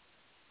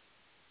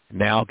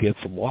now gets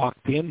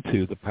locked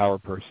into the power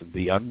person,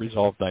 the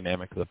unresolved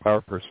dynamic of the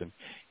power person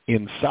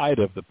inside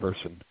of the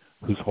person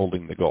who's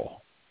holding the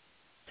goal.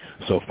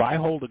 So if I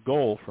hold a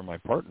goal for my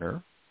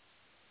partner,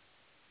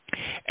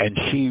 and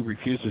she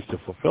refuses to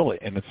fulfill it,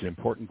 and it's an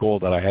important goal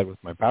that I had with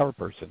my power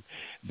person,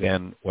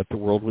 then what the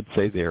world would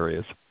say there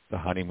is the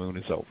honeymoon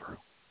is over.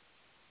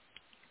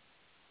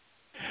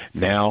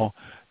 Now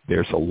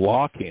there's a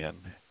lock-in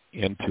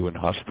into an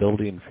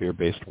hostility and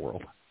fear-based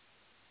world,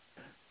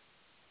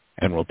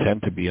 and will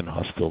tend to be in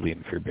hostility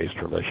and fear-based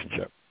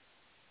relationship.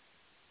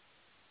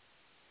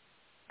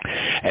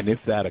 And if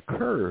that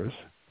occurs,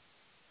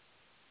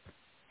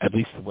 at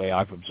least the way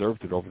I've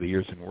observed it over the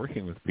years in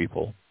working with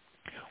people,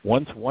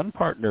 once one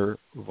partner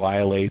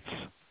violates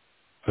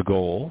a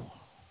goal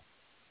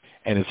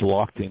and is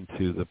locked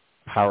into the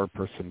power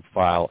person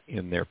file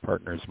in their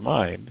partner's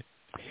mind,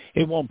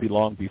 it won't be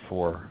long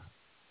before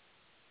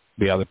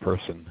the other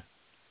person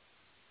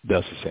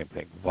does the same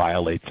thing,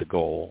 violates a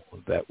goal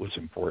that was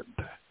important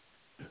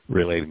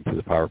relating to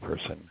the power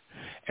person.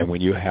 And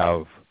when you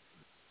have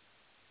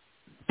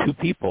two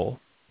people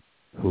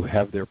who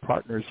have their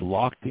partners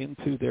locked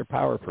into their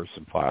power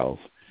person files,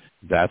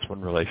 that's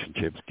when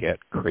relationships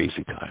get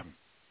crazy time.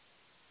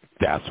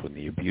 That's when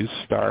the abuse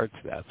starts.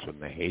 That's when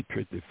the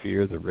hatred, the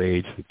fear, the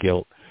rage, the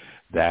guilt,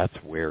 that's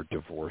where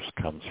divorce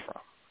comes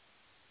from.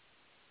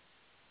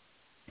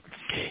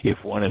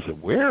 If one is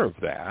aware of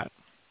that,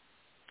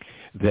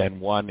 then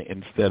one,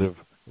 instead of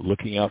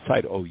looking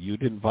outside, oh, you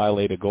didn't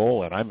violate a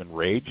goal and I'm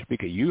enraged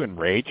because you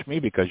enraged me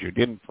because you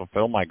didn't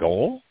fulfill my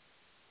goal.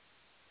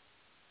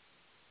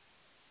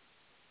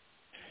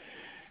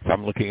 If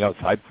I'm looking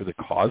outside for the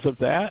cause of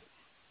that,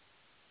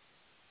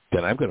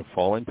 then I'm going to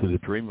fall into the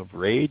dream of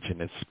rage,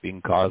 and it's being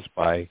caused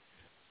by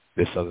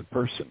this other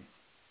person.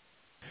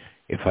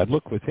 If I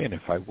look within,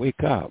 if I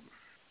wake up,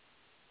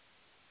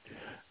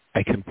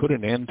 I can put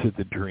an end to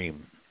the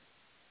dream.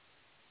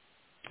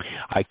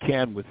 I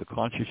can, with the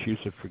conscious use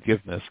of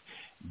forgiveness,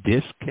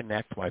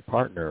 disconnect my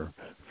partner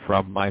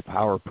from my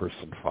power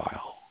person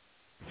file,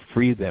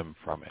 free them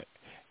from it,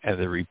 and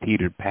the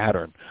repeated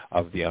pattern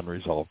of the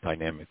unresolved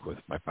dynamic with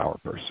my power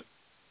person.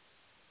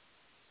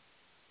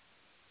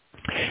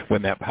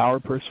 When that power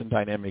person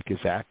dynamic is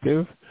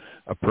active,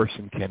 a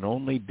person can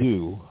only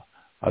do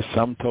a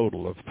sum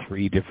total of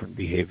 3 different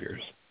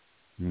behaviors.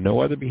 No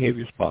other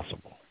behavior is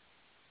possible.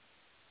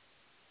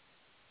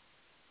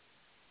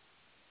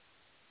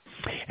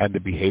 And the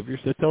behaviors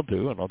that they'll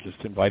do, and I'll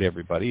just invite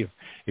everybody,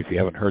 if you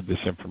haven't heard this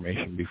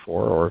information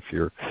before or if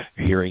you're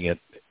hearing it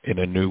in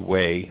a new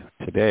way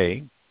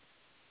today,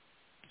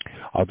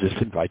 I'll just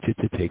invite you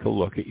to take a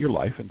look at your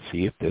life and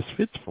see if this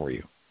fits for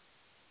you.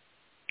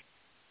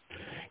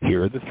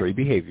 Here are the 3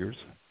 behaviors,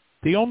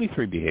 the only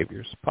 3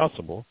 behaviors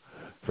possible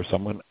for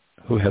someone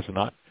who has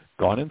not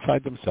gone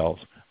inside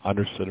themselves,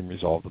 understood and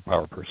resolved the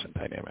power person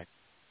dynamic.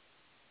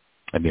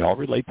 And they all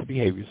relate to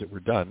behaviors that were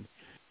done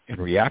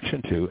in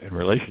reaction to, in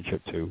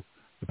relationship to,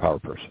 the power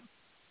person.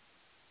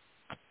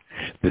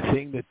 The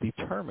thing that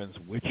determines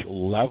which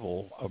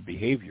level of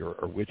behavior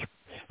or which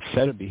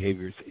set of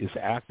behaviors is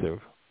active,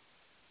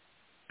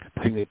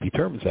 the thing that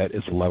determines that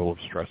is the level of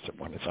stress that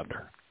one is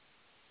under.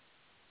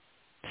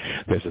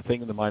 There's a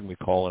thing in the mind we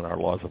call in our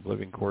Laws of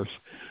Living course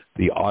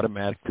the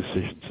automatic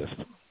decision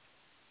system.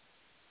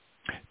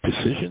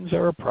 Decisions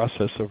are a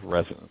process of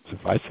resonance.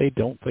 If I say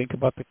don't think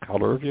about the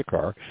color of your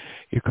car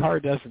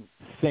doesn't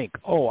think,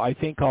 oh, I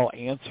think I'll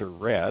answer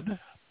red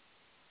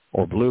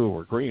or blue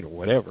or green or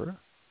whatever.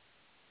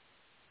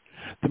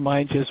 The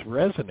mind just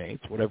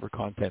resonates, whatever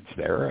content's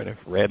there, and if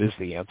red is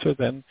the answer,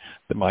 then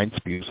the mind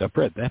spews up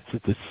red. That's a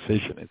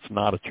decision. It's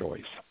not a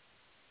choice.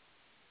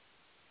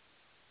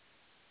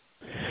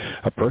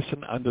 A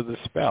person under the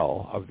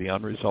spell of the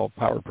unresolved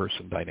power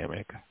person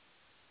dynamic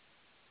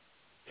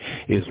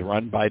is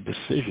run by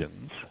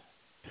decisions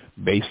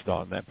based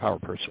on that power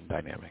person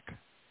dynamic.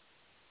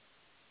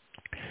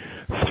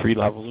 3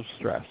 levels of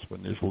stress.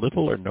 When there's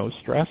little or no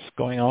stress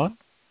going on,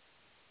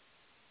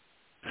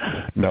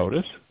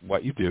 notice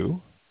what you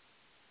do,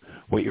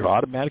 what your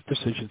automatic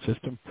decision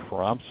system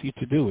prompts you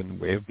to do in the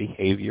way of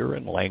behavior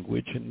and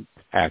language and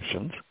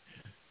actions,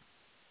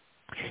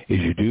 is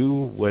you do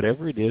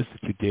whatever it is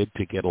that you did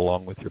to get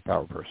along with your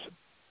power person.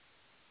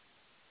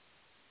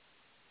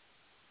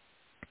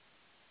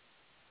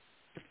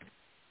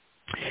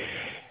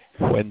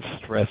 When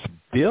stress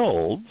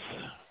builds,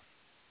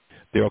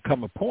 there will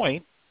come a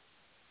point,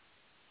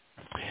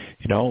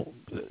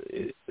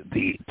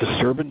 the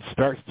servant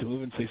starts to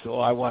move and says,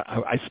 "Oh,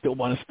 I still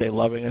want to stay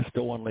loving. I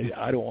don't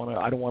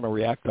want to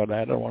react on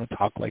that. I don't want to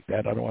talk like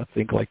that. I don't want to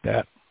think like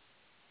that."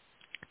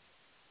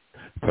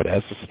 But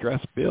as the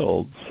stress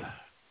builds,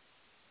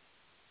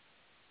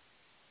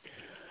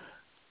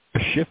 a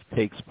shift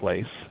takes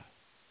place,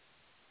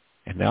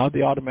 and now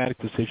the automatic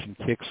decision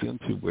kicks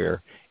into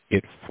where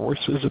it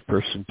forces a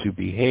person to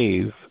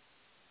behave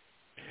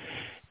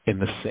in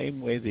the same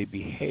way they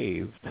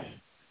behaved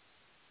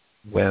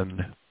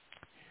when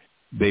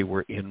they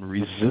were in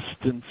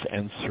resistance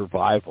and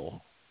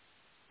survival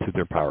to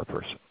their power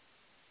person.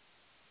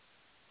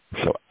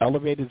 So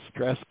elevated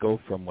stress go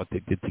from what they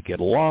did to get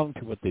along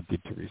to what they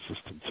did to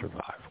resist and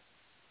survive.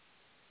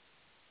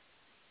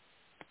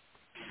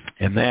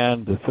 And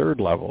then the 3rd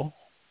level,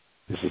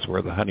 this is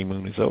where the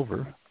honeymoon is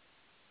over,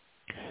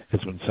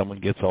 is when someone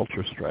gets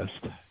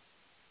ultra-stressed.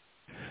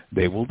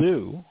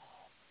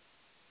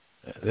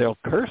 They'll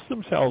curse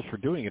themselves for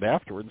doing it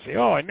afterward and say,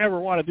 "Oh, I never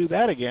want to do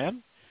that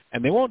again."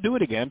 And they won't do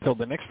it again until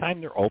the next time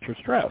they're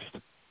ultra-stressed.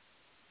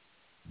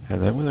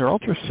 And then when they're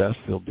ultra-stressed,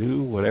 they'll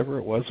do whatever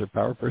it was their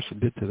power person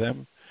did to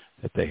them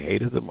that they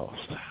hated the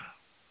most.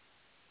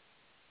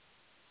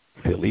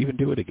 They'll even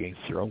do it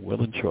against their own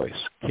will and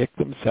choice, kick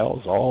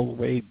themselves all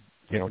the way,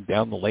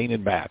 down the lane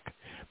and back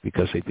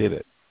because they did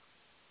it.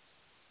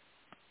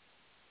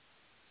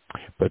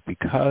 But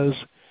because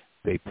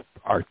they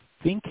are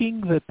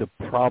thinking that the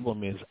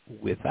problem is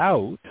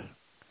without,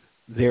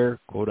 they're,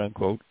 quote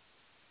unquote,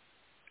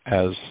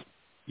 as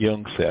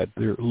Jung said,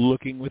 they're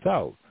looking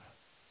without.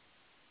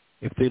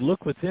 If they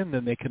look within,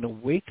 then they can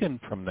awaken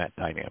from that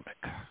dynamic.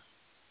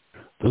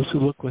 Those who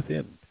look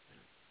within,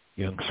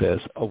 Jung says,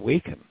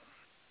 awaken.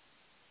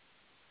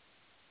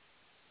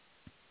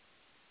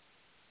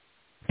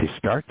 They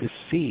start to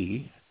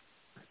see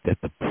that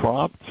the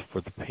prompts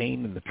for the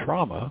pain and the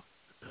trauma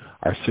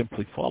are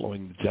simply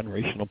following the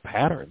generational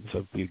patterns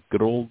of the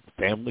good old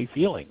family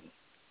feeling.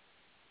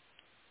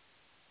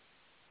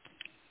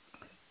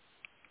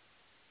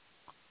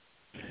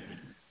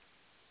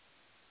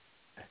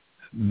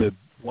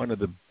 One of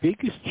the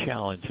biggest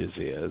challenges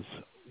is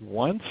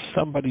once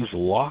somebody's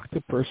locked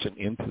a person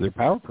into their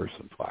power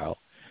person file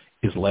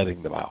is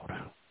letting them out.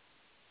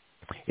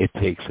 It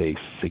takes a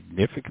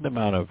significant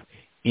amount of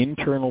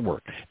internal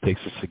work. It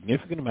takes a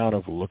significant amount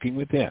of looking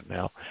within.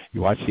 Now,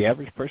 you watch the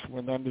average person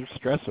when they're under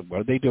stress, and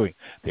what are they doing?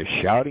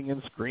 They're shouting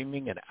and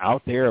screaming and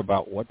out there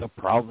about what the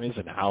problem is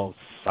and how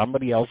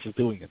somebody else is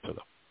doing it to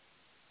them.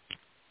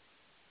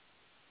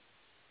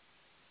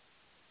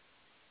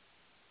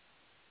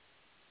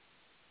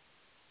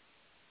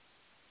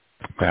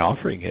 My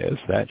offering is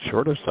that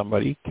short of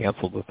somebody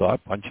cancel the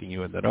thought, punching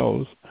you in the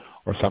nose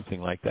or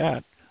something like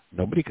that,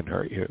 nobody can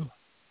hurt you.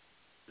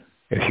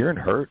 If you're in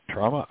hurt,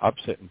 trauma,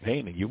 upset, and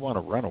pain, and you want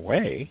to run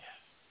away,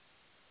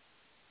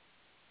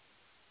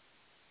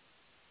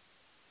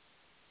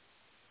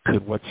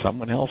 could what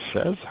someone else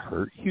says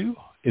hurt you?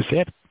 Is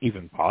that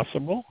even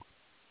possible?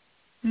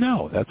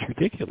 No, that's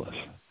ridiculous.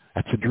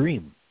 That's a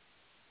dream.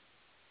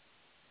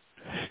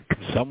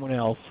 Could someone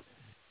else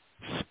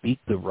speak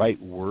the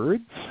right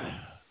words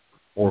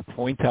or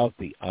point out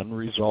the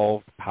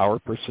unresolved power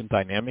person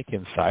dynamic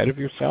inside of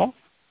yourself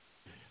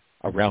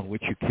around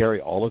which you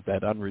carry all of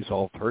that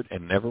unresolved hurt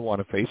and never want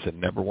to face and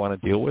never want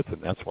to deal with,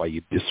 and that's why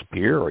you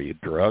disappear or you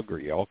drug or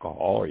you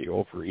alcohol or you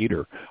overeat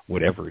or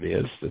whatever it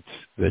is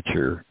that's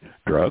your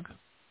drug?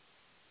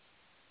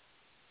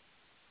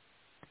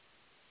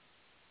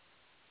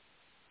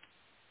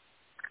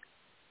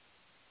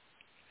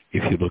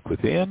 If you look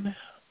within,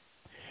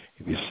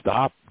 if you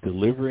stop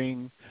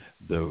delivering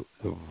the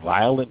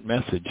violent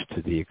message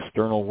to the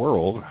external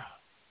world,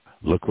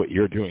 look what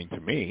you're doing to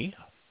me,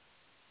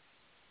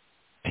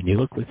 and you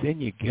look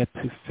within, you get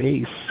to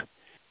face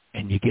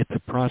and you get to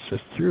process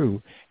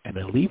through and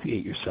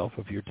alleviate yourself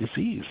of your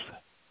disease.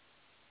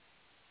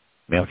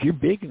 Now, if you're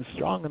big and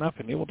strong enough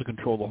and able to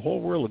control the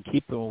whole world and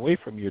keep them away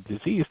from your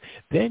disease,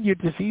 then your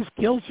disease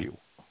kills you.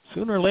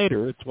 Sooner or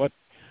later, it's what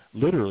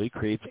literally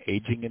creates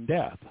aging and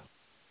death.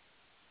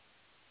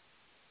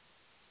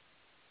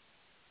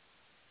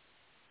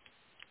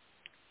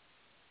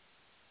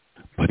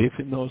 But if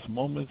in those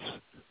moments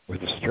where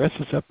the stress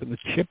is up and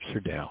the chips are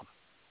down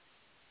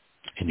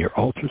and you're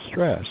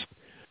ultra-stressed,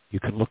 you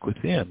can look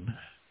within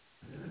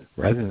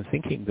rather than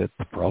thinking that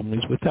the problem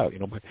is without. You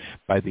know,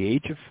 by the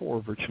age of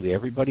 4, virtually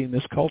everybody in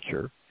this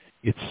culture,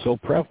 it's so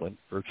prevalent,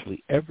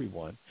 virtually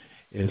everyone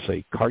is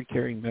a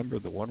card-carrying member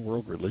of the one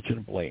world religion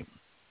of blame.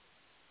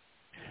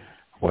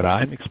 What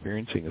I'm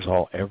experiencing is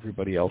all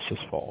everybody else's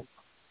fault.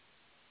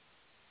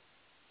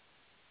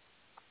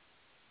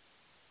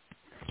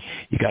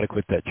 You got to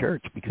quit that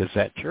church, because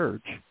that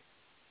church,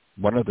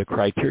 one of the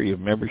criteria of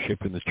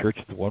membership in the church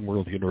of the one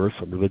world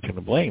universal religion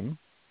of blame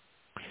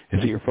is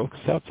that you're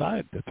focused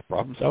outside, that the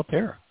problem's out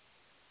there.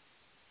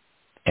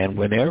 And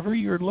whenever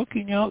you're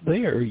looking out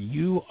there,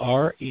 you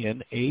are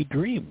in a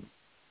dream.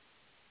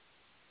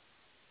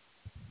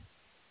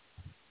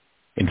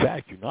 In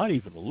fact, you're not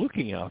even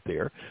looking out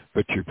there,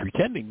 but you're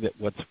pretending that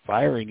what's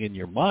firing in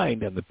your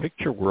mind and the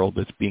picture world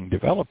that's being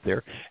developed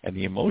there and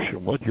the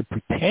emotional world, you're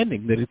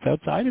pretending that it's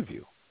outside of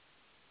you.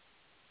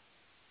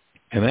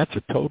 And that's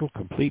a total,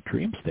 complete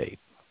dream state.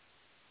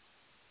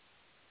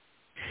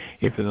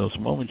 If in those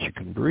moments you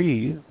can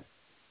breathe,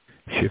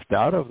 shift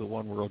out of the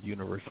one world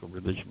universal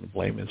religion of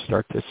blame and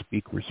start to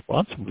speak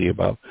responsibly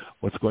about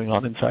what's going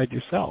on inside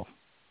yourself.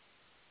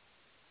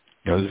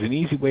 You know, there's an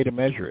easy way to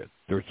measure it.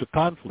 There's a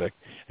conflict,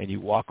 and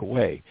you walk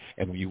away.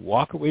 And when you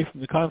walk away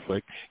from the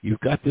conflict, you've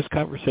got this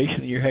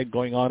conversation in your head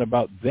going on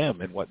about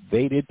them and what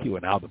they did to you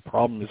and how the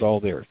problem is all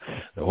theirs.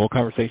 The whole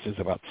conversation is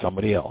about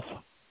somebody else.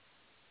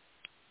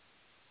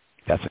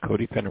 That's a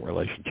codependent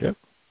relationship.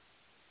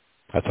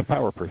 That's a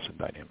power person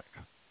dynamic.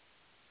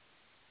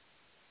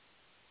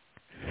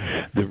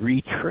 The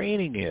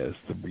retraining is,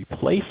 the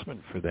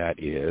replacement for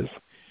that is,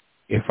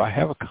 if I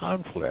have a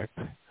conflict,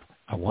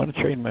 I want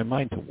to train my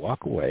mind to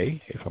walk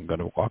away, if I'm going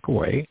to walk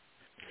away,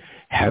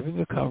 having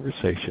a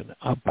conversation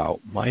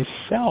about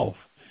myself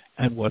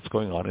and what's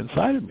going on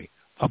inside of me,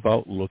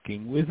 about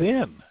looking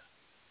within.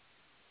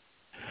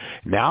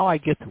 Now I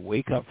get to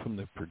wake up from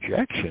the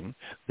projection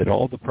that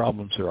all the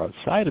problems are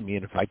outside of me,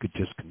 and if I could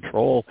just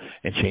control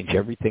and change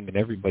everything and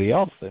everybody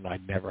else, then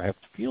I'd never have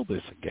to feel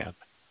this again.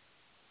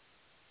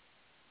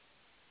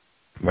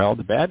 Well,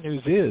 the bad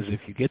news is if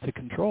you get to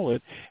control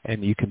it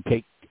and you can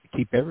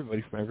keep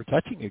everybody from ever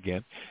touching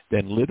again,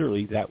 then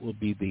literally that will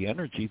be the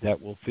energy that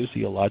will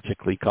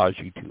physiologically cause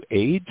you to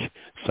age,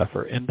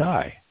 suffer, and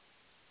die.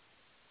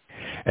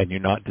 And you're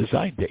not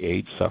designed to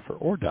age, suffer,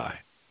 or die.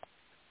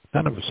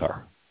 None of us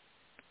are.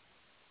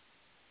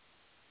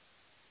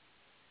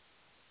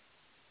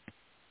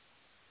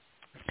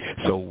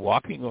 So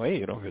walking away,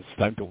 if it's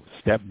time to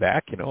step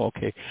back,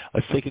 okay,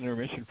 let's take an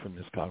intermission from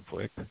this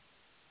conflict.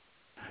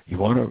 You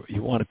want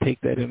to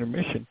take that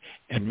intermission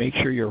and make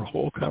sure your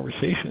whole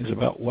conversation is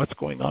about what's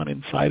going on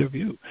inside of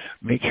you.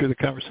 Make sure the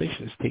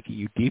conversation is taking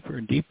you deeper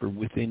and deeper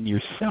within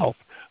yourself,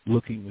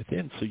 looking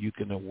within, so you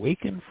can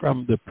awaken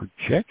from the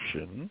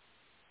projection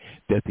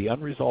that the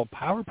unresolved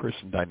power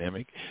person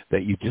dynamic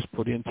that you just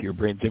put into your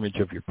brain's image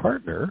of your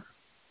partner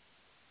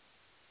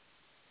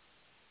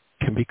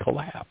can be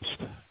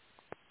collapsed.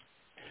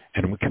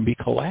 And it can be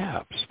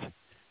collapsed.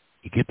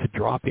 You get to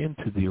drop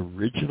into the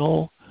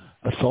original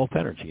assault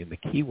energy, and the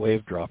key way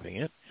of dropping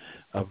it,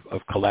 of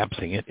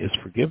collapsing it, is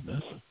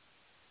forgiveness.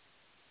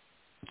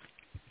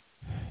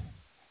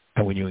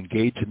 And when you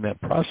engage in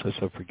that process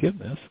of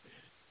forgiveness,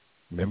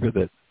 remember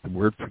that the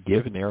word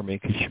forgive in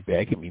Aramaic is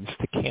shebag. It means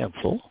to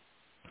cancel.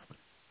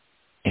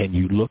 And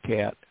you look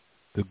at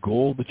the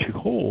goal that you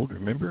hold.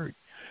 Remember,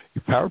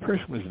 your power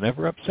person was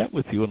never upset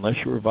with you unless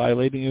you were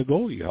violating a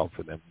goal you held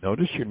for them.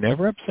 Notice you're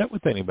never upset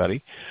with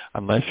anybody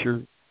unless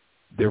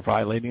they're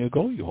violating a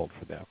goal you hold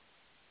for them.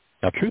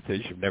 Now, truth is,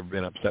 you've never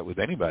been upset with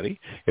anybody.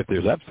 If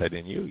there's upset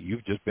in you,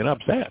 you've just been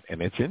upset,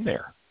 and it's in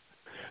there.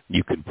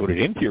 You can put it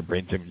into your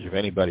brain's image of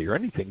anybody or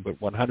anything, but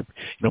 100%,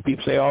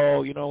 people say,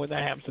 when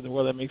that happens in the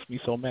world, that makes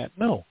me so mad.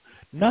 No,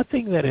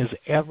 nothing that has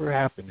ever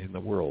happened in the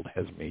world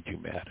has made you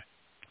mad.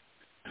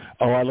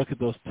 Oh, I look at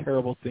those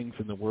terrible things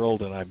in the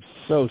world, and I'm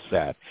so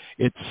sad.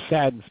 It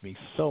saddens me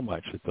so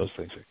much that those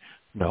things are.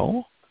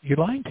 No, you're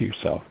lying to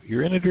yourself.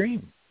 You're in a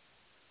dream.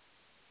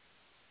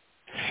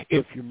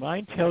 If your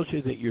mind tells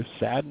you that you're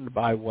saddened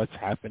by what's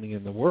happening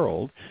in the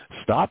world,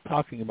 stop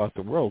talking about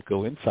the world.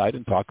 Go inside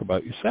and talk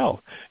about yourself.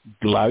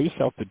 Allow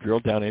yourself to drill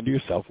down into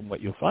yourself, and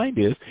what you'll find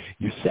is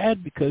you're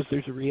sad because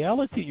there's a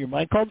reality in your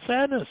mind called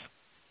sadness.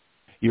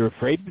 You're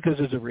afraid because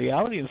there's a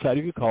reality inside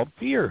of you called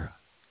fear.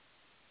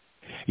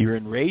 You're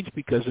enraged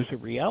because there's a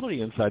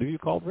reality inside of you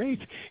called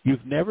rage.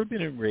 You've never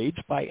been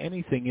enraged by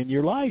anything in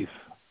your life.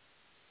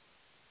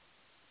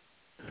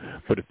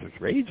 But if there's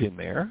rage in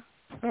there,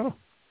 a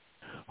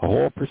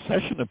whole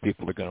procession of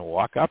people are going to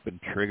walk up and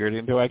trigger it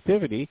into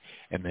activity.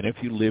 And then if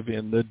you live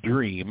in the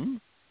dream,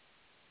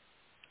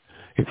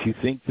 if you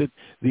think that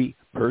the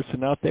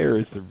person out there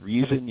is the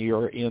reason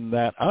you're in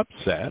that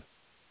upset,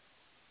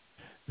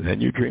 then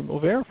your dream will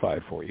verify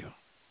for you.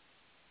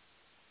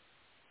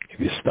 If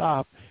you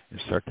stop and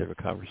start to have a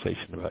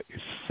conversation about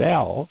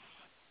yourself,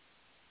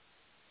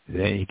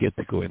 then you get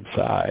to go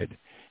inside.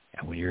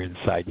 And when you're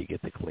inside, you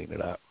get to clean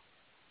it up.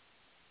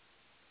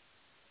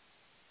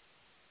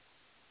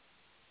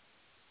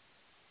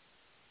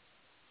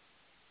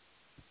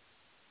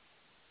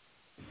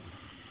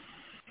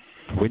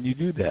 When you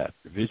do that,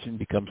 the vision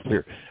becomes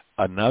clear.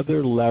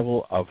 Another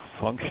level of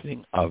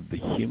functioning of the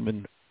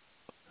human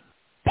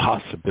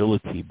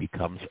possibility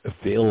becomes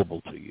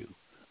available to you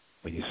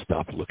when you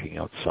stop looking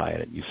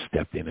outside and you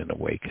step in and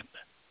awaken.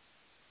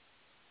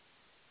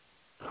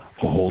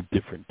 A whole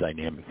different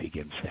dynamic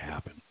begins to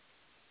happen.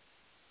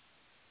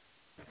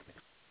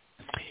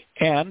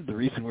 And the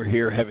reason we're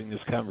here having this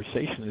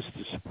conversation is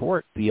to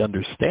support the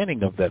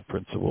understanding of that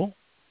principle,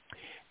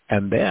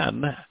 and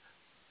then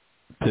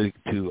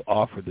to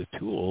offer the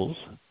tools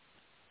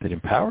that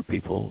empower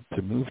people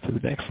to move to the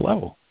next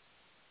level,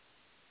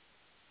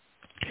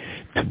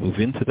 to move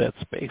into that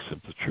space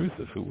of the truth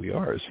of who we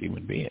are as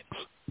human beings.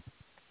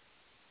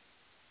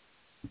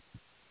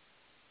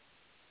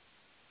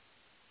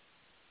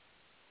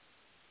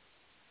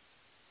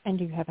 And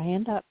you have a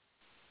hand up.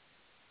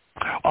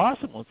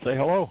 Awesome. Let's say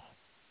hello.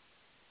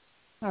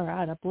 All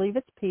right. I believe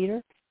it's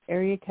Peter,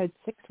 area code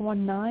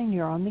 619.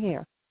 You're on the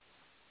air.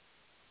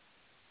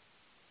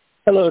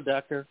 Hello,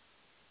 Doctor.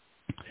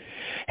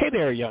 Hey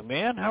there, young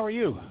man. How are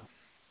you?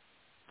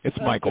 It's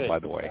Michael, good. By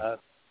the way.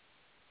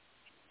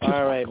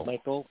 All right,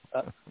 Michael.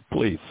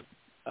 Please.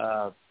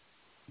 So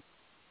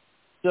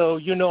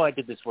I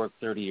did this work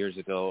 30 years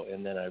ago,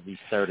 and then I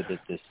restarted it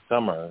this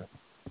summer.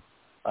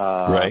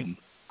 Right.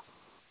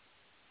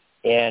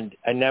 And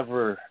I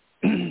never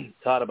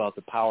thought about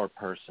the power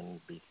person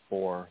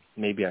before.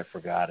 Maybe I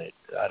forgot it.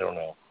 I don't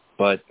know.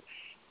 But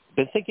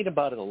been thinking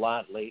about it a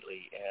lot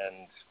lately,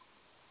 and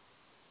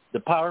the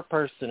power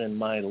person in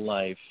my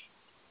life,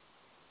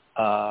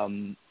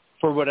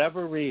 for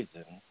whatever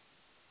reason,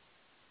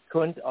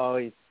 couldn't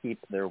always keep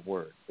their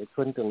word. They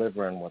couldn't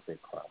deliver on what they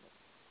promised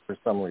for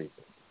some reason.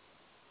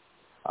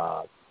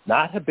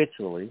 Not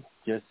habitually,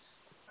 just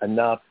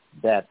enough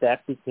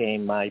that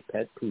became my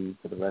pet peeve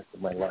for the rest of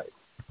my life.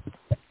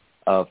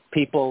 Of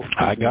people.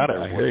 I got it.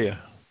 I hear you.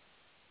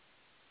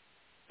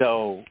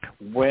 So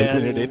when...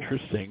 Isn't it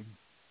interesting?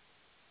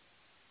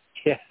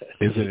 Yeah.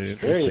 Isn't it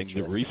interesting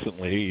that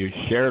recently you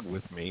shared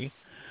with me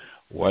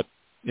what,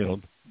 the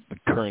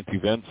current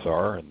events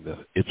are and the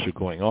issue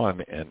going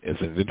on, and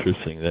isn't it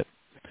interesting that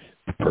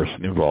the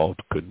person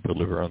involved couldn't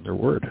deliver on their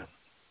word?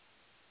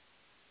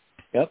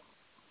 Yep.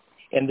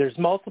 And there's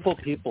multiple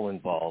people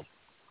involved.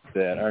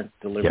 that aren't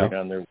delivering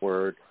on their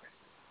word.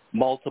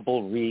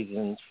 Multiple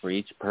reasons for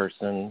each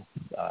person.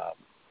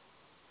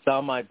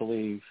 Some, I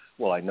believe,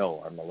 well, I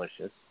know are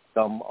malicious.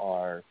 Some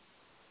are,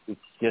 it's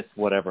just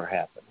whatever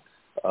happened.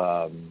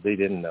 They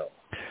didn't know.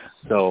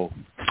 So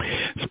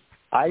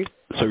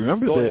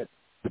remember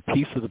the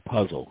piece of the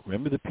puzzle.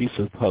 Remember the piece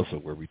of the puzzle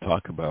where we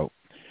talk about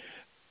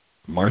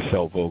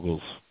Marcel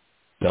Vogel's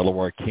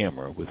Delaware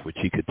camera with which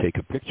he could take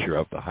a picture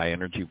of the high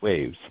energy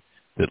waves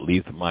that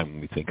leave the mind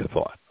when we think a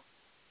thought.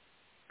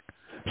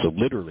 So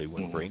literally,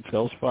 when brain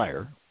cells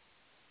fire,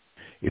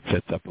 it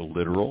sets up a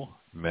literal,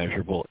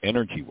 measurable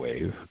energy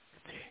wave,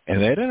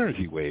 and that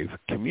energy wave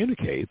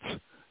communicates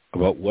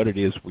about what it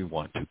is we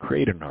want to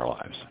create in our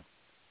lives.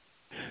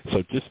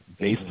 So just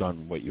based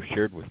on what you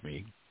shared with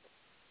me,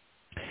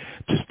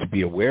 just to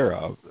be aware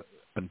of,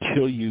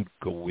 until you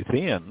go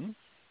within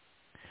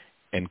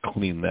and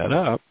clean that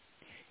up,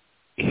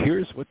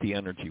 here's what the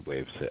energy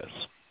wave says.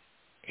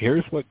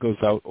 Here's what goes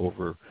out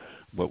over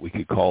what we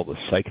could call the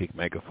psychic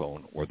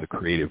megaphone or the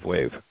creative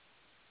wave.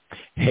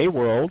 Hey,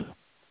 world,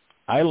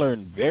 I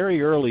learned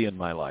very early in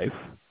my life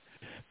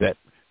that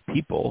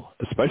people,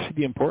 especially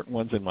the important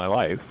ones in my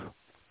life,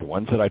 the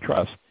ones that I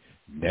trust,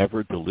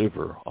 never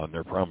deliver on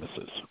their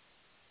promises.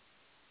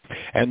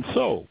 And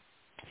so,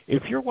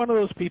 if you're one of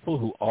those people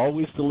who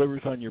always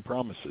delivers on your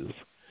promises,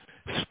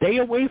 stay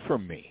away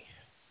from me,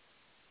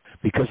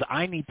 because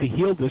I need to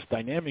heal this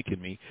dynamic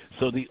in me.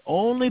 So the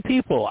only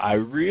people I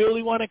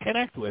really want to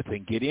connect with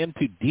and get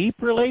into deep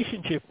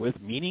relationship with,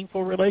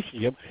 meaningful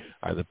relationship,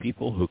 are the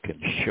people who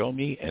can show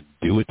me and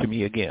do it to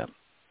me again.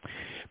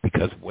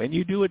 Because when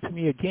you do it to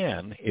me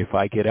again, if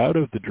I get out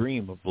of the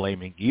dream of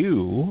blaming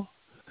you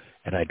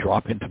and I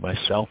drop into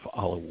myself,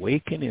 I'll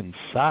awaken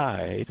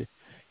inside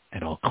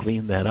and I'll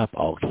clean that up.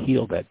 I'll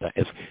heal that.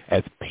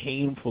 As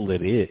painful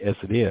as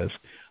it is,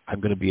 I'm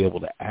going to be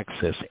able to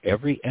access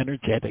every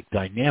energetic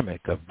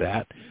dynamic of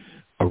that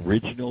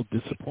original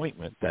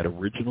disappointment, that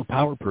original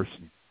power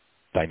person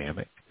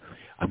dynamic.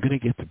 I'm going to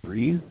get to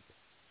breathe,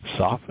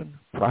 soften,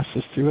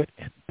 process through it,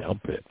 and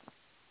dump it.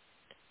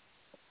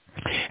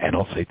 And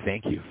I'll say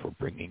thank you for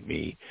bringing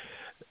me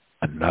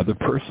another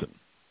person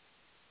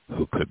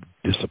who could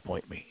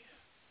disappoint me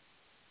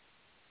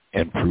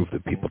and prove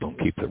that people don't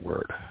keep their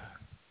word.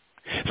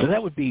 So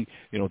that would be,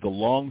 the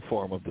long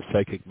form of the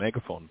psychic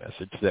megaphone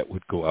message that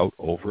would go out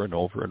over and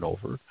over and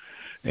over.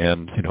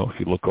 And, if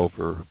you look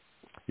over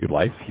your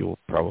life, you'll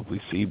probably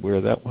see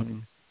where that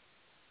one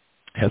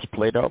has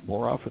played out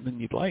more often than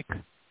you'd like.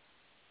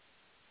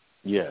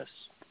 Yes.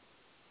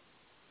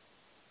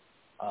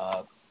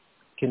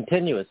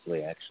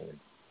 Continuously, actually.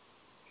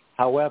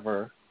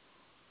 However,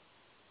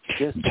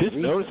 just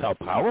notice how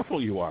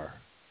powerful you are.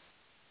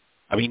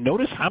 I mean,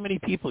 notice how many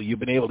people you've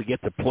been able to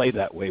get to play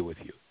that way with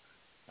you.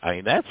 I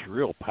mean, that's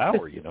real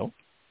power,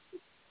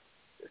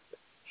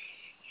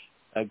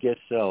 I guess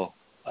so.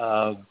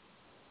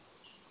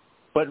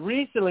 But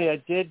recently I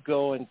did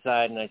go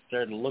inside and I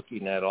started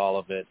looking at all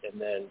of it,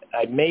 and then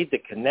I made the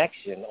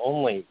connection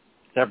only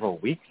several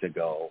weeks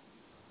ago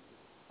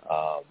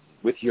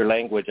with your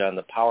language on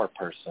the power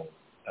person.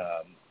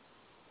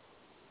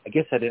 I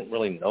guess I didn't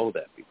really know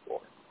that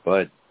before,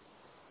 but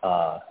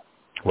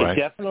Right.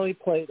 It definitely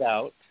played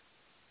out,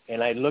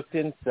 and I looked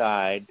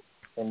inside,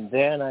 and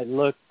then I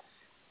looked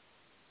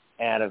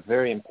at a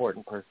very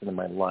important person in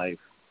my life,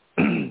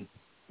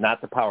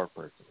 not the power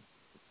person,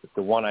 but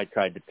the one I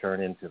tried to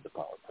turn into the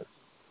power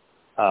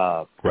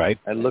person. Right.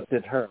 I looked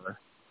at her,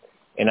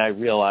 and I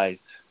realized,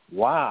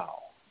 wow,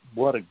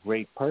 what a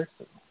great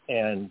person.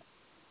 And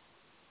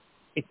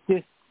it's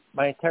just,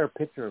 my entire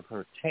picture of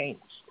her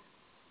changed.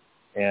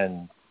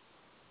 And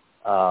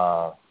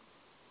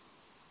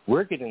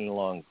we're getting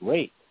along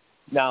great.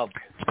 Now,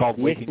 it's called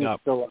waking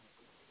up.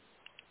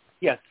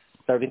 Yes,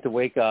 starting to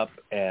wake up,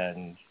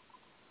 and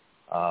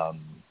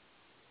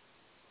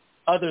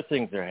other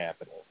things are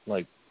happening,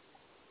 like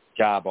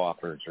job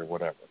offers or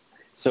whatever.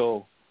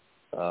 So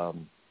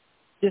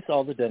just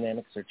all the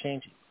dynamics are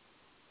changing.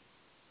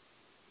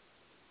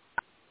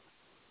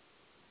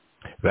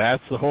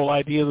 That's the whole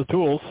idea of the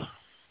tools.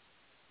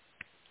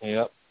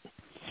 Yep.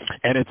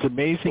 And it's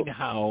amazing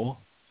how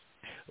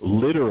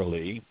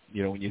literally,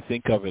 when you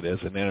think of it as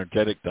an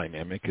energetic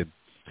dynamic,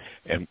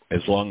 and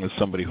as long as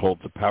somebody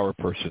holds a power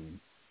person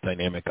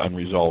dynamic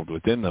unresolved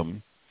within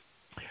them,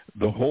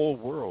 the whole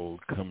world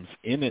comes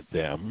in at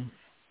them,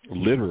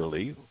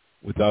 literally,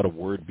 without a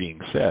word being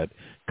said,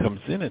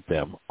 comes in at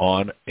them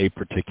on a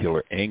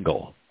particular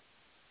angle.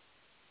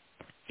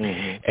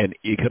 Mm-hmm. And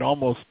you can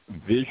almost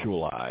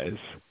visualize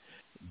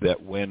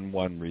that when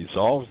one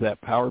resolves that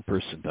power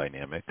person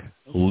dynamic,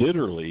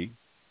 literally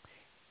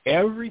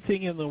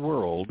everything in the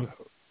world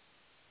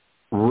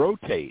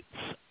rotates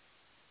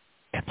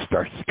and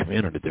starts to come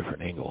in at a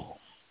different angle.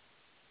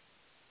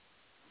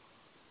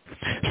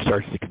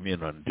 Starts to come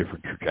in on a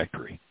different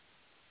trajectory.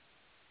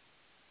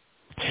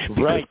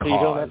 Right, so you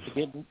don't cause have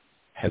to get...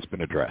 has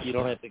been addressed. You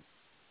don't have to...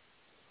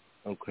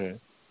 Okay.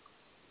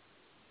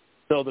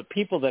 So the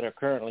people that are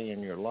currently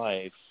in your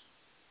life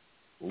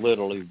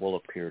literally will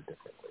appear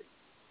differently.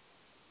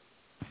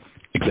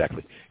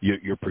 Exactly.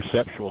 Your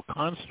perceptual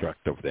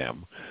construct of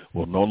them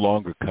will no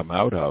longer come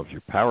out of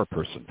your power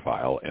person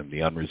file and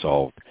the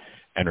unresolved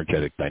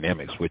energetic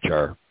dynamics, which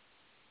are,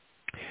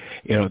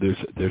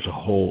 there's a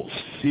whole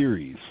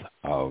series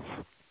of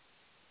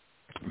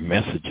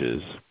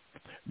messages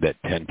that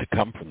tend to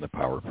come from the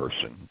power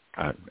person.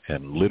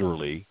 And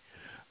literally,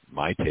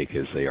 my take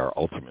is they are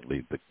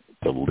ultimately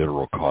the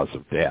literal cause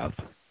of death.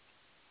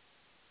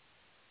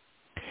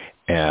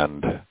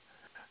 And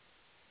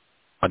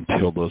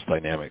until those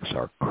dynamics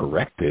are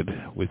corrected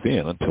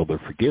within, until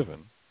they're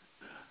forgiven,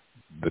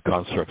 the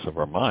constructs of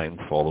our mind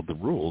follow the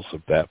rules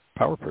of that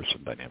power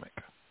person dynamic.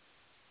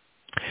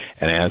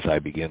 And as I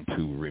begin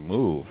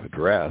to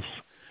address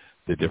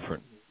the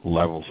different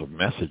levels of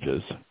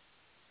messages,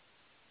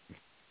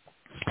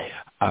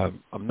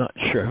 I'm not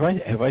sure.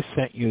 Have I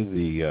sent you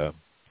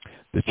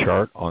the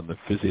chart on the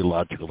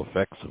physiological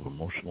effects of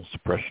emotional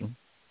suppression?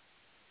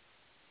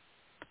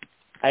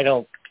 I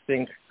don't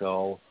think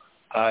so.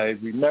 I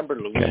remember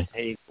Louise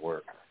Hay's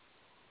work,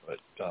 but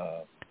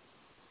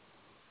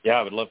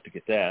I would love to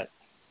get that.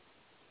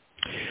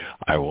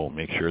 I will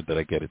make sure that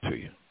I get it to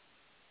you.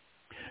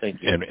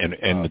 Thank you.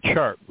 And the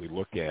chart, we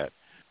look at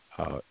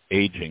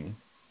aging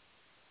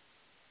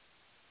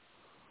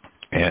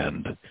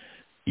and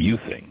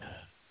youthing,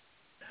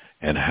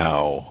 and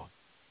how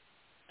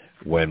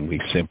when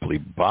we simply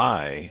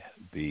buy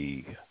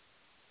the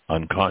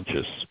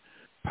unconscious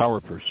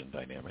power person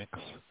dynamics,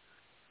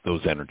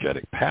 those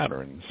energetic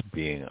patterns,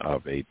 being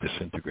of a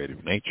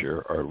disintegrative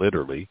nature, are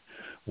literally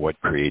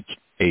what creates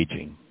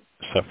aging,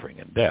 suffering,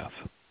 and death.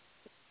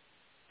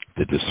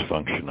 The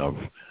dysfunction of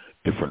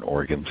different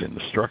organs in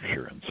the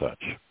structure and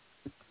such.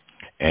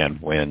 And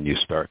when you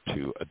start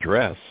to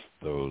address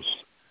those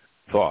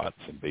thoughts,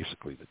 and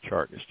basically the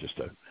chart is just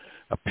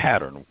a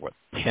pattern of what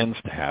tends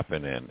to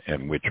happen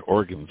and which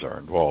organs are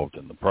involved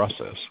in the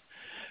process,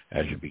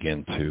 as you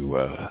begin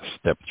to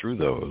step through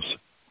those,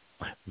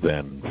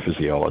 then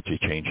physiology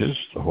changes,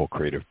 the whole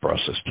creative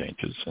process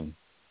changes, and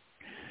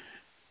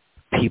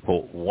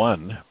people,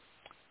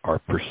 our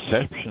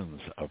perceptions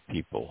of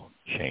people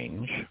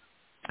change,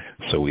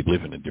 so we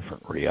live in a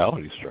different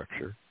reality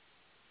structure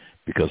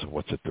because of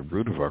what's at the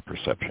root of our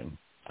perception,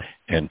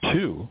 and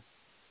 2,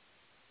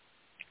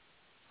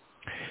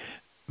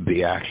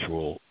 the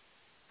actual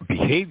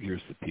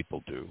behaviors that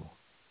people do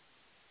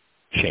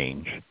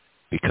change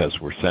because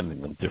we're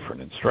sending them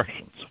different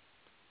instructions.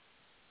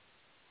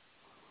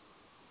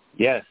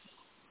 Yes,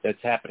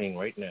 that's happening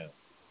right now.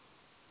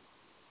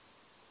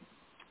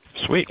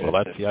 Sweet. Well,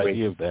 that's the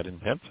idea of that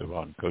intensive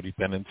on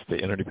codependence to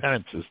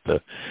interdependence, is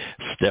to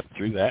step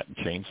through that and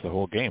change the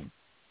whole game.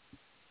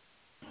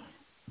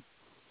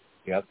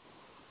 Yep.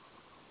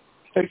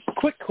 A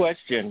quick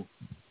question.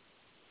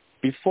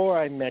 Before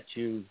I met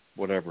you,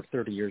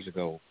 30 years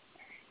ago,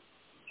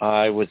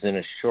 I was in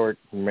a short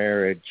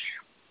marriage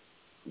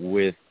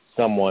with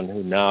someone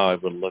who now I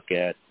would look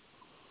at,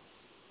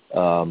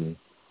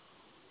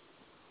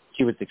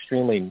 she was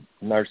extremely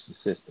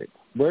narcissistic.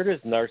 Where does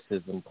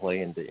narcissism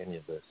play into any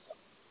of this?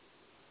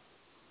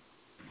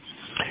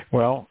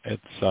 Well,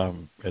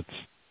 it's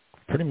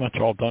pretty much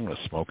all done with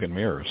smoke and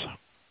mirrors.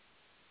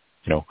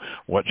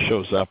 What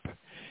shows up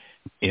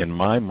in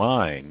my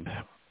mind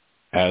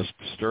as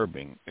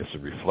disturbing is a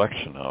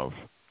reflection of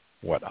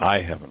what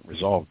I haven't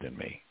resolved in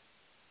me.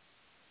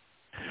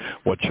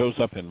 What shows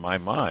up in my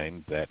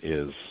mind that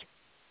is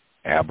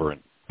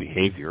aberrant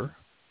behavior,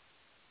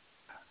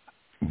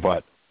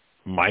 but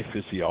my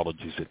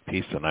physiology is at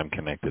peace and I'm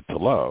connected to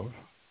love,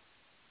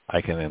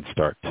 I can then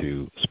start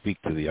to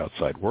speak to the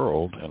outside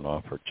world and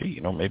offer,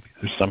 maybe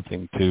there's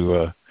something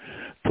to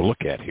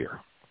look at here.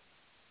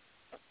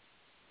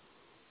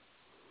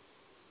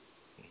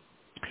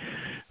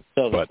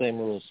 So the but same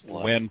rules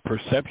apply. When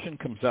perception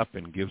comes up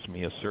and gives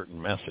me a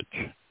certain message,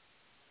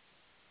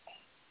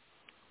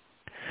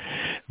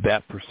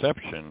 that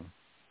perception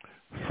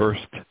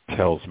first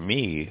tells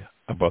me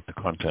about the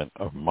content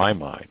of my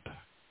mind,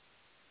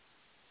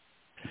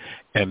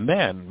 and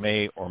then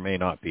may or may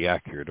not be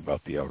accurate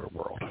about the outer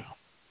world.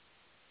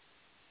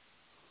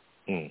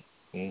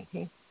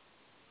 Mm-hmm.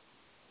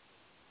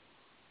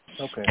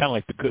 Okay. Kind of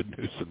like the good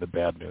news and the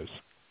bad news.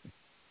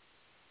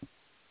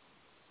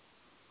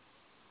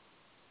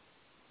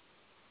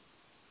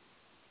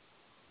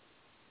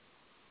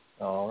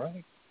 All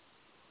right.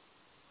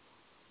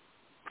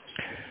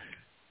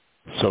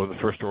 So the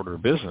first order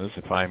of business,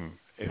 if I'm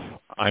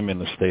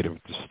in a state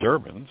of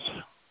disturbance,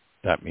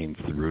 that means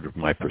the root of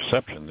my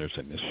perception, there's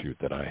an issue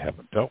that I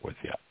haven't dealt with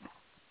yet.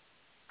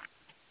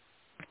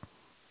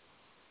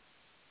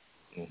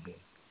 Mm-hmm.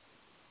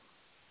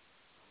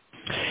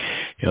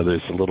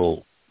 There's a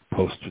little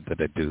poster that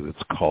I do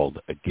that's called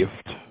A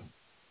Gift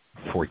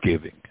for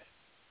Giving.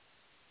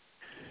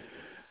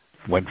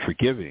 When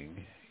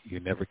forgiving, you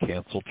never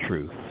cancel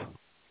truth,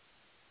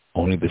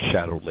 only the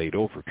shadow laid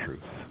over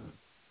truth.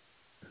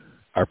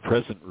 Our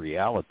present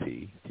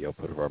reality, the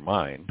output of our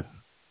mind,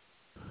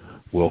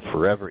 will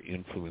forever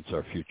influence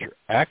our future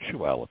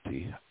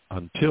actuality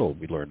until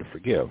we learn to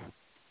forgive.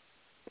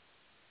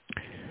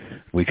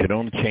 We can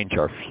only change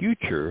our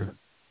future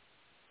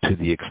to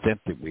the extent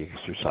that we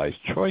exercise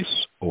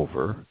choice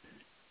over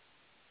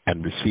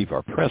and receive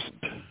our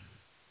present,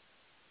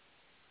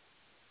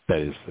 that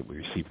is, that we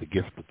receive the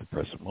gift of the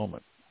present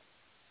moment.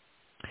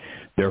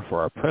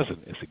 Therefore, our present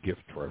is a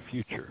gift to our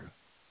future.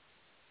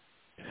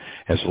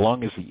 As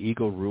long as the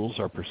ego rules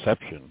our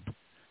perception,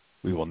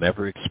 we will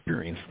never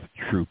experience the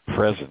true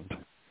present,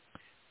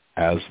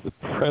 as the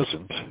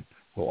present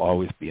will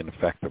always be an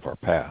effect of our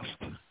past.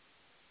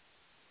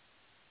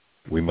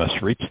 We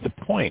must reach the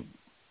point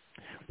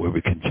where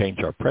we can change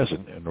our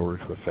present in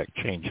order to effect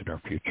change in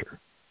our future.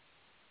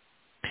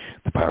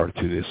 The power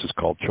to do this is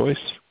called choice.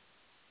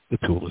 The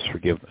tool is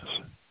forgiveness.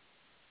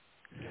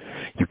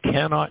 You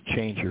cannot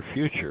change your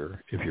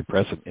future if your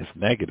present is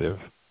negative,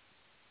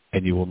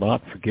 and you will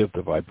not forgive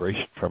the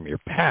vibration from your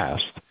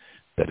past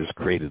that has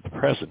created the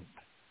present,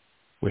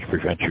 which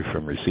prevents you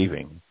from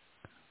receiving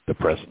the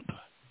present.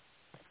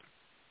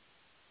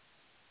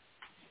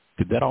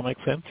 Did that all make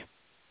sense?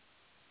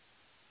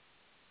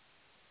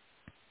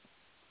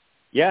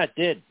 Yeah, it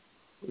did.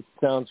 It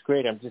sounds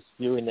great. I'm just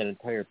viewing that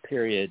entire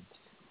period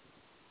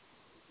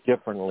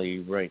differently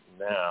right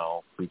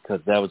now because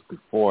that was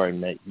before I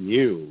met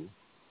you.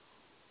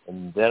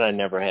 And then I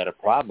never had a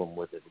problem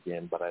with it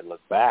again, but I look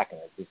back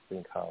and I just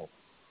think how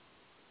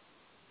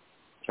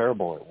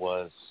terrible it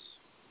was.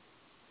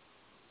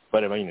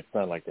 But I mean, it's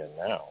not like that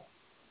now.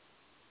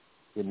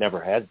 It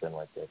never has been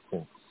like that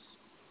since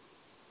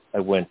I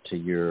went to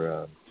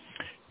your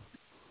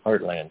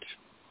Heartland.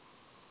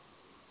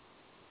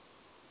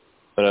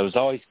 But I was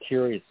always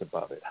curious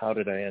about it. How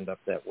did I end up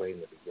that way in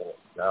the beginning?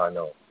 Now I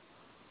know.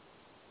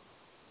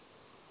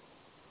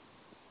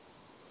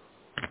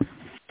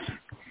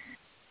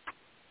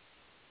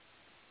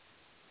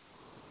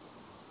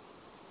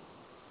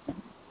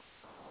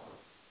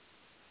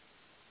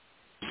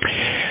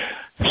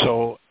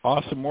 So,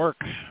 awesome work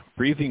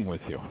breathing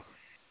with you.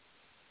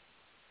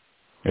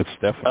 It's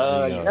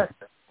definitely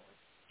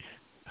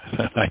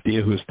an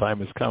idea whose time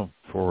has come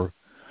for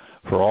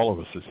all of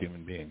us as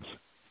human beings.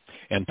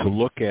 And to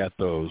look at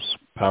those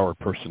power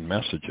person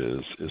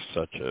messages is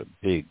such a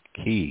big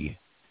key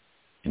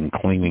in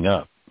cleaning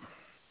up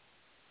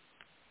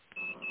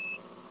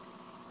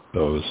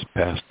those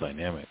past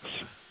dynamics.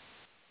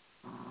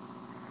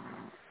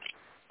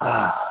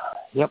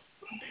 Yep.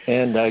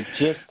 And I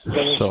just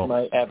finished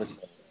my avatar.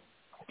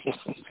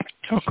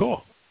 Oh,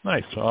 cool.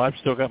 Nice. Well, I've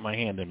still got my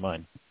hand in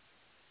mine.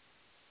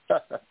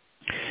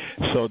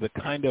 So the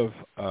kind of,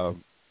 I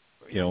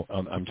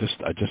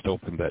just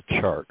opened that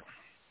chart.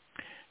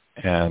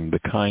 And the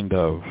kind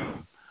of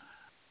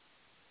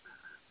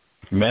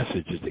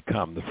messages that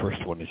come, the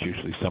first one is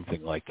usually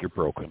something like you're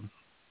broken.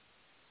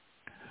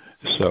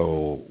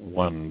 So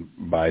one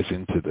buys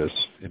into this,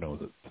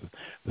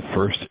 the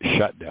first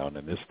shutdown,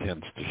 and this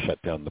tends to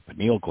shut down the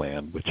pineal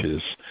gland, which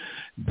is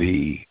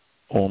the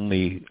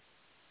only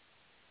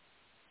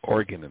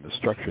organ in the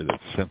structure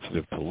that's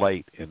sensitive to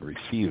light and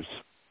receives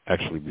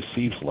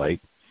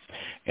light.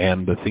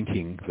 And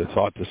the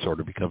thought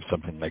disorder becomes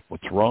something like,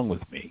 what's wrong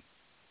with me?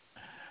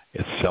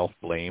 It's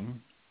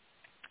self-blame,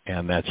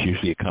 and that's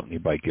usually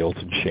accompanied by guilt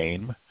and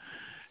shame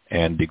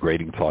and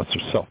degrading thoughts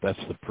of self. That's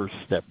the first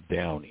step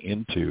down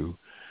into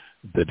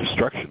the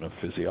destruction of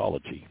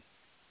physiology.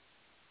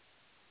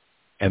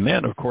 And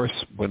then, of course,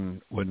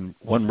 when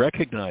one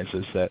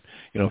recognizes that,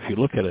 if you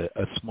look at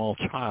a small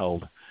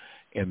child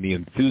and the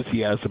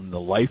enthusiasm and the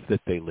life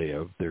that they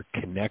live, they're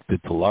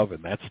connected to love,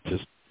 and that's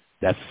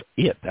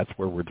it. That's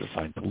where we're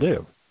designed to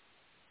live.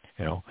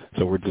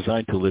 So we're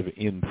designed to live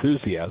in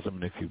enthusiasm,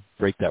 and if you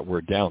break that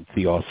word down,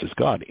 theos is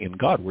God. In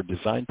God, we're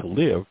designed to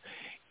live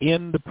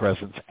in the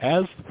presence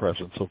as the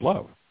presence of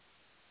love.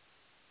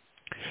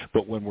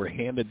 But when we're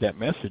handed that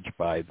message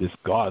by this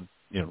God,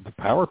 the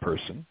power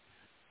person,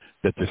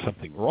 that there's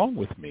something wrong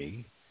with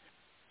me,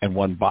 and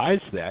one buys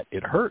that,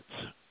 it hurts.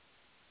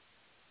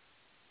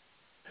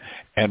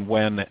 And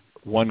when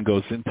one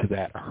goes into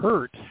that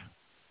hurt,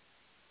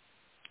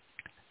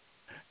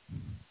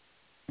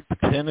 the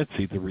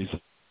tendency, the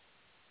reason,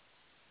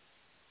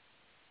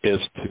 is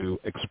to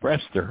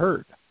express their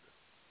hurt.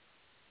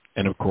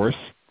 And of course,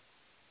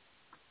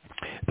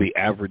 the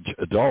average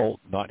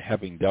adult, not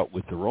having dealt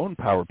with their own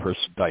power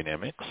person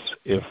dynamics,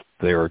 if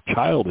their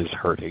child is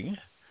hurting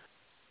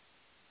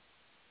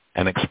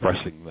and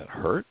expressing that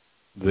hurt,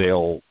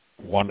 they'll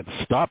want it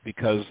to stop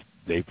because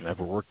they've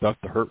never worked out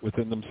the hurt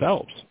within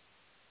themselves.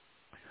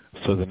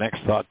 So the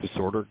next thought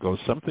disorder goes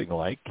something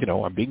like,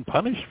 I'm being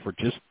punished for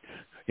just,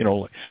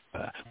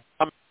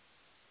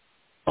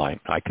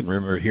 I can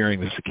remember hearing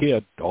this as a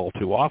kid all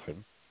too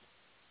often.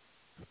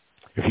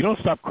 If you don't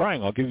stop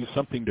crying, I'll give you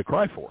something to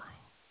cry for.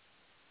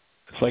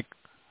 It's like,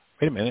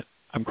 wait a minute,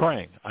 I'm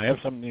crying. I have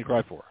something to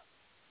cry for.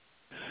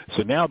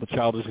 So now the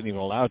child isn't even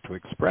allowed to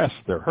express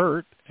their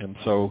hurt, and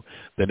so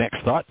the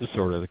next thought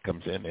disorder that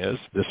comes in is,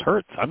 this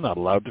hurts. I'm not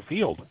allowed to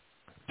feel.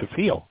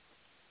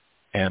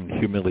 And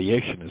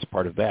humiliation is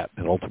part of that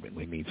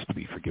ultimately needs to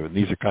be forgiven.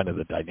 These are kind of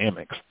the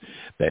dynamics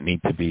that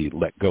need to be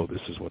let go.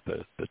 This is what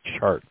the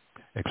chart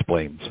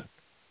explains.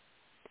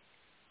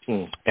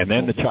 And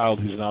then the child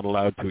who's not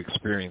allowed to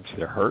experience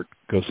their hurt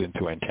goes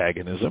into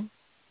antagonism,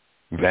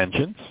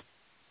 vengeance,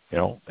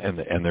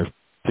 and their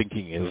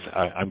thinking is,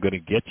 I'm going to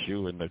get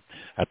you, and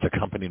that's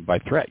accompanied by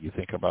threat. You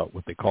think about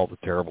what they call the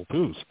terrible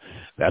twos.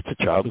 That's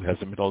a child who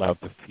hasn't been allowed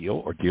to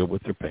feel or deal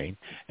with their pain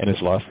and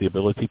has lost the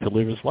ability to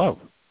live as love.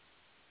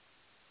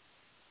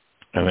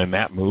 And then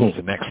that moves,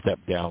 the next step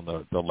down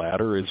the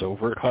ladder is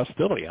overt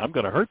hostility. I'm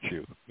going to hurt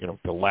you,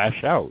 to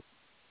lash out.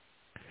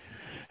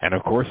 And,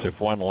 of course, if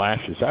one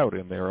lashes out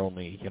and they're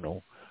only,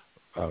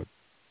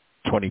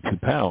 22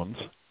 pounds,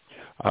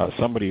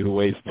 somebody who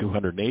weighs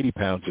 280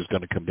 pounds is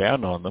going to come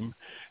down on them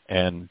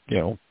and,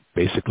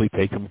 basically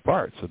take them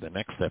apart. So the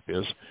next step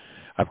is,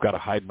 I've got to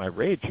hide my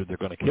rage or they're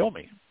going to kill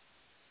me.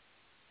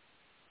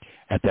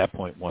 At that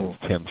point, one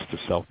tends to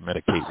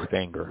self-medicate with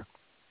anger.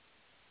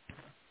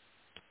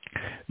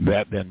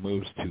 That then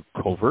moves to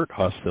covert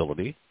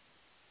hostility.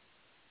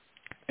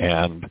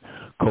 And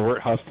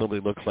covert hostility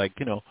looks like,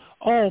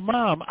 oh,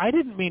 Mom, I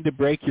didn't mean to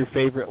break your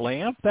favorite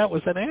lamp. That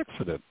was an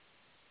accident.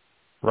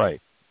 Right.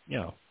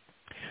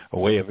 A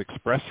way of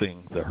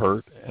expressing the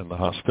hurt and the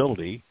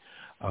hostility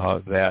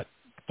that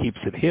keeps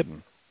it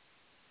hidden.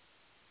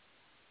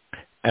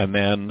 And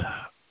then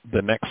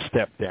the next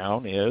step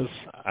down is,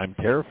 I'm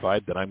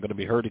terrified that I'm going to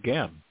be hurt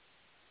again.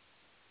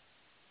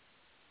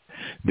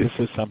 This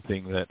is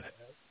something that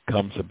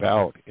comes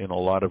about in a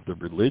lot of the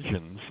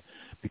religions,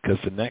 because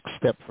the next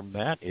step from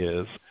that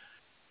is,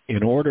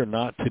 in order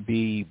not to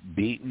be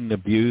beaten,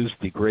 abused,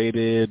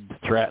 degraded,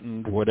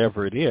 threatened,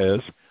 whatever it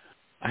is,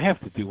 I have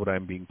to do what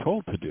I'm being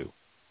told to do.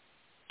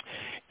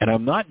 And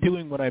I'm not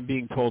doing what I'm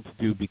being told to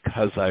do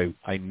because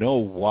I know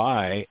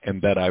why and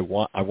that I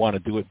want to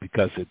do it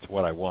because it's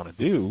what I want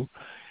to do.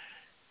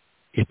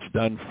 It's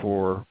done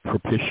for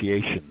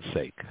propitiation's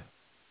sake.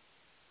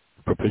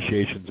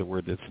 Propitiation is a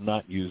word that's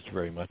not used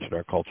very much in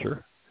our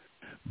culture,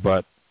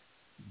 but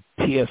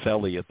T.S.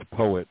 Eliot, the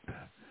poet,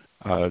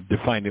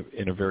 defined it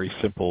in a very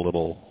simple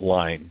little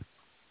line.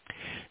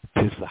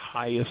 "'Tis the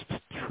highest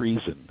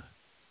treason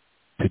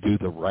to do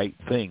the right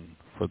thing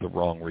for the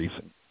wrong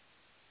reason."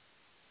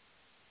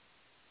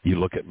 You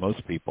look at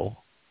most people,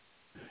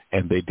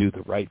 and they do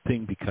the right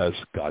thing because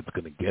God's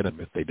going to get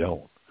them if they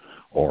don't,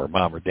 or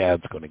Mom or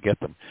Dad's going to get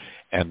them.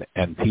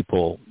 And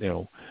people,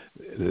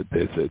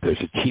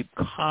 there's a cheap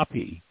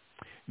copy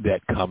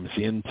that comes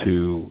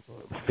into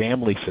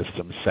family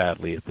systems,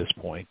 sadly, at this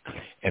point,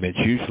 and it's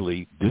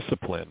usually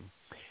discipline.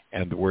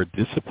 And the word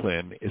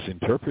discipline is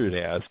interpreted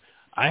as,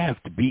 I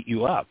have to beat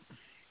you up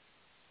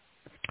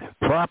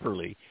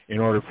properly in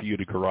order for you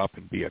to grow up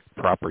and be a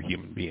proper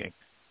human being.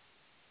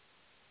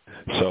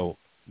 So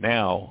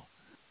now,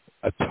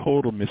 a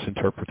total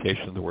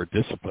misinterpretation of the word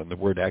discipline. The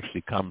word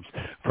actually comes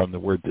from the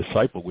word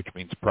disciple, which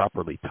means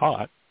properly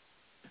taught.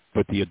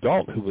 But the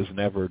adult who was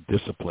never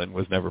disciplined,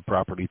 was never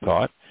properly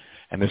taught,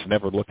 and has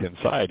never looked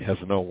inside, has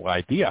no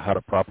idea how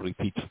to properly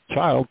teach the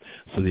child,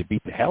 so they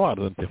beat the hell out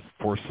of them to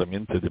force them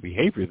into the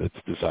behavior that's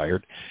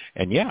desired.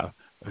 And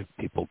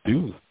people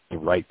do the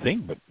right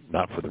thing, but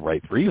not for the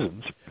right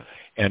reasons.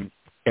 And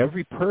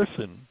every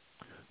person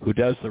who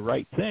does the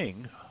right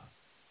thing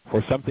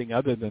for something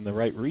other than the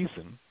right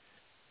reason,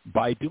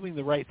 by doing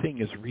the right thing,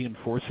 is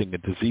reinforcing a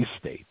disease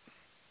state.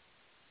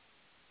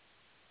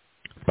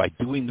 By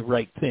doing the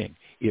right thing,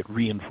 it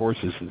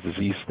reinforces the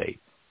disease state.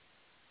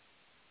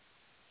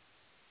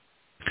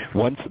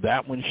 Once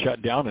that one's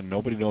shut down and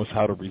nobody knows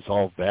how to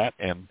resolve that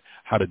and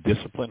how to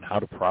discipline, how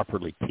to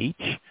properly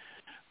teach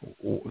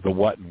the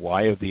what and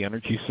why of the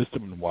energy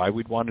system and why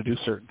we'd want to do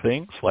certain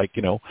things,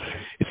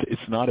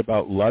 it's not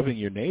about loving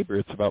your neighbor,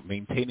 it's about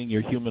maintaining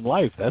your human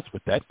life. That's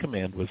what that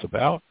command was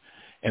about.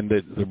 And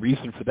the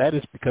reason for that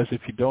is because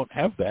if you don't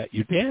have that,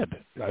 you're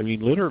dead. I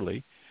mean,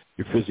 literally,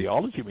 your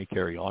physiology may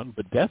carry on,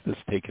 but death has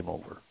taken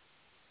over.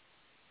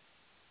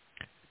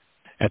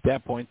 At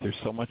that point, there's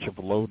so much of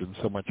a load and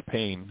so much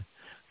pain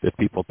that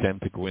people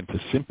tend to go into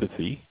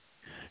sympathy.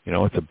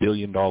 It's $1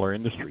 billion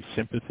industry,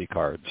 sympathy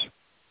cards,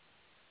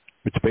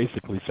 which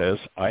basically says,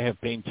 I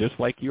have pain just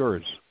like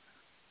yours.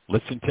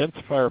 Let's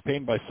intensify our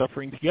pain by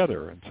suffering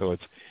together. And so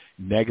it's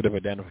negative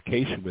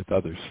identification with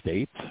other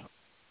states.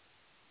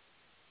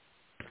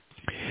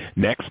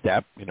 Next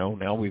step,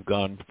 now we've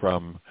gone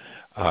from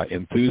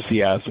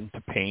enthusiasm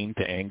to pain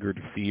to anger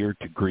to fear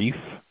to grief.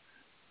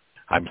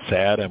 I'm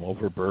sad, I'm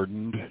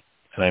overburdened,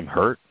 and I'm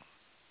hurt.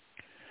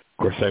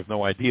 Of course, I have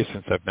no idea,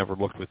 since I've never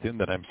looked within,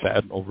 that I'm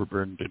sad and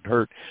overburdened and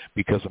hurt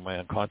because of my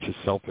unconscious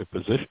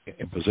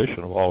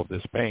self-imposition of all of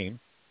this pain.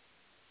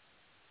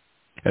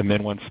 And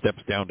then one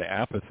steps down to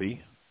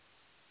apathy.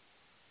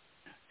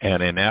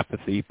 And in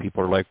apathy,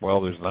 people are like, well,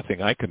 there's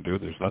nothing I can do.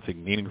 There's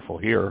nothing meaningful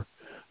here.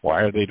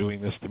 Why are they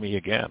doing this to me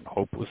again?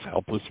 Hopeless,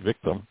 helpless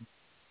victim.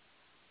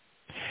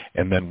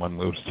 And then one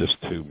moves just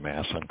to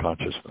mass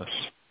unconsciousness.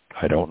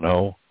 I don't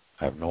know.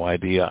 I have no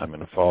idea. I'm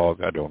in a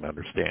fog. I don't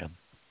understand.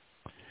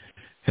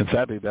 And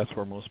sadly, that's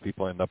where most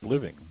people end up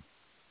living.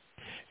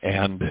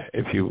 And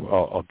if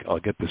I'll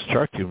get this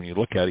chart to you. When you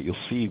look at it, you'll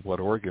see what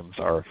organs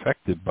are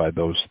affected by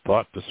those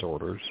thought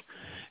disorders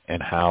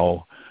and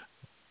how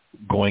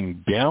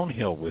going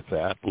downhill with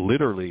that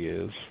literally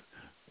is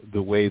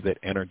the way that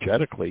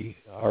energetically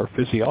our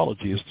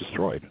physiology is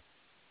destroyed.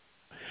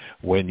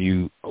 When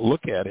you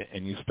look at it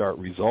and you start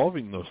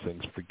resolving those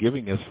things,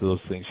 forgiving us for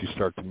those things, you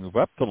start to move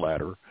up the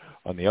ladder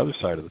on the other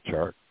side of the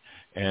chart,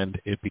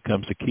 and it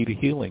becomes a key to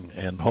healing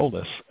and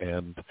wholeness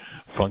and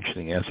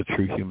functioning as a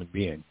true human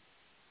being.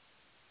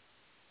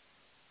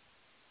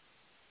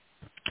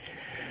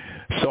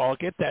 So I'll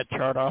get that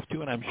chart off to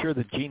you, and I'm sure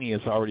that Jeannie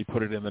has already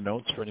put it in the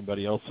notes for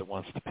anybody else that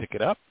wants to pick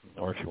it up.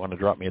 Or if you want to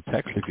drop me a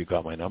text, if you've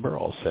got my number,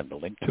 I'll send a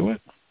link to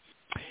it.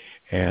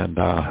 And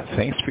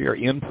thanks for your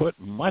input.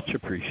 Much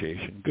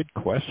appreciation. Good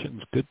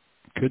questions. Good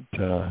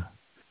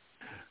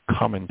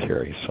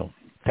commentary. So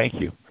thank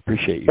you.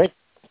 Appreciate you.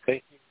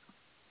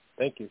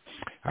 Thank you.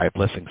 All right.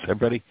 Blessings.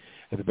 Everybody,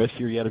 have the best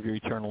year yet of your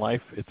eternal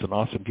life. It's an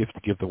awesome gift to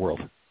give the world.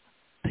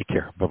 Take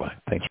care. Bye-bye.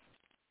 Thanks.